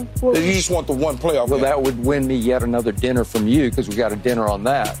 Yeah. Well, you just want the one playoff game. Well, that would win me yet another dinner from you because we got a dinner on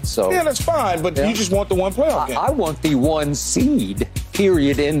that. So yeah, that's fine. But you just want the one playoff game. I want the 1 seed.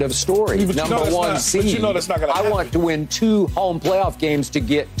 Period. End of story. Number 1 seed. But you know that's not going to happen. I want to win 2 home playoff games to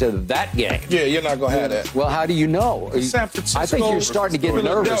get to that game. Yeah, you're not going to have that. Well, how do you know? San Francisco. I think you're starting to get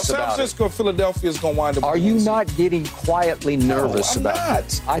nervous San about Francisco, Philadelphia is going to wind up. Are you not getting quietly nervous about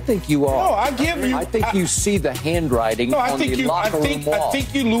it? I think you are. No, I give you. I think you see the handwriting on the locker room wall. I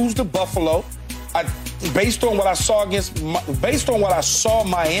think you lose to Buffalo. Based on what I saw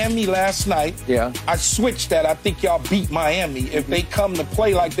Miami last night, I switched that. I think y'all beat Miami. If they come to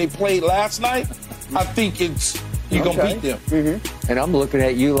play like they played last night, I think you're going to beat them. Mm-hmm. And I'm looking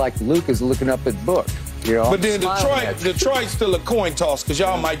at you like Luke is looking up at book. You know, but then Detroit's still a coin toss because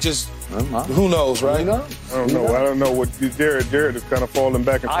y'all might just, who knows, right? I don't know what Jared is kind of falling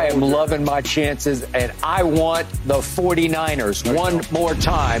back. I am loving my chances, and I want the 49ers one more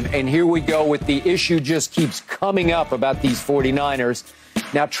time. And here we go with the issue just keeps coming up about these 49ers.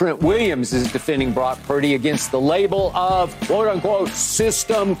 Now, Trent Williams is defending Brock Purdy against the label of, quote-unquote,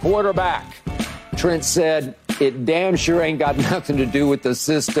 system quarterback. Trent said it damn sure ain't got nothing to do with the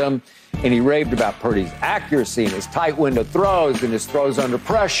system. And he raved about Purdy's accuracy and his tight window throws and his throws under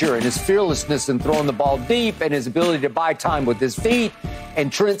pressure and his fearlessness in throwing the ball deep and his ability to buy time with his feet.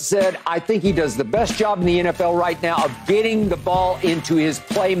 And Trent said, I think he does the best job in the NFL right now of getting the ball into his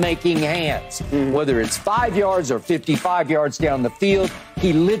playmaking hands. Whether it's 5 yards or 55 yards down the field,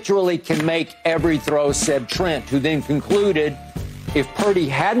 he literally can make every throw, said Trent, who then concluded, If Purdy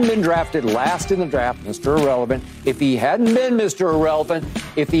hadn't been drafted last in the draft, Mr. Irrelevant, if he hadn't been Mr. Irrelevant,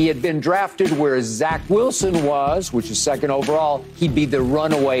 if he had been drafted where Zach Wilson was, which is second overall, he'd be the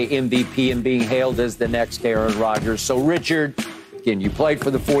runaway MVP and being hailed as the next Aaron Rodgers. So, Richard, again, you played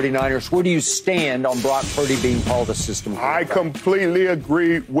for the 49ers. Where do you stand on Brock Purdy being called a system quarterback? I completely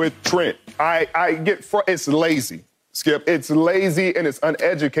agree with Trent. It's lazy, Skip. It's lazy and it's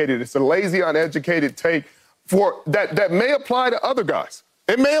uneducated. It's a lazy, uneducated take for that may apply to other guys.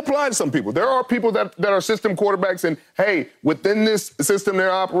 It may apply to some people. There are people that are system quarterbacks, and hey, within this system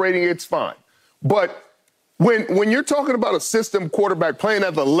they're operating, it's fine. But when you're talking about a system quarterback playing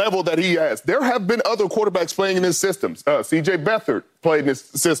at the level that he has, there have been other quarterbacks playing in his systems. C.J. Beathard played in this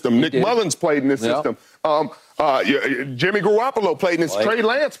system. Nick Mullins played in this system. Jimmy Garoppolo played in this. Trey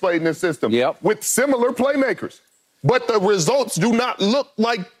Lance played in this system with similar playmakers. But the results do not look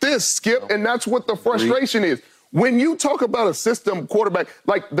like this, Skip, and that's what the frustration is. When you talk about a system quarterback,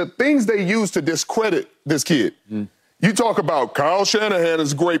 like the things they use to discredit this kid, you talk about Kyle Shanahan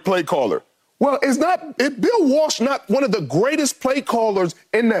is a great play caller. Well, is Bill Walsh not one of the greatest play callers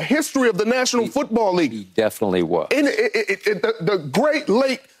in the history of the National Football League? He definitely was. The great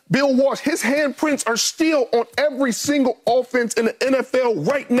late Bill Walsh, his handprints are still on every single offense in the NFL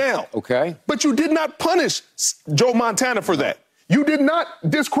right now. Okay. But you did not punish Joe Montana for that. You did not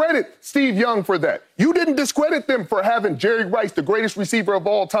discredit Steve Young for that. You didn't discredit them for having Jerry Rice, the greatest receiver of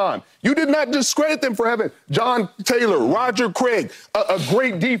all time. You did not discredit them for having John Taylor, Roger Craig, a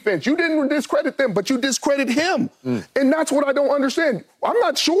great defense. You didn't discredit them, but you discredit him. And that's what I don't understand. I'm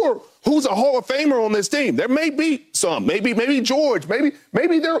not sure who's a Hall of Famer on this team. There may be some. Maybe George. Maybe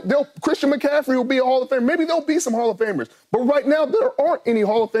Christian McCaffrey will be a Hall of Famer. Maybe there'll be some Hall of Famers. But right now, there aren't any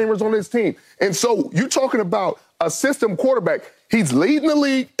Hall of Famers on this team. And so you're talking about a system quarterback. He's leading the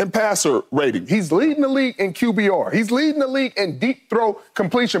league in passer rating. He's leading the league in QBR. He's leading the league in deep throw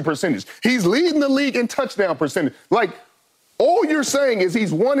completion percentage. He's leading the league in touchdown percentage. Like, all you're saying is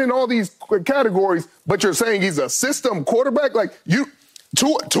he's won in all these categories, but you're saying he's a system quarterback? Like,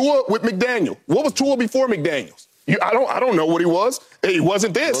 Tua with McDaniel. What was Tua before McDaniels? I don't know what he was. He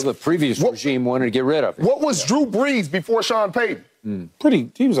wasn't this. Well, the previous regime wanted to get rid of him. What was Drew Brees before Sean Payton?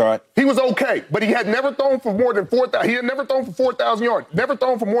 He was all right. He was okay, but he had never thrown for more than 4,000. He had never thrown for 4,000 yards, never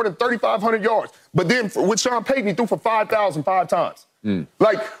thrown for more than 3,500 yards. But then with Sean Payton, he threw for 5,000 5 times.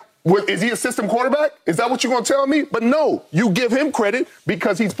 Like, is he a system quarterback? Is that what you're going to tell me? But no, you give him credit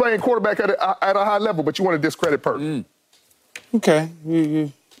because he's playing quarterback at a high level, but you want to discredit Purdy. Okay.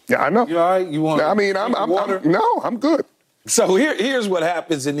 Yeah, I know. You all right? You want? I mean, I'm good. So here's what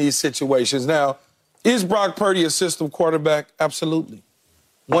happens in these situations. Now, is Brock Purdy a system quarterback? Absolutely.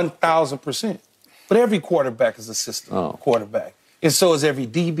 1,000%. But every quarterback is a system quarterback. And so is every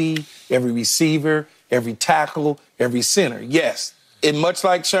DB, every receiver, every tackle, every center. Yes. And much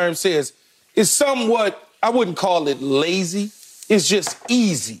like Sherm says, it's somewhat, I wouldn't call it lazy. It's just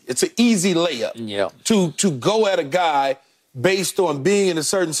easy. It's an easy layup to go at a guy based on being in a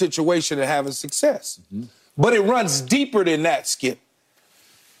certain situation and having success. But it runs deeper than that, Skip.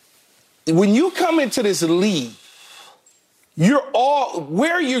 When you come into this league,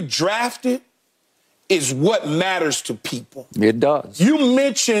 where you're drafted is what matters to people. It does. You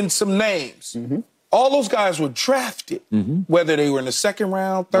mentioned some names. All those guys were drafted, whether they were in the second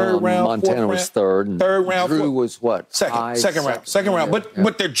round, third round, Montana was third. And third round. Drew was what? Second round.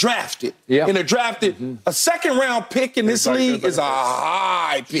 But they're drafted. And they're drafted. A second round pick in this league is a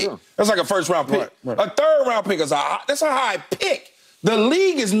high pick. Sure. That's like a first round pick. Right. A third round pick that's a high pick. The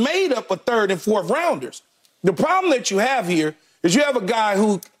league is made up of third and fourth rounders. The problem that you have here is you have a guy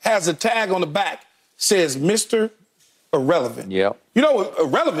who has a tag on the back, says Mr. Irrelevant. You know what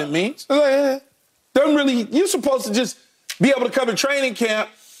irrelevant means? You're supposed to just be able to come to training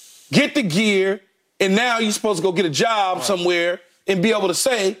camp, get the gear, and now you're supposed to go get a job somewhere and be able to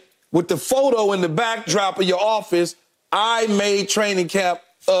say, with the photo in the backdrop of your office, I made training camp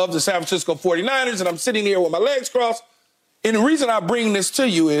of the San Francisco 49ers, and I'm sitting here with my legs crossed. And the reason I bring this to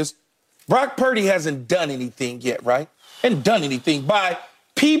you is Brock Purdy hasn't done anything yet, right? Hasn't done anything by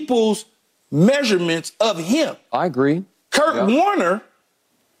people's measurements of him. I agree. Kurt Warner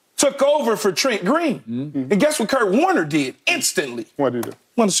took over for Trent Green. And guess what Kurt Warner did instantly? What did he do?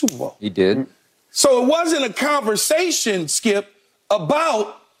 Won the Super Bowl. He did. So it wasn't a conversation, Skip,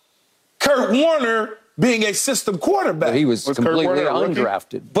 about Kurt Warner being a system quarterback. But he was completely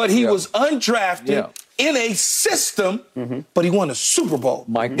undrafted. But he was undrafted in a system, but he won a Super Bowl.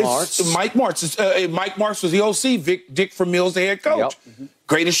 Mike Martz. Mike Martz was the OC. Dick Vermeil's the head coach.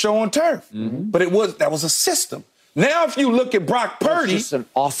 Greatest show on turf. But that was a system. Now, if you look at Brock Purdy, it's just an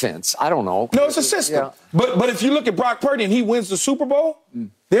offense. I don't know. No, it's a system. Yeah. But if you look at Brock Purdy and he wins the Super Bowl,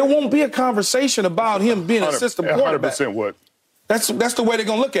 there won't be a conversation about him being a system quarterback. 100% would. That's the way they're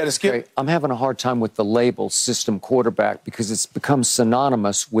going to look at it, Skip. Okay, I'm having a hard time with the label system quarterback because it's become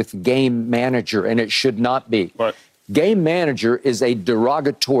synonymous with game manager, and it should not be. Right. Game manager is a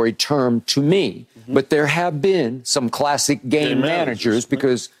derogatory term to me, but there have been some classic game managers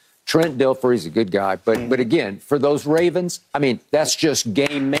because Trent Dilfer, he's a good guy. But again, for those Ravens, I mean, that's just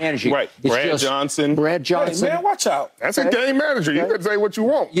game managing. Right. It's Brad Johnson. Hey, man, watch out. That's a game manager. You can say what you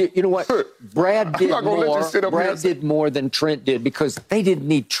want. You know what? Brad did more. Brad did more than Trent did because they didn't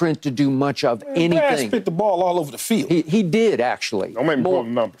need Trent to do much of anything. Brad spit the ball all over the field. He did, actually. Don't make me pull the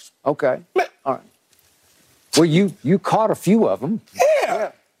numbers. Okay. All right. Well, you caught a few of them.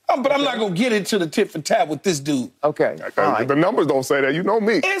 Yeah. But I'm not going to get into the tit for tat with this dude. Okay. Right. The numbers don't say that. You know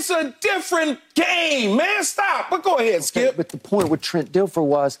me. It's a different game, man. Stop. But go ahead, Skip. But the point with Trent Dilfer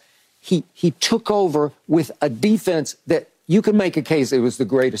was he took over with a defense that you can make a case it was the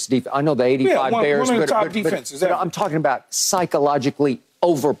greatest defense. I know the 85 Bears, one of the top defenses. But I'm talking about psychologically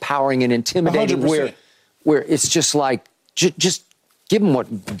overpowering and intimidating 100%. where it's just like just give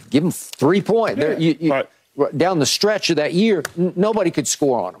them 3 points. Yeah. Right. Down the stretch of that year, nobody could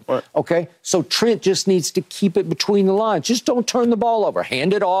score on them. Right. Okay? So Trent just needs to keep it between the lines. Just don't turn the ball over.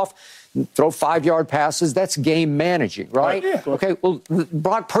 Hand it off, throw 5-yard passes. That's game managing, right? Yeah. Okay, well,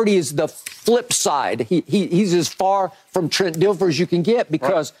 Brock Purdy is the flip side. He's as far from Trent Dilfer as you can get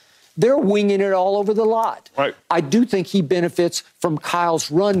because they're winging it all over the lot. Right. I do think he benefits from Kyle's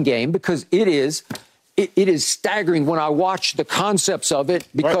run game because it is staggering when I watch the concepts of it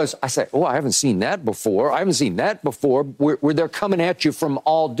because I say, I haven't seen that before. I haven't seen that before where they're coming at you from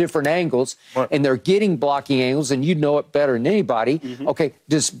all different angles and they're getting blocking angles and you know it better than anybody. Okay,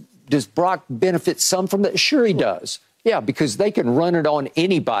 does Brock benefit some from that? Sure he does. Yeah, because they can run it on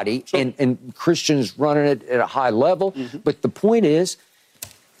anybody and Christian's running it at a high level. But the point is,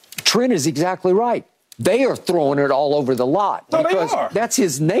 Trent is exactly right. They are throwing it all over the lot because that's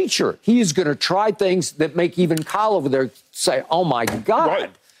his nature. He is going to try things that make even Kyle over there say, oh, my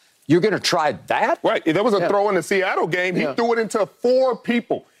God, you're going to try that? Right. There was a throw in the Seattle game. He threw it into 4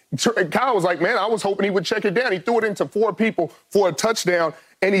 people. Kyle was like, man, I was hoping he would check it down. He threw it into 4 people for a touchdown,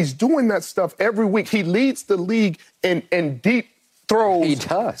 and he's doing that stuff every week. He leads the league in deep throws. He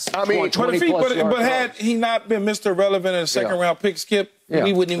does. I mean, but had he not been Mr. Relevant in a second-round pick, Skip,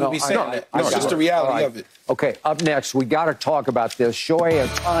 we wouldn't even be saying that. It's just the reality of it. Okay, up next, we got to talk about this. Shohei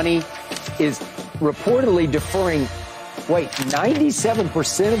Ohtani is reportedly deferring,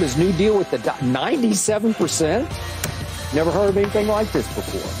 97% of his new deal with the 97%? Never heard of anything like this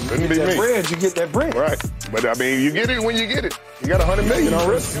before. You get that bread, you get that bread. Right. But, I mean, you get it when you get it. You got $100 million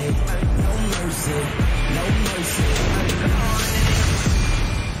already.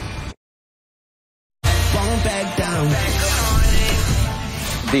 Back down.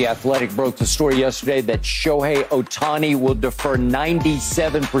 The Athletic broke the story yesterday that Shohei Ohtani will defer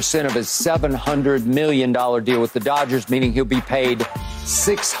 97% of his $700 million deal with the Dodgers, meaning he'll be paid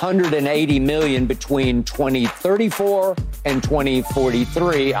 $680 million between 2034 and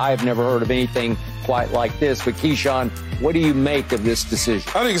 2043. I have never heard of anything quite like this. But, Keyshawn, what do you make of this decision?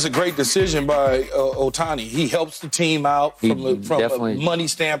 I think it's a great decision by Ohtani. He helps the team out from a money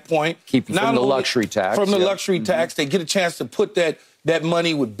standpoint. Keep you from the luxury tax. From the luxury tax. They get a chance to put that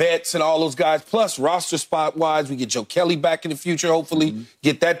money with Betts and all those guys. Plus, roster spot-wise, we get Joe Kelly back in the future, hopefully.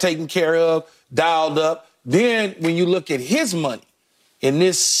 Get that taken care of, dialed up. Then, when you look at his money, in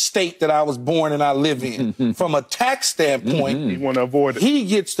this state that I was born and I live in, from a tax standpoint, you want to avoid it. He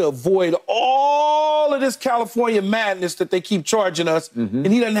gets to avoid all of this California madness that they keep charging us, and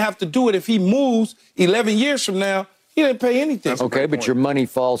he doesn't have to do it. If he moves 11 years from now, he didn't pay anything. Okay, but your money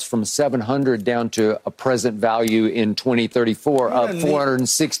falls from $700 down to a present value in 2034 of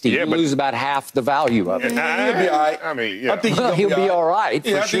 $460. You lose about half the value of it. He'll be all right. I mean, I think he'll be all right.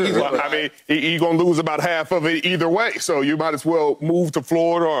 Yeah, for sure. I mean, you're going to lose about half of it either way. So you might as well move to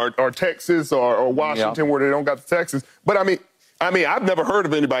Florida or Texas or Washington where they don't got the taxes. But I mean, I've never heard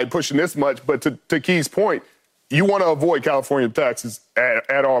of anybody pushing this much. But to Key's point, you want to avoid California taxes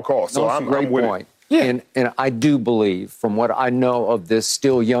at all costs. So I'm with it. Yeah. And I do believe, from what I know of this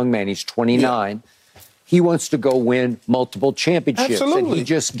still young man, he's 29, he wants to go win multiple championships. Absolutely. And he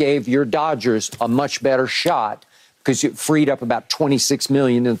just gave your Dodgers a much better shot because it freed up about $26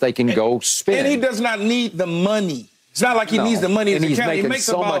 million that they can go spend. And he does not need the money. It's not like he needs the money as a county. He makes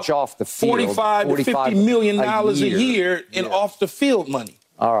so about much off the field, $45 to $50 million a year in off-the-field money.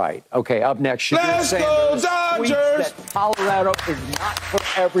 All right. Okay, up next, Let's go, Dodgers! That Colorado is not for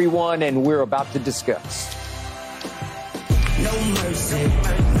everyone, and we're about to discuss. no mercy,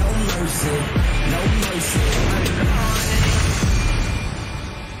 no mercy, no mercy.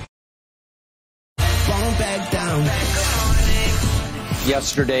 Fall back down.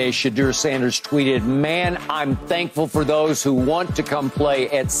 Yesterday, Shadur Sanders tweeted, "Man, I'm thankful for those who want to come play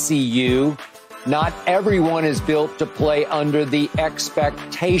at CU. Not everyone is built to play under the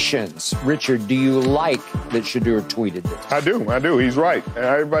expectations." Richard, do you like that Shadur tweeted this? I do. He's right.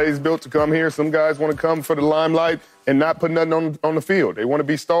 Everybody's built to come here. Some guys want to come for the limelight and not put nothing on the field. They want to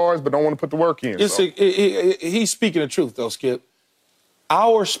be stars, but don't want to put the work in. He's speaking the truth, though, Skip.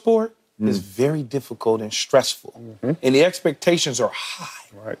 Our sport is very difficult and stressful, and the expectations are high.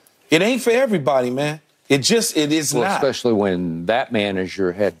 Right. It ain't for everybody, man. It is not. Especially when that man is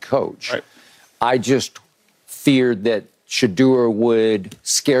your head coach. Right. I just feared that Shadur would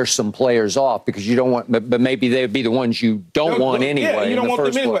scare some players off because you don't want, but maybe they would be the ones you don't want anyway. Yeah, you don't want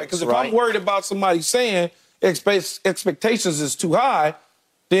them anyway. Because if right? I'm worried about somebody saying expectations is too high,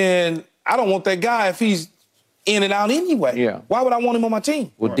 then I don't want that guy if he's in and out anyway. Yeah. Why would I want him on my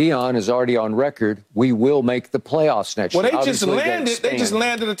team? Well, Deion is already on record. We will make the playoffs next year. Well, they just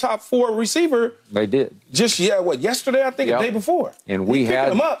landed a top 4 receiver. They did. Yesterday, I think, the day before. And we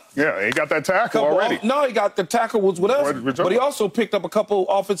had him up. Yeah, he got that tackle already. No, he got the tackle was with us, but he also picked up a couple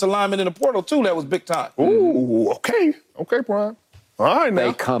offensive linemen in the portal, too. That was big time. Ooh, okay. Okay, Brian. All right, now.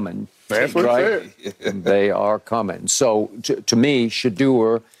 They coming. That's what he said. They are coming. So, to me,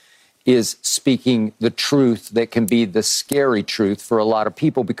 Shadur is speaking the truth that can be the scary truth for a lot of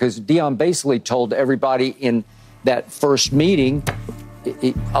people, because Deion basically told everybody in that first meeting,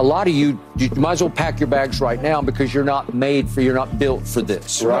 a lot of you might as well pack your bags right now because you're not built for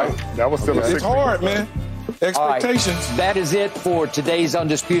this. Right. That was still a 6 It's hard, man. Expectations. Right. That is it for today's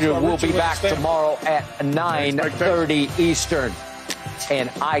Undisputed. We'll be back tomorrow at 9:30 Eastern.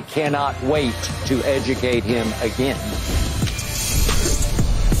 And I cannot wait to educate him again.